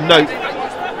traffic, and now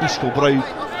East Kilbride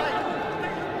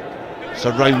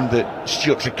surround the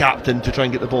Stewartry captain to try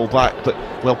and get the ball back, but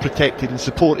well protected and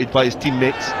supported by his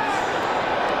teammates.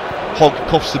 Hogg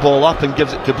coughs the ball up and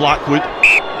gives it to Blackwood.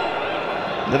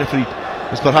 The referee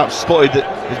has perhaps spotted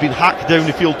that he's been hacked down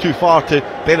the field too far to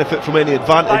benefit from any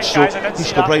advantage, so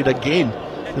East Kilbride again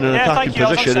in an attacking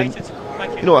position.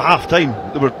 And, you know, at half time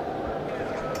they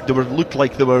were looked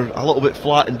like they were a little bit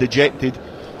flat and dejected.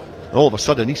 And all of a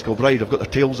sudden, East Kilbride have got their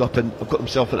tails up and have got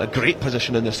themselves in a great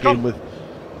position in this game with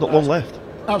not long left.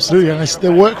 Absolutely, and it's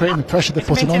the work rate and the pressure they're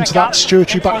putting onto that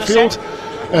Stewartry backfield.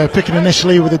 Picking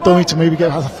initially with a dummy to maybe get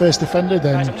as a first defender,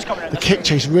 then the kick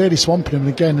chase really swamping him. And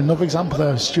again, another example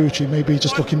there of Stewartry maybe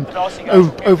just looking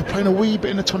overplaying a wee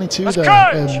bit in the 22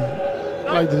 there,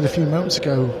 like they did a few moments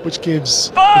ago, which gives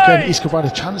again East Kilbride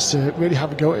a chance to really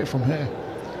have a go at it from here.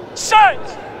 Set!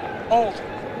 Hold.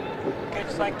 Good,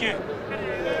 thank you.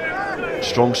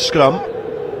 Strong scrum.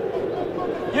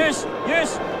 Yes.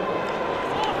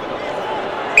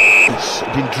 It's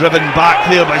been driven back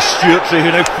there by Stewartry,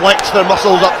 who now flex their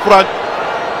muscles up front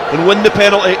and win the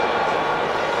penalty.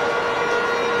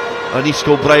 And East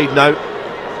Kilbride now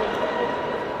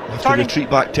have to retreat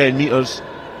back 10 metres,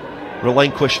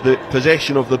 relinquish the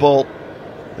possession of the ball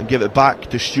and give it back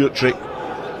to Stewartry,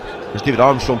 as David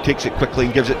Armstrong takes it quickly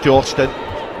and gives it to Austin.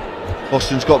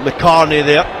 Austin's got McCartney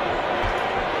there.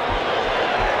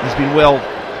 He's been well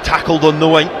tackled on the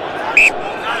wing.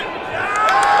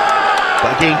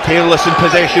 But again, careless in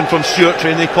possession from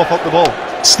Stewartry, and they cough up the ball.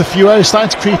 It's the few hours starting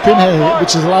to creep in here,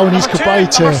 which is allowing East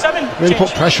Kilbride to really put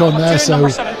pressure on there. So,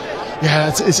 yeah,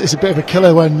 it's a bit of a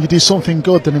killer when you do something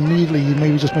good, then immediately you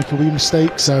maybe just make a wee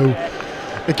mistake. So,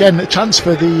 again, a chance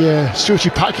for the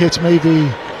Stewartry pack here to maybe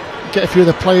get a few of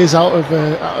the players out of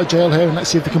jail here, and let's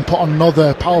see if they can put on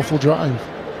another powerful drive.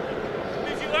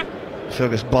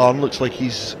 Fergus Barn looks like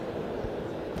he's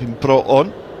been brought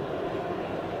on.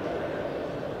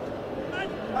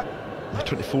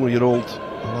 The 24-year-old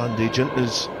land agent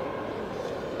is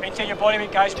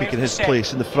taking his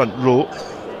place in the front row.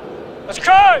 Let's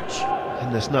crouch!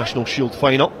 In this National Shield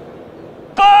final.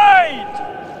 Bind!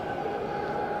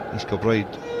 East Kilbride.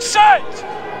 Set!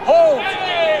 Hold!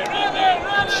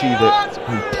 See how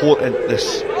important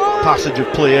this passage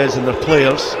of play is and their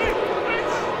players.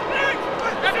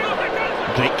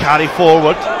 Great carry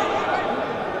forward.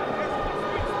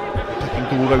 Pick and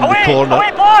go around the corner.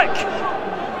 Away, Black!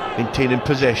 Maintaining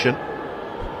possession.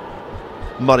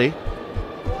 Murray.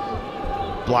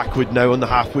 Blackwood now on the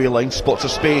halfway line, spots a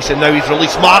space, and now he's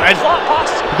released Martin.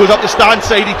 He goes up the stand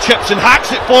side, he chips and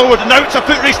hacks it forward, and now it's a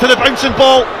foot race to the bouncing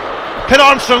ball. Can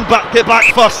Armstrong get back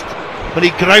first? But he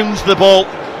grounds the ball.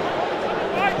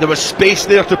 There was space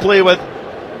there to play with.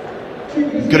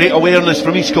 Great awareness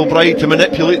from East Kilbride to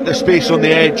manipulate the space on the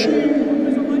edge.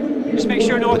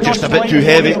 But just a bit too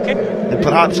heavy, and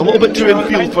perhaps a little bit too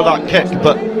infield for that kick,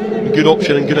 but a good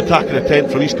option and good attacking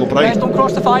attempt from East Kilbride.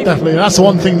 Definitely, and that's the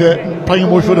one thing that playing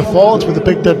away for the forwards with the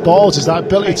big dead balls is that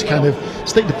ability to kind of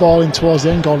stick the ball in towards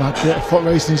the end goal and create a foot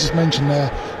race. And he's just mentioned there,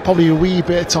 probably a wee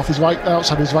bit off his right,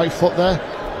 outside his right foot there,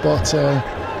 but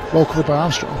well covered by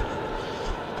Armstrong.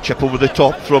 Chip over the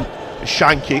top from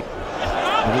Shanky,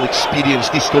 a real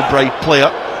experienced East Kilbride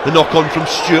player. The knock on from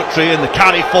Stewartry and the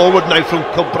carry forward now from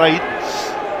Kilbride.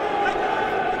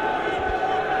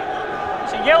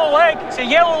 It's a yellow leg, it's a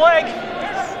yellow leg.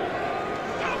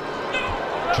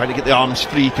 Trying to get the arms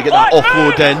free to get that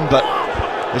offload in, but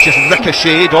it's just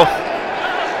ricocheted off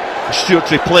the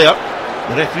Stewartry player.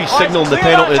 The referee signalling the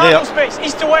penalty there. Space,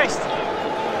 east to west.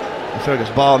 And Fergus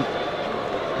Barn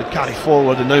would carry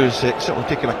forward, and now is certainly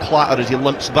taking a clatter as he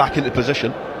limps back into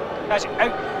position. That's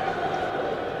out.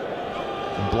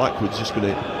 And Blackwood's just going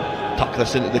to tuck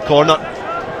this into the corner,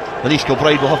 and East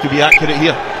Kilbride will have to be accurate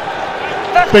here.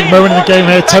 Big moment in the game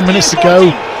here, 10 minutes to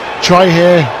go. Try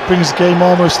here brings the game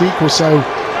almost equal, so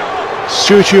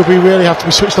Stewartry will really have to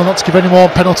be switched on not to give any more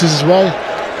penalties as well.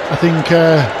 I think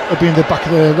it'll be in the back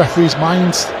of the referee's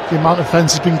mind, the amount of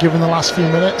offence has been given the last few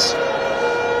minutes.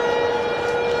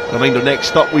 Reminder,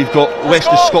 next up we've got West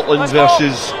of Scotland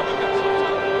versus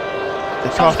the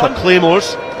Carter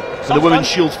Claymores for the Women's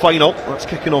Shield final. That's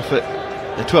kicking off at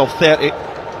 12:30.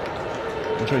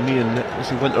 Join me and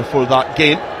Missy Winter for that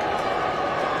game.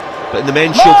 But in the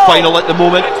Men's Shield final at the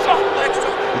moment,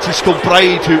 it's East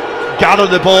Kilbride who gather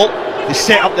the ball, they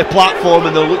set up the platform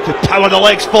and they look to power the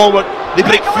legs forward. They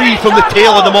break free from the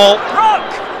tail of them all.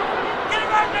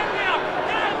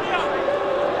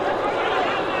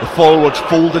 The forwards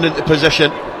folding into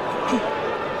position.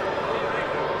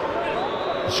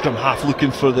 The scrum half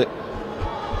looking for the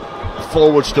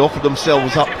forwards to offer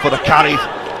themselves up for a carry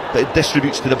that it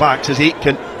distributes to the backs as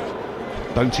Aitken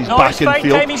bounces back in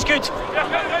field.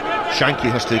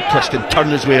 Shanky has to twist and turn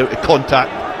his way out of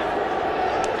contact.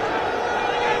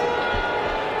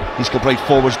 East Kilbride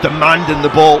forwards demanding the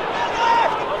ball,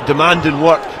 demanding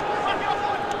work.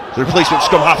 The replacement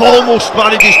scrum half almost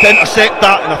manages to intercept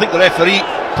that, and I think the referee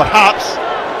perhaps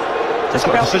has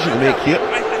got a decision to make here.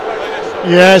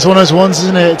 Yeah, it's one of those ones,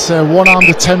 isn't it? It's a one-armed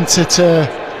attempt at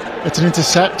an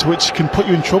intercept, which can put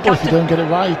you in trouble if you don't get it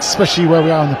right, especially where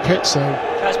we are on the pitch. So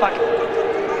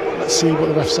let's see what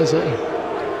the ref says here.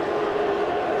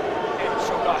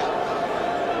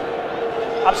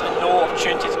 Absolutely no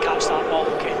opportunity to catch that ball.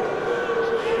 Okay.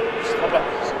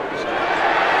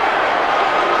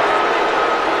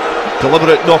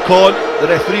 Deliberate knock on. The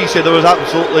referee said there was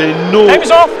absolutely no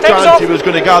chance he was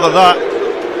going to gather that.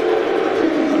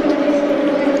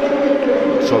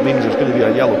 So it means there's going to be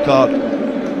a yellow card.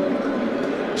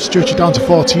 Stewartry down to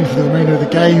 14 for the remainder of the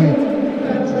game.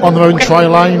 On their own try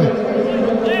line.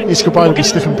 East Kilbride will be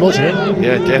stiff in blood here.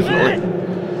 Yeah, definitely.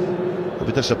 I'll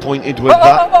be disappointed with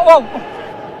that.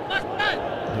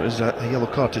 There is a yellow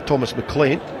card to Thomas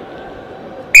McLean.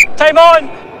 Time on!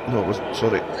 No, it was,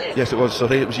 sorry. Yes, it was,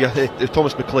 sorry. It was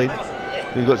Thomas McLean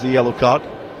who got the yellow card.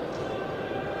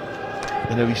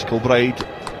 And now East Kilbride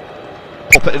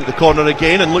pop it into the corner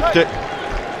again and look to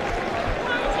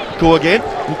go again.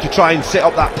 Look to try and set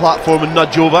up that platform and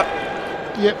nudge over.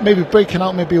 Yeah, maybe breaking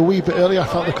out maybe a wee bit earlier. I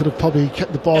felt they could have probably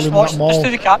kept the ball in that maul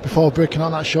before breaking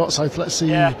out that short side. Let's see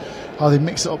how they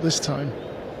mix it up this time.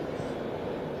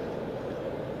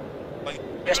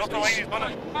 Yes,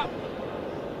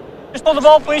 just hold the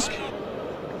ball, please.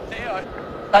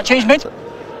 That change made.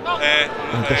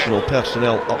 Additional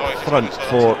personnel up front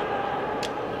for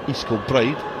East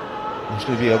Kilbride. There's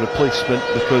going to be a replacement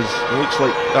because it looks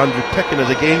like Andrew Pickin is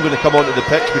again going to come onto the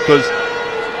pitch because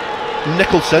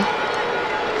Nicholson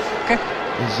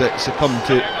has succumbed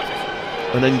to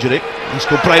an injury.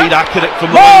 East Kilbride accurate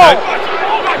from the line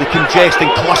out. They congest and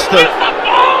cluster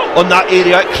on that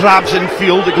area. It crabs in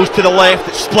field, it goes to the left,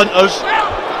 it splinters,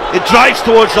 it drives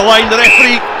towards the line. The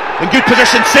referee in good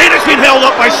position, saying it's been held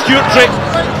up by Stewartry.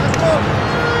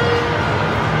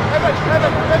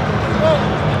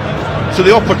 So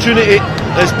the opportunity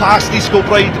is passed East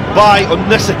Kilbride by on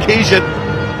this occasion.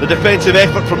 The defensive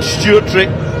effort from Stewartry,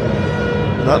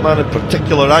 and that man in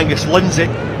particular, Angus Lindsay,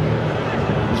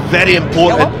 is very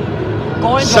important.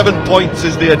 7 points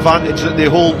is the advantage that they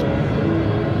hold.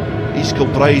 East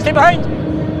Kilbride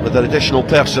with their additional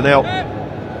personnel.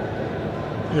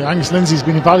 Yeah, Angus Lindsay's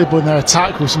been invaluable in their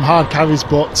attack with some hard carries,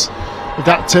 but if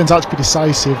that turns out to be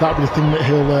decisive, that'll be the thing that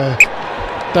he'll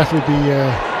definitely be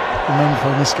remembered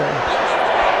for in this game.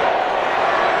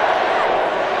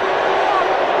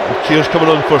 Cheers coming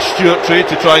on for Stewartry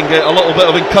to try and get a little bit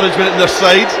of encouragement in their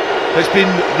side. It's been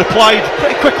replied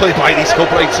pretty quickly by the East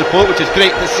Kilbride support, which is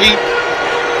great to see.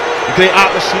 A great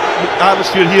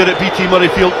atmosphere here at BT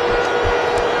Murrayfield.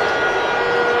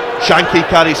 Shanky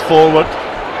carries forward.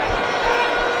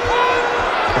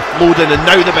 Offloading, and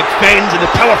now the big fens and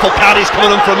the powerful carries coming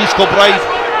on from East Kilbride.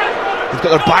 They've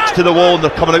got their backs to the wall and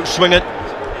they're coming out swinging.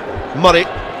 Murray,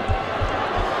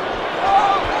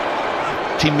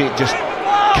 teammate just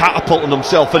catapulting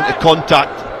himself into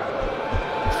contact.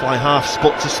 Fly half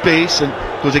spots a space and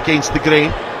goes against the grain.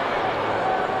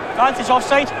 Advantage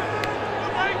offside.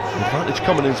 Advantage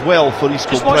coming as well for East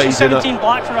Kilbride. Just 17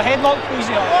 black for a headlock, please.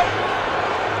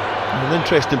 An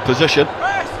interesting position.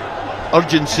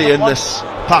 Urgency in this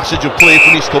passage of play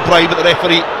from East Kilbride, but the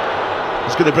referee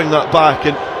is going to bring that back,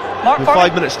 and with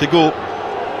 5 minutes to go,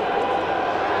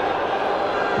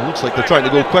 it looks like they're trying to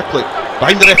go quickly.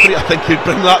 Behind the referee, I think he'd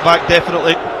bring that back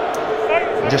definitely.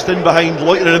 Just in behind,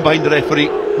 loitering in behind the referee,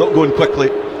 not going quickly.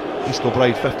 East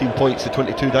Kilbride 15 points to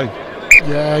 22 down.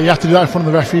 Yeah, you have to do that in front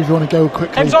of the referee if you want to go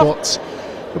quickly, but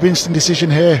it'll be an interesting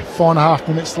decision here. 4.5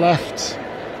 minutes left.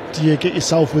 Do you get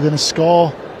yourself within a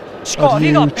score? Or do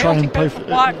you try and play for,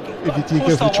 do you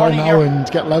go for the try now and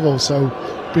get level? So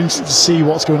it'll be interesting to see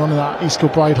what's going on in that East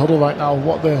Kilbride huddle right now,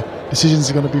 what the decisions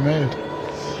are going to be made.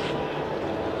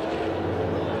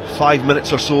 5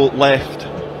 minutes or so left.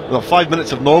 Well, 5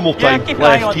 minutes of normal time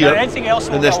left here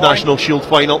in this National Shield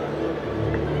final.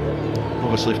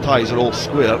 Obviously, if ties are all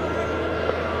square,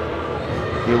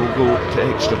 we will go to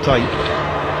extra time,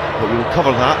 but we will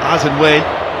cover that as and when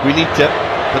we need to.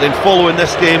 But then following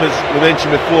this game, as we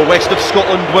mentioned before, West of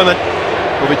Scotland women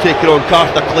will be taking on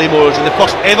Carter Claymores in the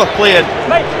first ever playing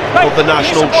of the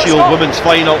National Shield Women's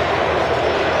Final.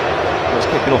 It's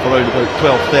kicking off around about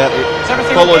 12:30.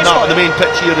 Following that on the main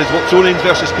pitch here is Watsonians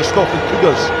versus Christopher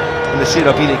Cougars in the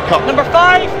Sarah Beanie Cup. Number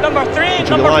 5, number 3,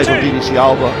 number 2. Live on BBC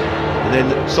Alba. And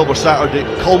then Silver Saturday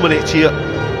culminates here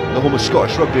in the home of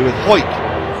Scottish Rugby with Hoyk,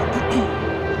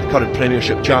 the current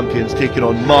Premiership champions, taking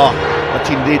on Mar, a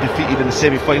team they defeated in the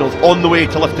semi-finals, on the way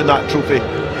to lifting that trophy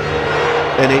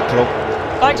in April.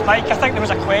 Thanks, Mike. I think there was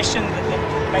a question that they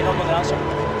might not know the answer.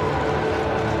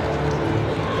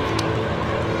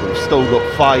 We've still got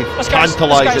 5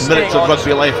 tantalising minutes of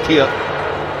rugby left here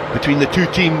between the two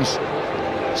teams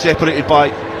separated by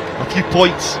a few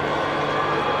points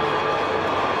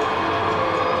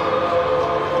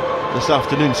this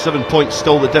afternoon. 7 points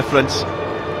still the difference.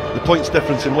 The points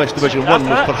difference in West Division 1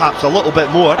 was perhaps a little bit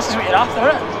more. This is what you're after,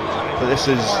 isn't it? But this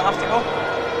is Have to go.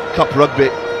 Cup Rugby.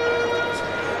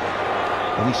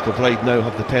 And East Kilbride now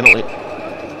have the penalty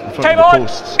in front Time of the on.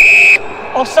 posts.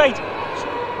 Offside.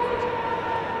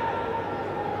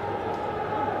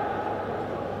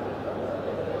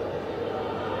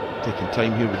 Taking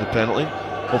time here with the penalty.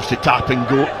 Obviously tap and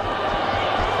go.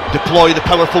 Deploy the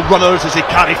powerful runners as they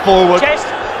carry forward. Chest.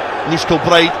 And East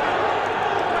Kilbride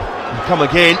and come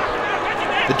again.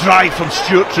 The drive from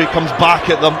Stewartry comes back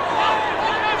at them.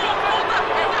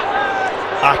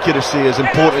 Accuracy is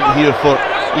important here for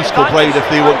East Kilbride if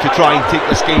they want to try and take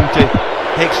this game to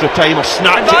extra time or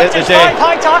snatch it at the death.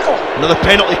 High tackle. Another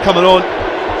penalty coming on.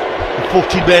 The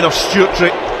 14 men of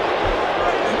Stewartry.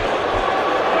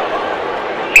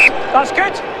 That's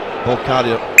good. Ball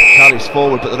carrier carries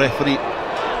forward, but the referee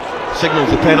signals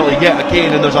the penalty yet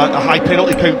again, and there's a high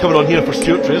penalty count coming on here for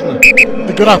Stewartry, isn't there?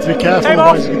 They're going to have to be careful,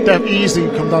 otherwise it could easily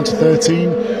come down to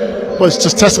 13. But it's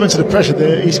just testament to the pressure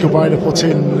that East Kilbride are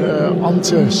putting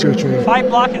onto Stewartry. 5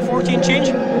 black and 14 change.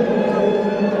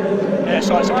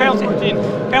 So it's a penalty.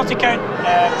 Penalty count.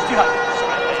 Let's do that.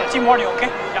 So, team warning, okay?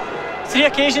 Yeah. 3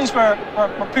 occasions where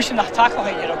we're pushing the tackle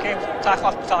height here, okay? Tackle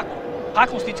after tackle.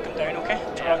 Tackles need to come down, okay?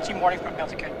 So team warning for a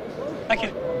penalty count. Thank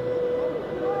you.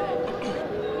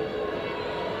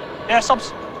 Yeah,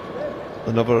 subs.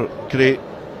 Another great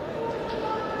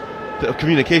bit of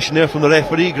communication there from the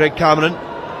referee, Greg Cameron.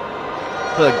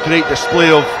 A great display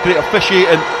of great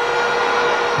officiating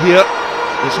here.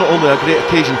 It's not only a great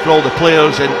occasion for all the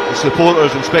players and the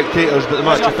supporters and spectators, but the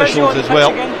match officials as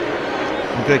well.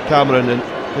 And Greg Cameron and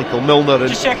Michael Milner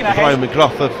and Brian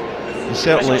McGruff have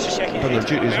certainly done their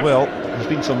duty as well. There's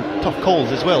been some tough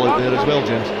calls as well out there as well,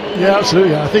 James. Yeah,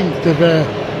 absolutely. I think they've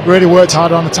really worked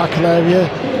hard on the tackle area.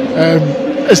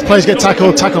 As players get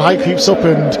tackled, tackle height creeps up,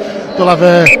 and they'll have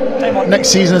next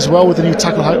season as well with the new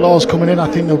tackle height laws coming in. I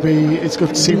think it's good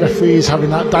to see referees having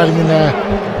that, dialing in their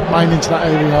mind into that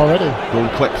area already. Going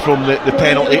quick from the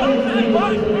penalty.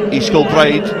 East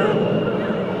Kilbride is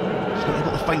not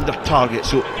able to find their target,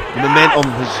 so the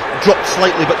momentum has dropped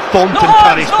slightly, but Thornton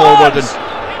carries forward and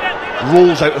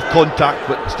rolls out of contact,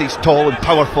 but stays tall and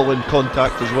powerful in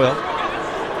contact as well.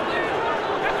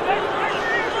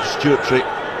 Stewartry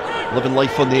living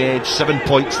life on the edge, 7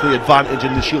 points the advantage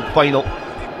in the Shield final.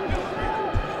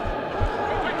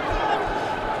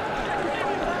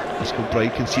 East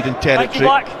Kilbride conceding territory.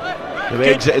 Now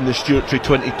exiting the Stewartry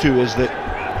 22 as the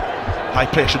high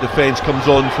pressure defence comes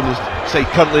on from the side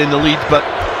currently in the lead, but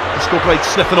East Kilbride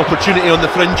sniffing opportunity on the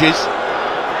fringes.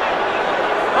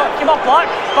 Come up black,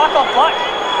 back off black,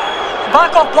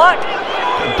 back off black.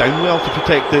 Getting down well to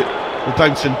protect the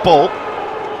bouncing ball.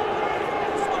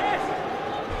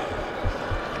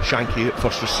 Shanky at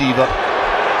first receiver,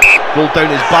 rolled down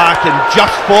his back and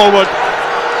just forward.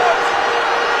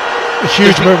 A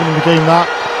huge movement in the game that.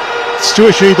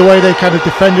 Stewartry, the way they kind of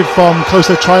defended from close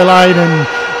to the try line and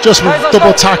just with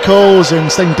double tackles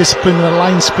and staying disciplined in the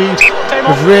line speed,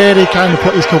 have really kind of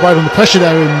put East Kilbride under pressure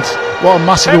there, and what a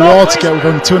massive reward to get with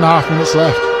only 2.5 minutes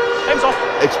left.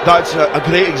 That's a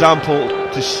great example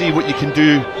to see what you can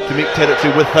do to make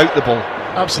territory without the ball.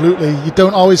 Absolutely, you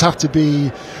don't always have to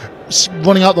be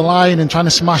running out the line and trying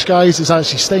to smash guys. It's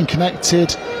actually staying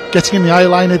connected, getting in the eye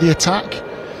line of the attack,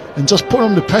 and just putting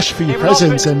under pressure for your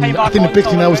presence. And I think the big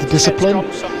thing there was the discipline.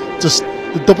 Just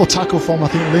the double tackle from, I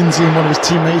think, Lindsay and one of his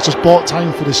teammates just bought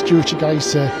time for the Stewartry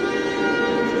guys to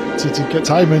get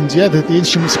time. And yeah, the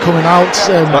instruments are coming out.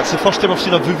 That's the first time I've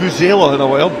seen a vuvuzela in a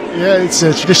while. Yeah, it's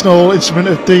a traditional instrument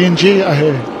of D&G, I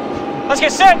hear. Let's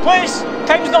get set, please.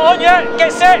 Time's not on yet.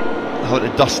 Get set. I want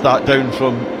to dust that down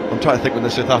from, I'm trying to think when the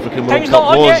South African World Time's Cup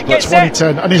not on was, yet. but Get set.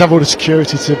 2010. I need to have all the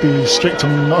security to be strict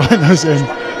on not letting those in.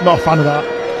 Not a fan of that.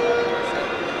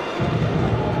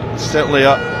 Certainly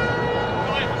an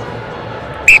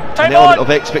element of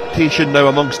expectation now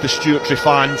amongst the Stewartry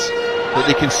fans that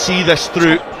they can see this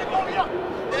through.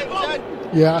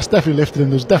 Yeah, that's definitely lifted him.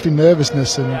 There's definitely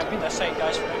nervousness and. Yeah, this side,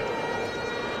 guys.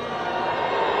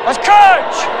 Let's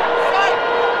coach.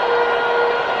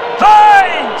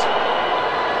 Find.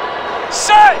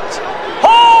 Set.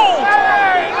 Hold.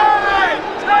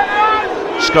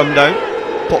 Scrum down,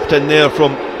 popped in there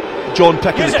from John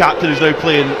Pickett, the captain, who's now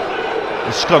playing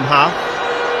the scrum half.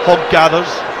 Hogg gathers.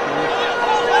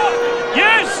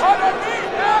 Use.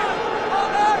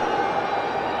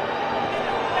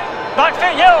 Back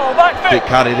foot yellow, back foot. Great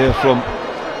carry there from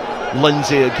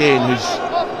Lindsay again, who's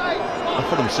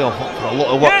offered himself up for a lot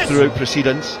of work throughout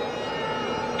proceedings.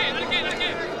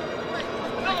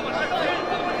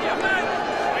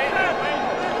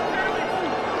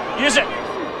 Use it.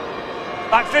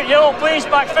 Back foot yellow, please,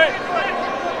 back foot.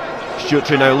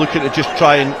 Stewartry now looking to just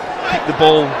try and keep the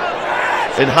ball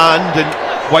in hand and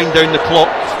wind down the clock.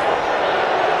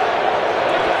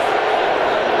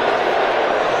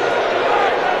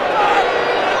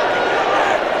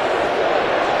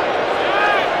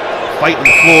 Fight on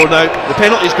the floor now. The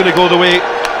penalty is going to go the way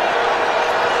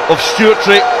of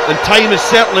Stewartry, and time is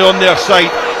certainly on their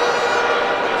side.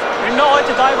 You're not allowed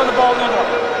to dive on the ball, no.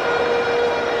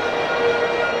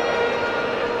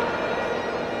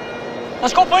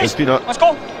 Let's go, please. Let's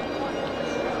go.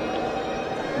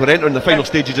 We're entering the final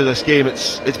stages of this game.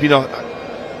 It's been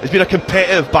a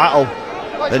competitive battle,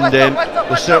 and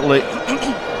there's certainly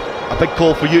a big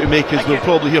call for you to make, as we'll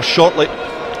probably hear shortly.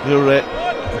 Your the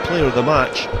player of the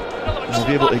match. We'll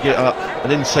be able to get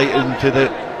an insight into the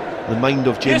mind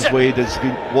of James Wade, has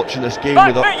been watching this game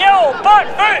with a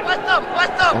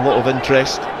lot of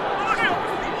interest.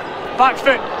 Back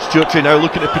foot. Stewartry now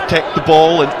looking to protect the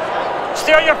ball and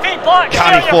stay on your feet, Black.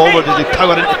 Carry forward as they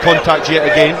power into contact yet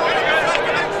again.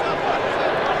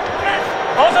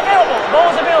 Ball's available.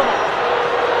 Ball's available.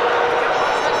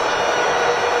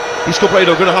 East Kilbride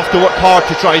are going to have to work hard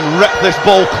to try and rip this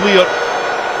ball clear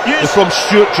from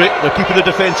Stewartry. They're keeping the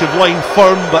defensive line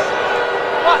firm, but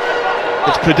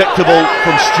it's predictable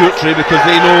from Stewartry because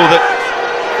they know that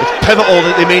it's pivotal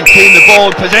that they maintain the ball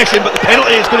in possession. But the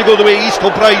penalty is going to go the way of East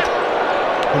Kilbride,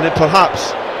 and then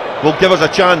perhaps will give us a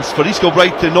chance for East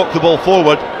Kilbride to knock the ball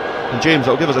forward. And James,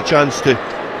 that'll give us a chance to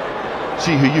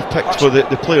see who you've picked for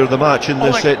the player of the match in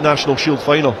this National Shield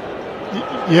final.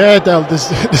 Yeah, Del, there's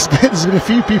been a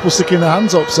few people sticking their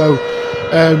hands up, so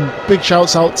big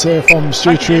shouts out from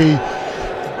Stewartry,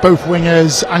 both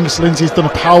wingers. Angus Lindsay's done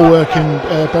a power work in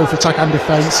both attack and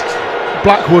defence.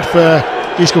 Blackwood for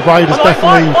East Kilbride has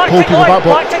definitely pulled people back,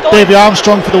 but Davey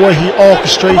Armstrong for the way he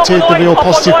orchestrated the real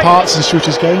positive parts in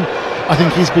Stewartry's game. I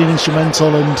think he's been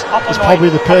instrumental and is probably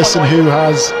the person who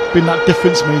has been that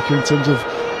difference maker in terms of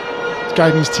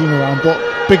guiding his team around. But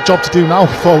big job to do now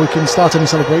before we can start any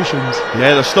celebrations.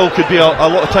 Yeah, there still could be a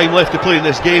lot of time left to play in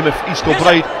this game if East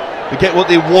Kilbride get what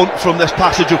they want from this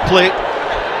passage of play.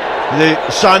 The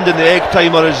sand in the egg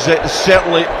timer is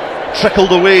certainly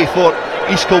trickled away for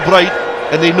East Kilbride,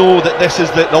 and they know that this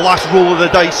is the last roll of the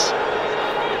dice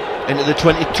into the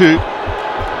 22.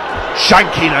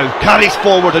 Shanky now carries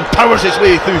forward and powers his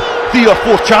way through 3 or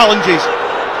 4 challenges,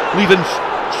 leaving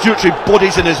Stewartry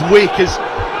bodies in his wake as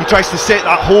he tries to set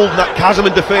that hold and that chasm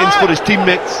in defence for his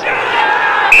teammates.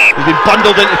 He's been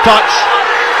bundled into touch,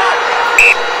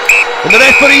 and the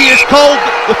referee has called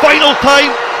the final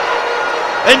time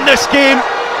in this game.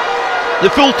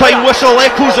 The full-time whistle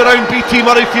echoes around BT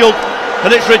Murrayfield,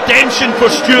 and it's redemption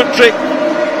for Stewartry.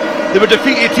 They were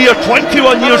defeated here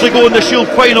 21 years ago in the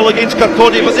Shield final against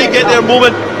Kirkcaldy, but they get their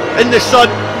moment in the sun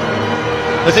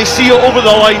as they see it over the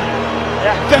line.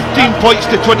 15 points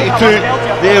to 22.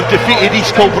 They have defeated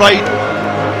East Kilbride,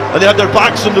 and they had their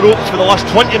backs on the ropes for the last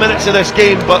 20 minutes of this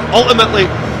game, but ultimately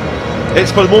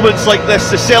it's for moments like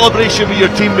this, the celebration with your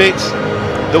teammates.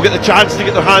 They'll get the chance to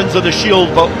get their hands on the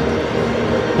shield, but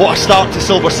what a start to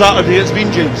Silver Saturday it's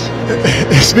been, James.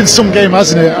 It's been some game,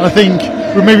 hasn't it? And I think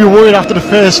we may be worried after the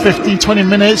first 15-20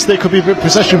 minutes that it could be a bit of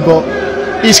possession, but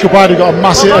East Kilbride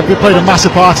have played a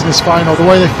massive part in this final. The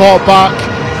way they fought back,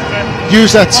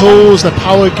 used their tools, their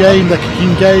power game, their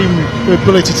kicking game, their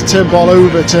ability to turn ball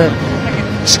over to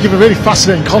just give a really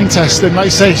fascinating contest. And like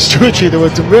you say, Stewartry, they were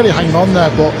really hanging on there,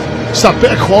 but just that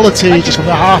bit of quality just from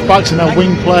their half-backs and their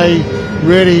wing play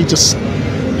really just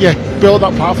built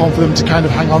that platform for them to kind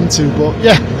of hang on to. But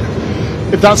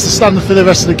if that's the standard for the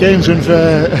rest of the games, we're in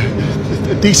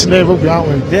for a decent day of rugby, aren't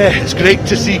we? Yeah, it's great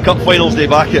to see Cup Finals Day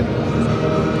back at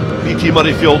BT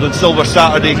Murrayfield and Silver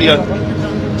Saturday here.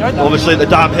 Obviously the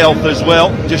Dam Health as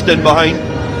well, just in behind.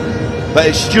 But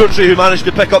it's Stewartry who managed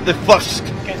to pick up the first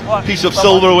piece of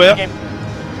silverware,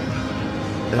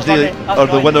 as they are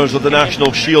the winners of the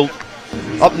National Shield.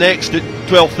 Up next at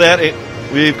 12:30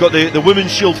 we've got the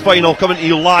Women's Shield final coming to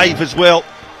you live as well,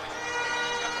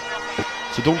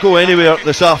 so don't go anywhere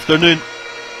this afternoon.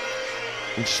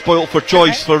 It's spoilt for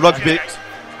choice for rugby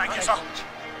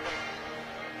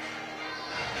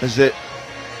as the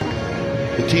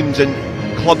teams in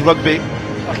club rugby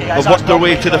have worked their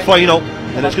way to the final,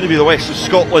 and it's going to be the West of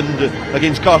Scotland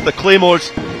against Cartha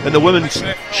Claymores in the Women's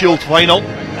Shield final.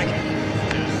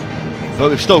 But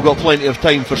we've still got plenty of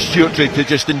time for Stewartry to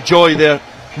just enjoy their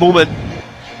moment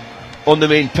on the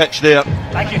main pitch there.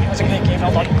 Thank you, that was a great game,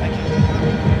 well done. Thank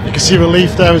you. You can see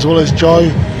relief there as well as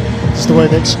joy. Just the way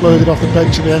they exploded off the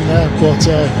bench at the end there, but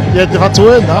they've had to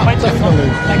earn that, definitely.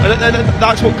 And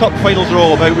that's what cup finals are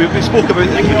all about. We spoke about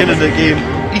at the beginning of the game.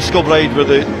 East Kilbride were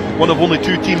the one of only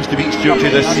 2 teams to beat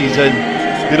Stewartry this season.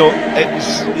 You know,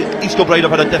 East Kilbride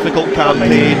have had a difficult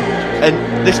campaign, and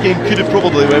this game could have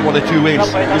probably went one of 2 ways.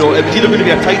 You know, it was either going to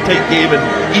be a tight game and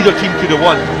either team could have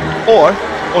won, or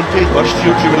on paper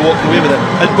Stewartry would have walked away with it.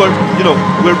 And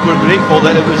we're grateful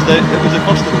that it was the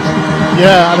first of us.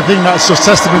 Yeah, and I think that's just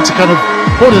testament to kind of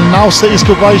what an analysis that East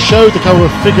Kilbride showed. They kind of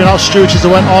were figuring out Stewartry as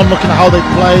they went on, looking at how they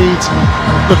played,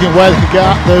 looking at where they could get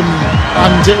at them,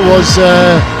 and it was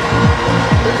a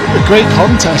great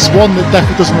contest, one that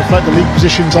definitely doesn't reflect the league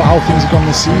positions or how things have gone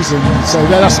this season. So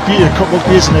yeah, that's the beauty of cup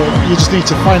rugby, isn't it? You just need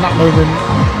to find that moment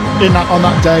on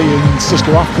that day and just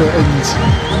go after it. And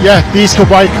yeah, the East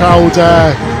Kilbride crowd,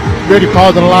 really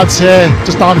proud of the lads here,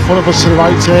 just down in front of us to the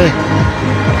right here.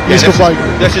 This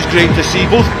is great to see.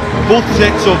 Both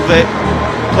sets of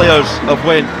players have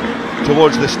went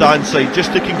towards the stand side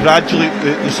just to congratulate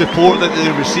the support that they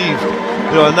received.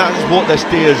 You know, and that is what this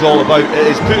day is all about. It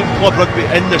is putting club rugby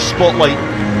in the spotlight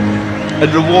and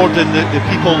rewarding the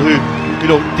people who, you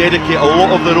know, dedicate a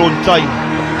lot of their own time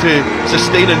to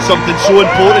sustaining something so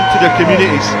important to their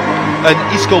communities. And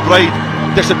East Kilbride,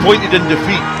 disappointed in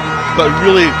defeat, but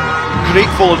really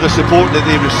grateful of the support that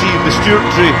they received. The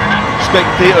Stewartry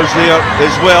spectators there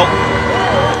as well.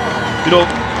 You know,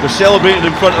 they're celebrating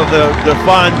in front of their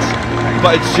fans,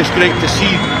 but it's just great to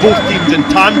see both teams in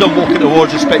tandem walking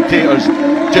towards the spectators,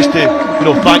 just to, you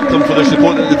know, thank them for the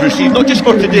support that they've received, not just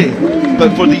for today,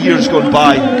 but for the years gone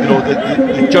by. You know,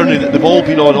 the journey that they've all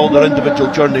been on, all their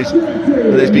individual journeys.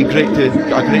 It's been a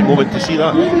great moment to see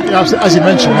that. Yeah, as you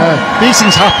mentioned, these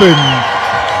things happen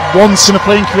once in a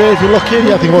playing career if you're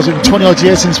lucky. I think it was 20 odd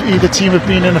years since either team have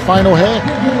been in a final here.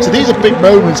 So these are big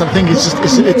moments. I think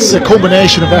it's a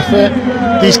culmination of effort.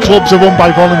 These clubs are run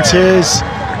by volunteers,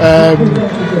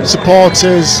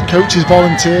 supporters, coaches,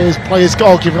 volunteers, players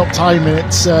all giving up time, and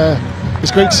it's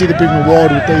great to see them being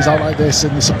rewarded with days out like this,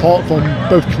 and the support from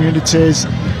both communities,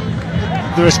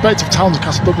 the respective towns of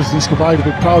Castle Douglas and East Kilbride have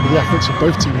been proud of the efforts of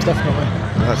both teams, definitely.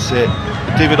 That's it.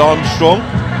 David Armstrong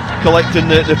collecting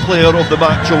the Player of the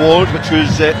Match award, which was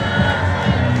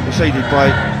decided by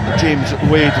James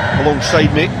Wade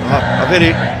alongside me. A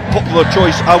very popular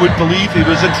choice, I would believe. He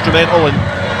was instrumental in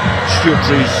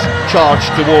Stewartry's charge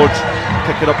towards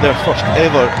picking up their first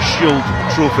ever Shield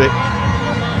trophy.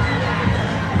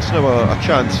 It's now a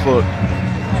chance for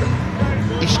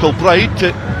East Kilbride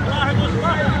to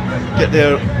get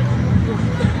their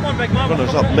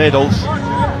runners-up medals.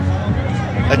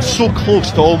 It's so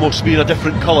close to almost being a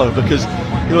different colour, because,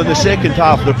 you know, in the second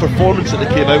half the performance that they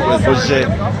came out with was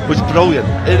brilliant,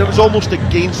 and it was almost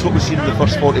against what we've seen in the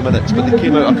first 40 minutes, but they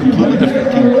came out a completely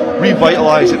different team,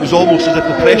 revitalised. It was almost as if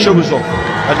the pressure was off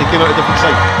and they came out a different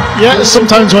side. Yeah,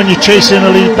 sometimes when you're chasing a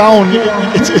lead down,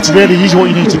 it's really easy what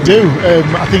you need to do.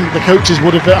 I think the coaches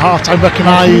would have at half time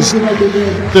recognised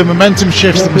the momentum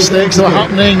shifts, the mistakes that were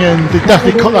happening, and they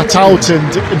definitely cut that out and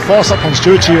enforced that on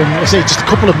Stewartry. And I say just a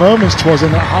couple of moments towards in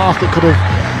that half that could have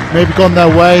maybe gone their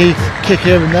way, kick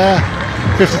here and there,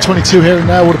 50-22 here and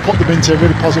there would have put them into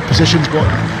really positive positions, but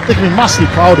they can be massively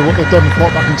proud of what they've done and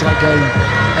fought back into that game.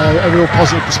 A real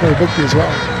positive display of rugby as well.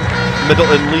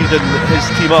 Middleton leading his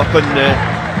team up, and there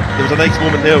was a nice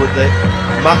moment there with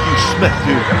Matthew Smith,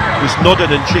 who was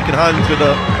nodding and shaking hands with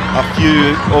a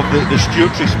few of the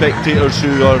Stewartry spectators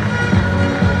who are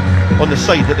on the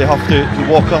side that they have to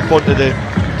walk up onto to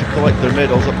collect their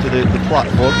medals up to the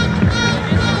platform.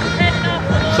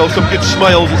 So some good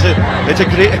smiles. It's a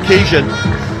great occasion,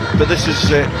 but this is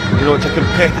you know, it's a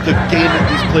competitive game that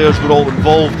these players were all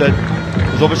involved in.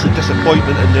 There's obviously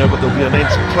disappointment in there, but there'll be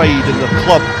immense pride in their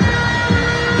club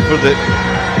for the 22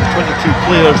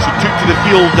 players who took to the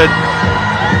field in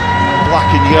black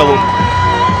and yellow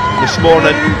this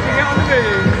morning,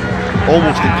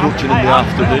 almost encroaching in the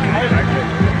afternoon.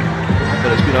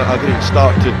 But it's been a great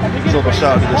start to Silver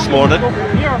Saturday this morning. A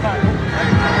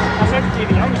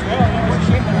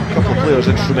couple of players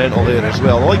instrumental there as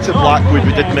well. The likes of Blackwood,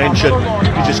 we did mention,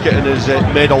 he's just getting his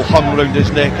medal hung round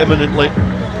his neck imminently.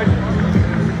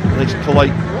 Nice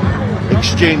polite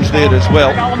exchange there as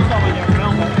well.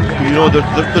 You know,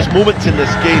 there's moments in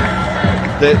this game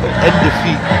that in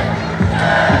defeat,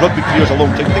 the rugby career is a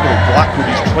long time. Think about Blackwood,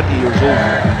 he's 20 years old.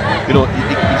 You know,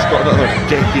 he's got another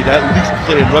decade at least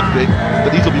playing rugby,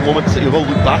 but these will be moments that you will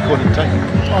look back on in time.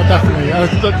 Oh, definitely.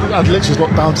 I'd literally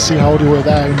look down to see how they were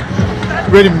there, and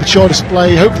really mature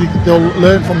display. Hopefully they'll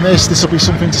learn from this. This will be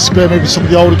something to spur maybe some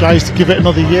of the older guys to give it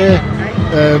another year.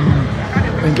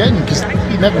 And again, because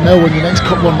you never know when your next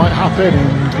cup run might happen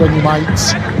and when you might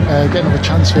get another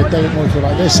chance for a day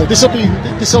like this. So this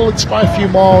will inspire a few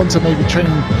more to maybe train,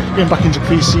 getting back into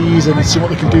pre-season and see what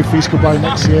they can do for East Kilbride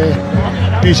next year.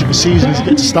 Beauty of the season is you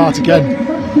get to start again.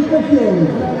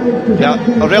 Yeah,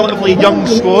 a relatively young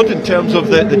squad in terms of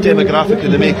the demographic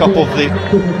and the makeup of the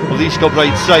East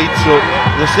Kilbride side, so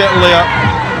there's certainly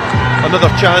another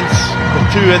chance or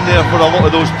two in there for a lot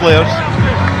of those players.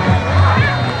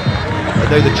 And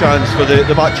now the chance for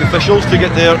the match officials to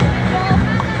get their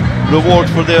reward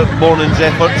for their morning's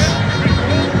efforts.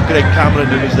 Greg Cameron,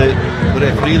 who was the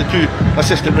referee, the two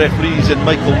assistant referees in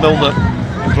Michael Milner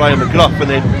and Brian McGruff, and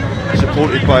then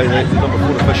supported by the number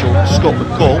 4 official Scott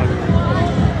McCall.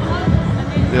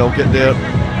 They all get their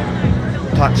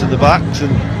pats in the backs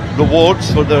and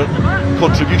rewards for their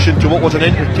contribution to what was an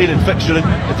entertaining fixture. In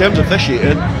terms of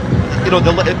officiating, you know,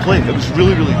 they let it play. It was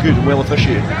really, really good and well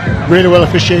officiated. Really well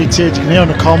officiated. You can hear on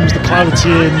the comms the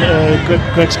clarity in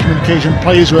Greg's communication.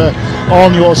 Players were all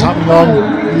knew what was happening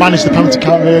on, managed the penalty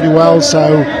count really well.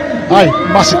 So,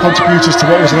 massive contributors to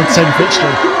what was an entertaining fixture.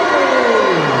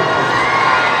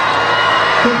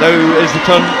 Now is the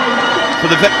turn for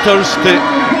the victors to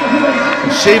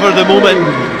savour the moment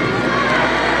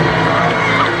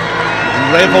and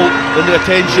revel in the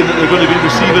attention that they're going to be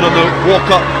receiving on the walk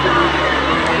up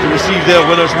to receive their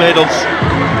winners' medals.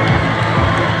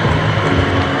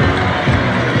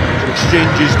 Some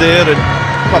exchanges there and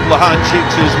a couple of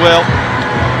handshakes as well,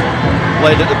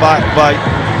 led at the back by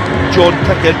John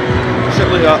Picken.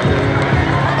 Certainly a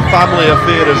family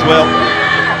affair as well.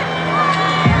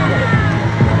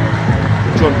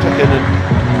 John Picken and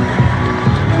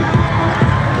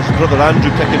his brother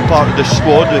Andrew Picken part of the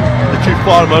squad, the two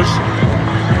farmers,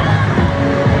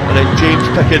 and then James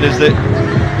Picken is the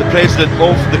president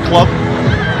of the club.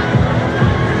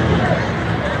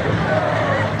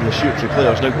 And the Stewartry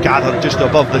players now gathered just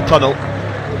above the tunnel,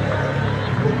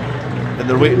 and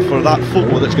they're waiting for that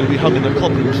photo that's going to be hung in their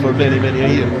club rooms for many, many a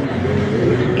year.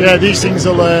 Yeah, these things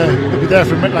will be there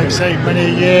for, like I say, many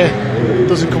a year. It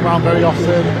doesn't come around very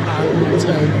often,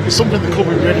 and it's something the club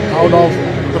will be really proud of.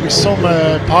 There'll be some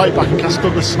party back in Castle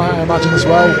Douglas tonight, I imagine, as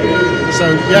well. So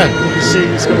yeah, you can see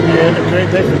it's going to be a great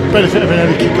day. For the benefit of an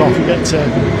early kick-off, you get to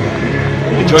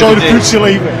enjoy the fruits you're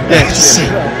leaving. Yes.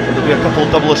 There'll be a couple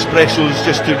of double espressos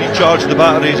just to recharge the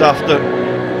batteries after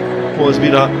what has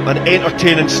been an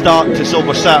entertaining start to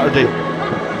Silver Saturday.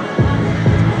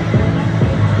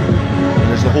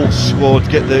 And as the whole squad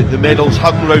get the medals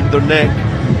hung round their neck,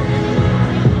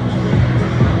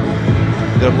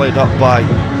 they're led up by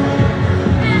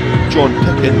John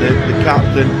Picken, the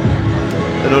captain,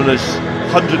 and on his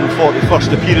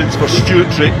 141st appearance for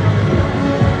Stewartry,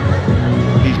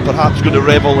 he's perhaps going to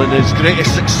revel in his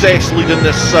greatest success leading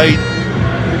this side.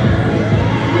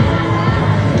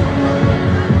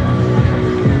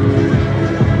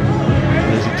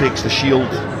 And as he takes the shield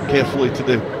carefully to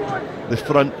the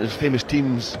front, his famous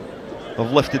teams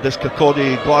have lifted this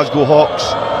Kirkcaldy Glasgow Hawks.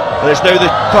 And it's now the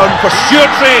turn for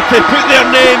Stewartry to put their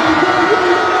name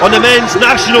on the men's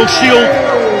national shield.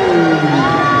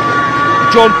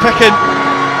 John Picken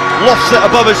lofts it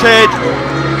above his head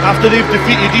after they've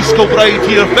defeated East Kilbride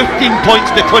here 15 points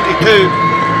to 22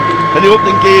 in the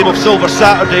opening game of Silver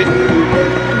Saturday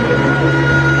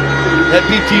at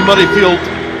BT Murrayfield.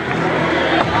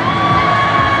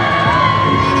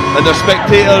 And their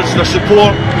spectators, their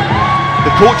support,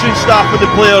 the coaching staff and the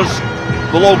players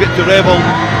will all get to revel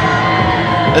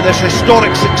in this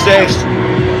historic success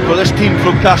for this team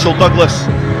from Castle Douglas.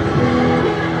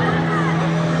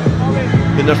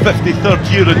 In their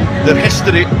 53rd year in their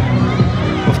history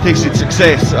of tasted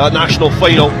success at a national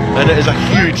final, and it is a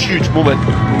huge, huge moment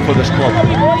for this club.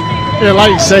 Yeah,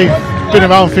 like you say, been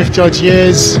around 50 odd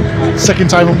years, second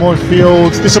time on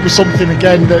Murrayfield. This will be something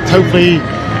again that hopefully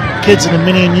kids in the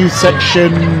mini and youth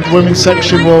section, women's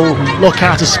section will look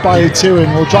at, aspire to,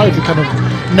 and will drive the kind of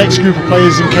next group of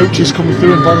players and coaches coming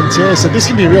through and volunteer. So this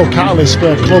can be a real catalyst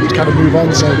for a club to kind of move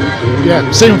on. So yeah,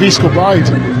 same with East Kilbride.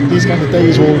 These kind of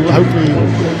days will hopefully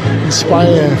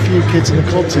inspire a few kids in the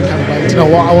club to kind of like, you know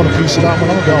what, I want a piece of that when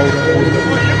I'm a bit older.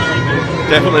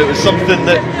 Definitely, it was something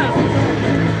that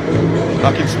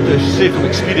I can say from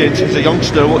experience as a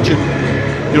youngster, watching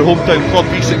your hometown club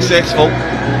be successful.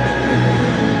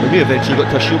 We eventually got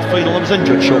to a Shield final. I was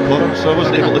injured, shock horror, so I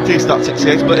wasn't able to taste that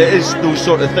success, but it is those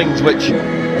sort of things which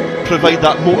provide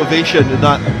that motivation and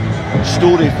that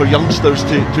story for youngsters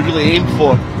to really aim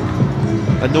for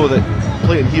and know that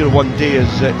playing here one day is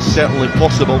certainly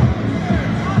possible.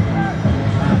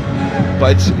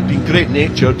 But it's been great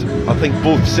natured. I think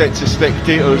both sets of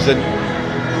spectators and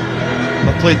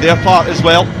have played their part as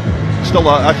well. Still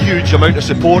a huge amount of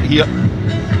support here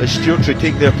as Stewartry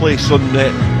take their place on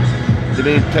the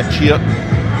main pitch here.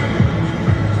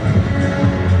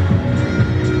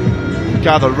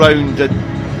 Gather round and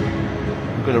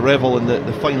we're going to revel in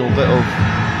the final bit of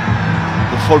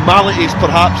the formalities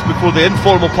perhaps before the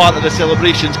informal part of the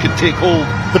celebrations can take hold.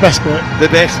 The best bit. The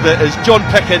best bit is John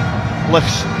Picken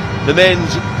lifts the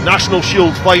men's National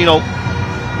Shield final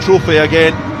trophy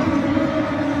again.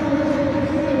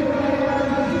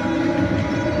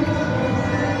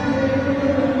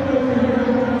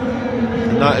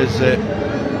 And that is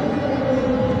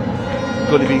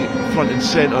going to be front and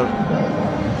centre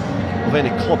of any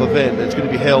club event that's going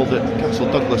to be held at Castle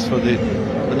Douglas for the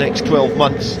next 12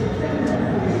 months.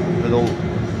 And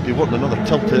they'll be wanting another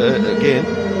tilt at it again.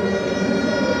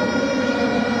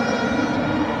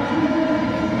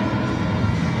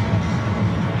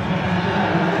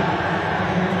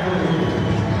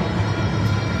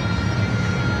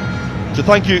 So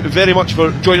thank you very much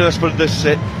for joining us for this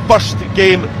first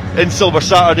game in Silver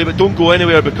Saturday, but don't go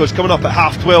anywhere, because coming up at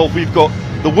 12:30 we've got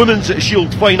the Women's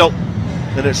Shield final,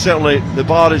 and it's certainly, the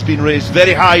bar has been raised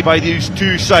very high by these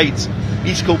two sides.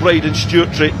 East Kilbride and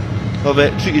Stewartry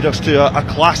have treated us to a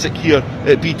classic here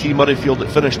at BT Murrayfield that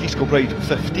finished East Kilbride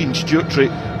 15, Stewartry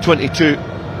 22.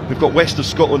 We've got West of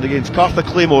Scotland against Cartha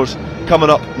Claymores coming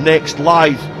up next,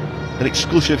 live and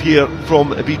exclusive here from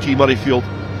BT Murrayfield.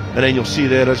 And then you'll see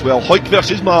there as well Hoyk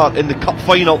versus Mar in the cup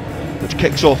final, which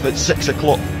kicks off at 6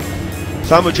 o'clock.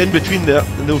 Sandwich in between there,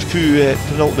 in those two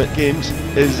penultimate games,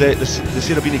 is the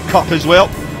Serabini Cup as well,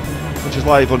 which is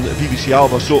live on BBC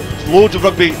Alba. So loads of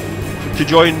rugby to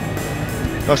join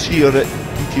us here at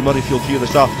BT Murrayfield here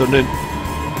this afternoon.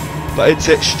 But it's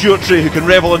Stewartry who can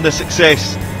revel in the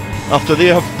success after they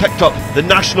have picked up the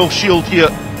National Shield here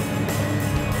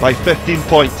by 15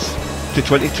 points to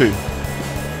 22.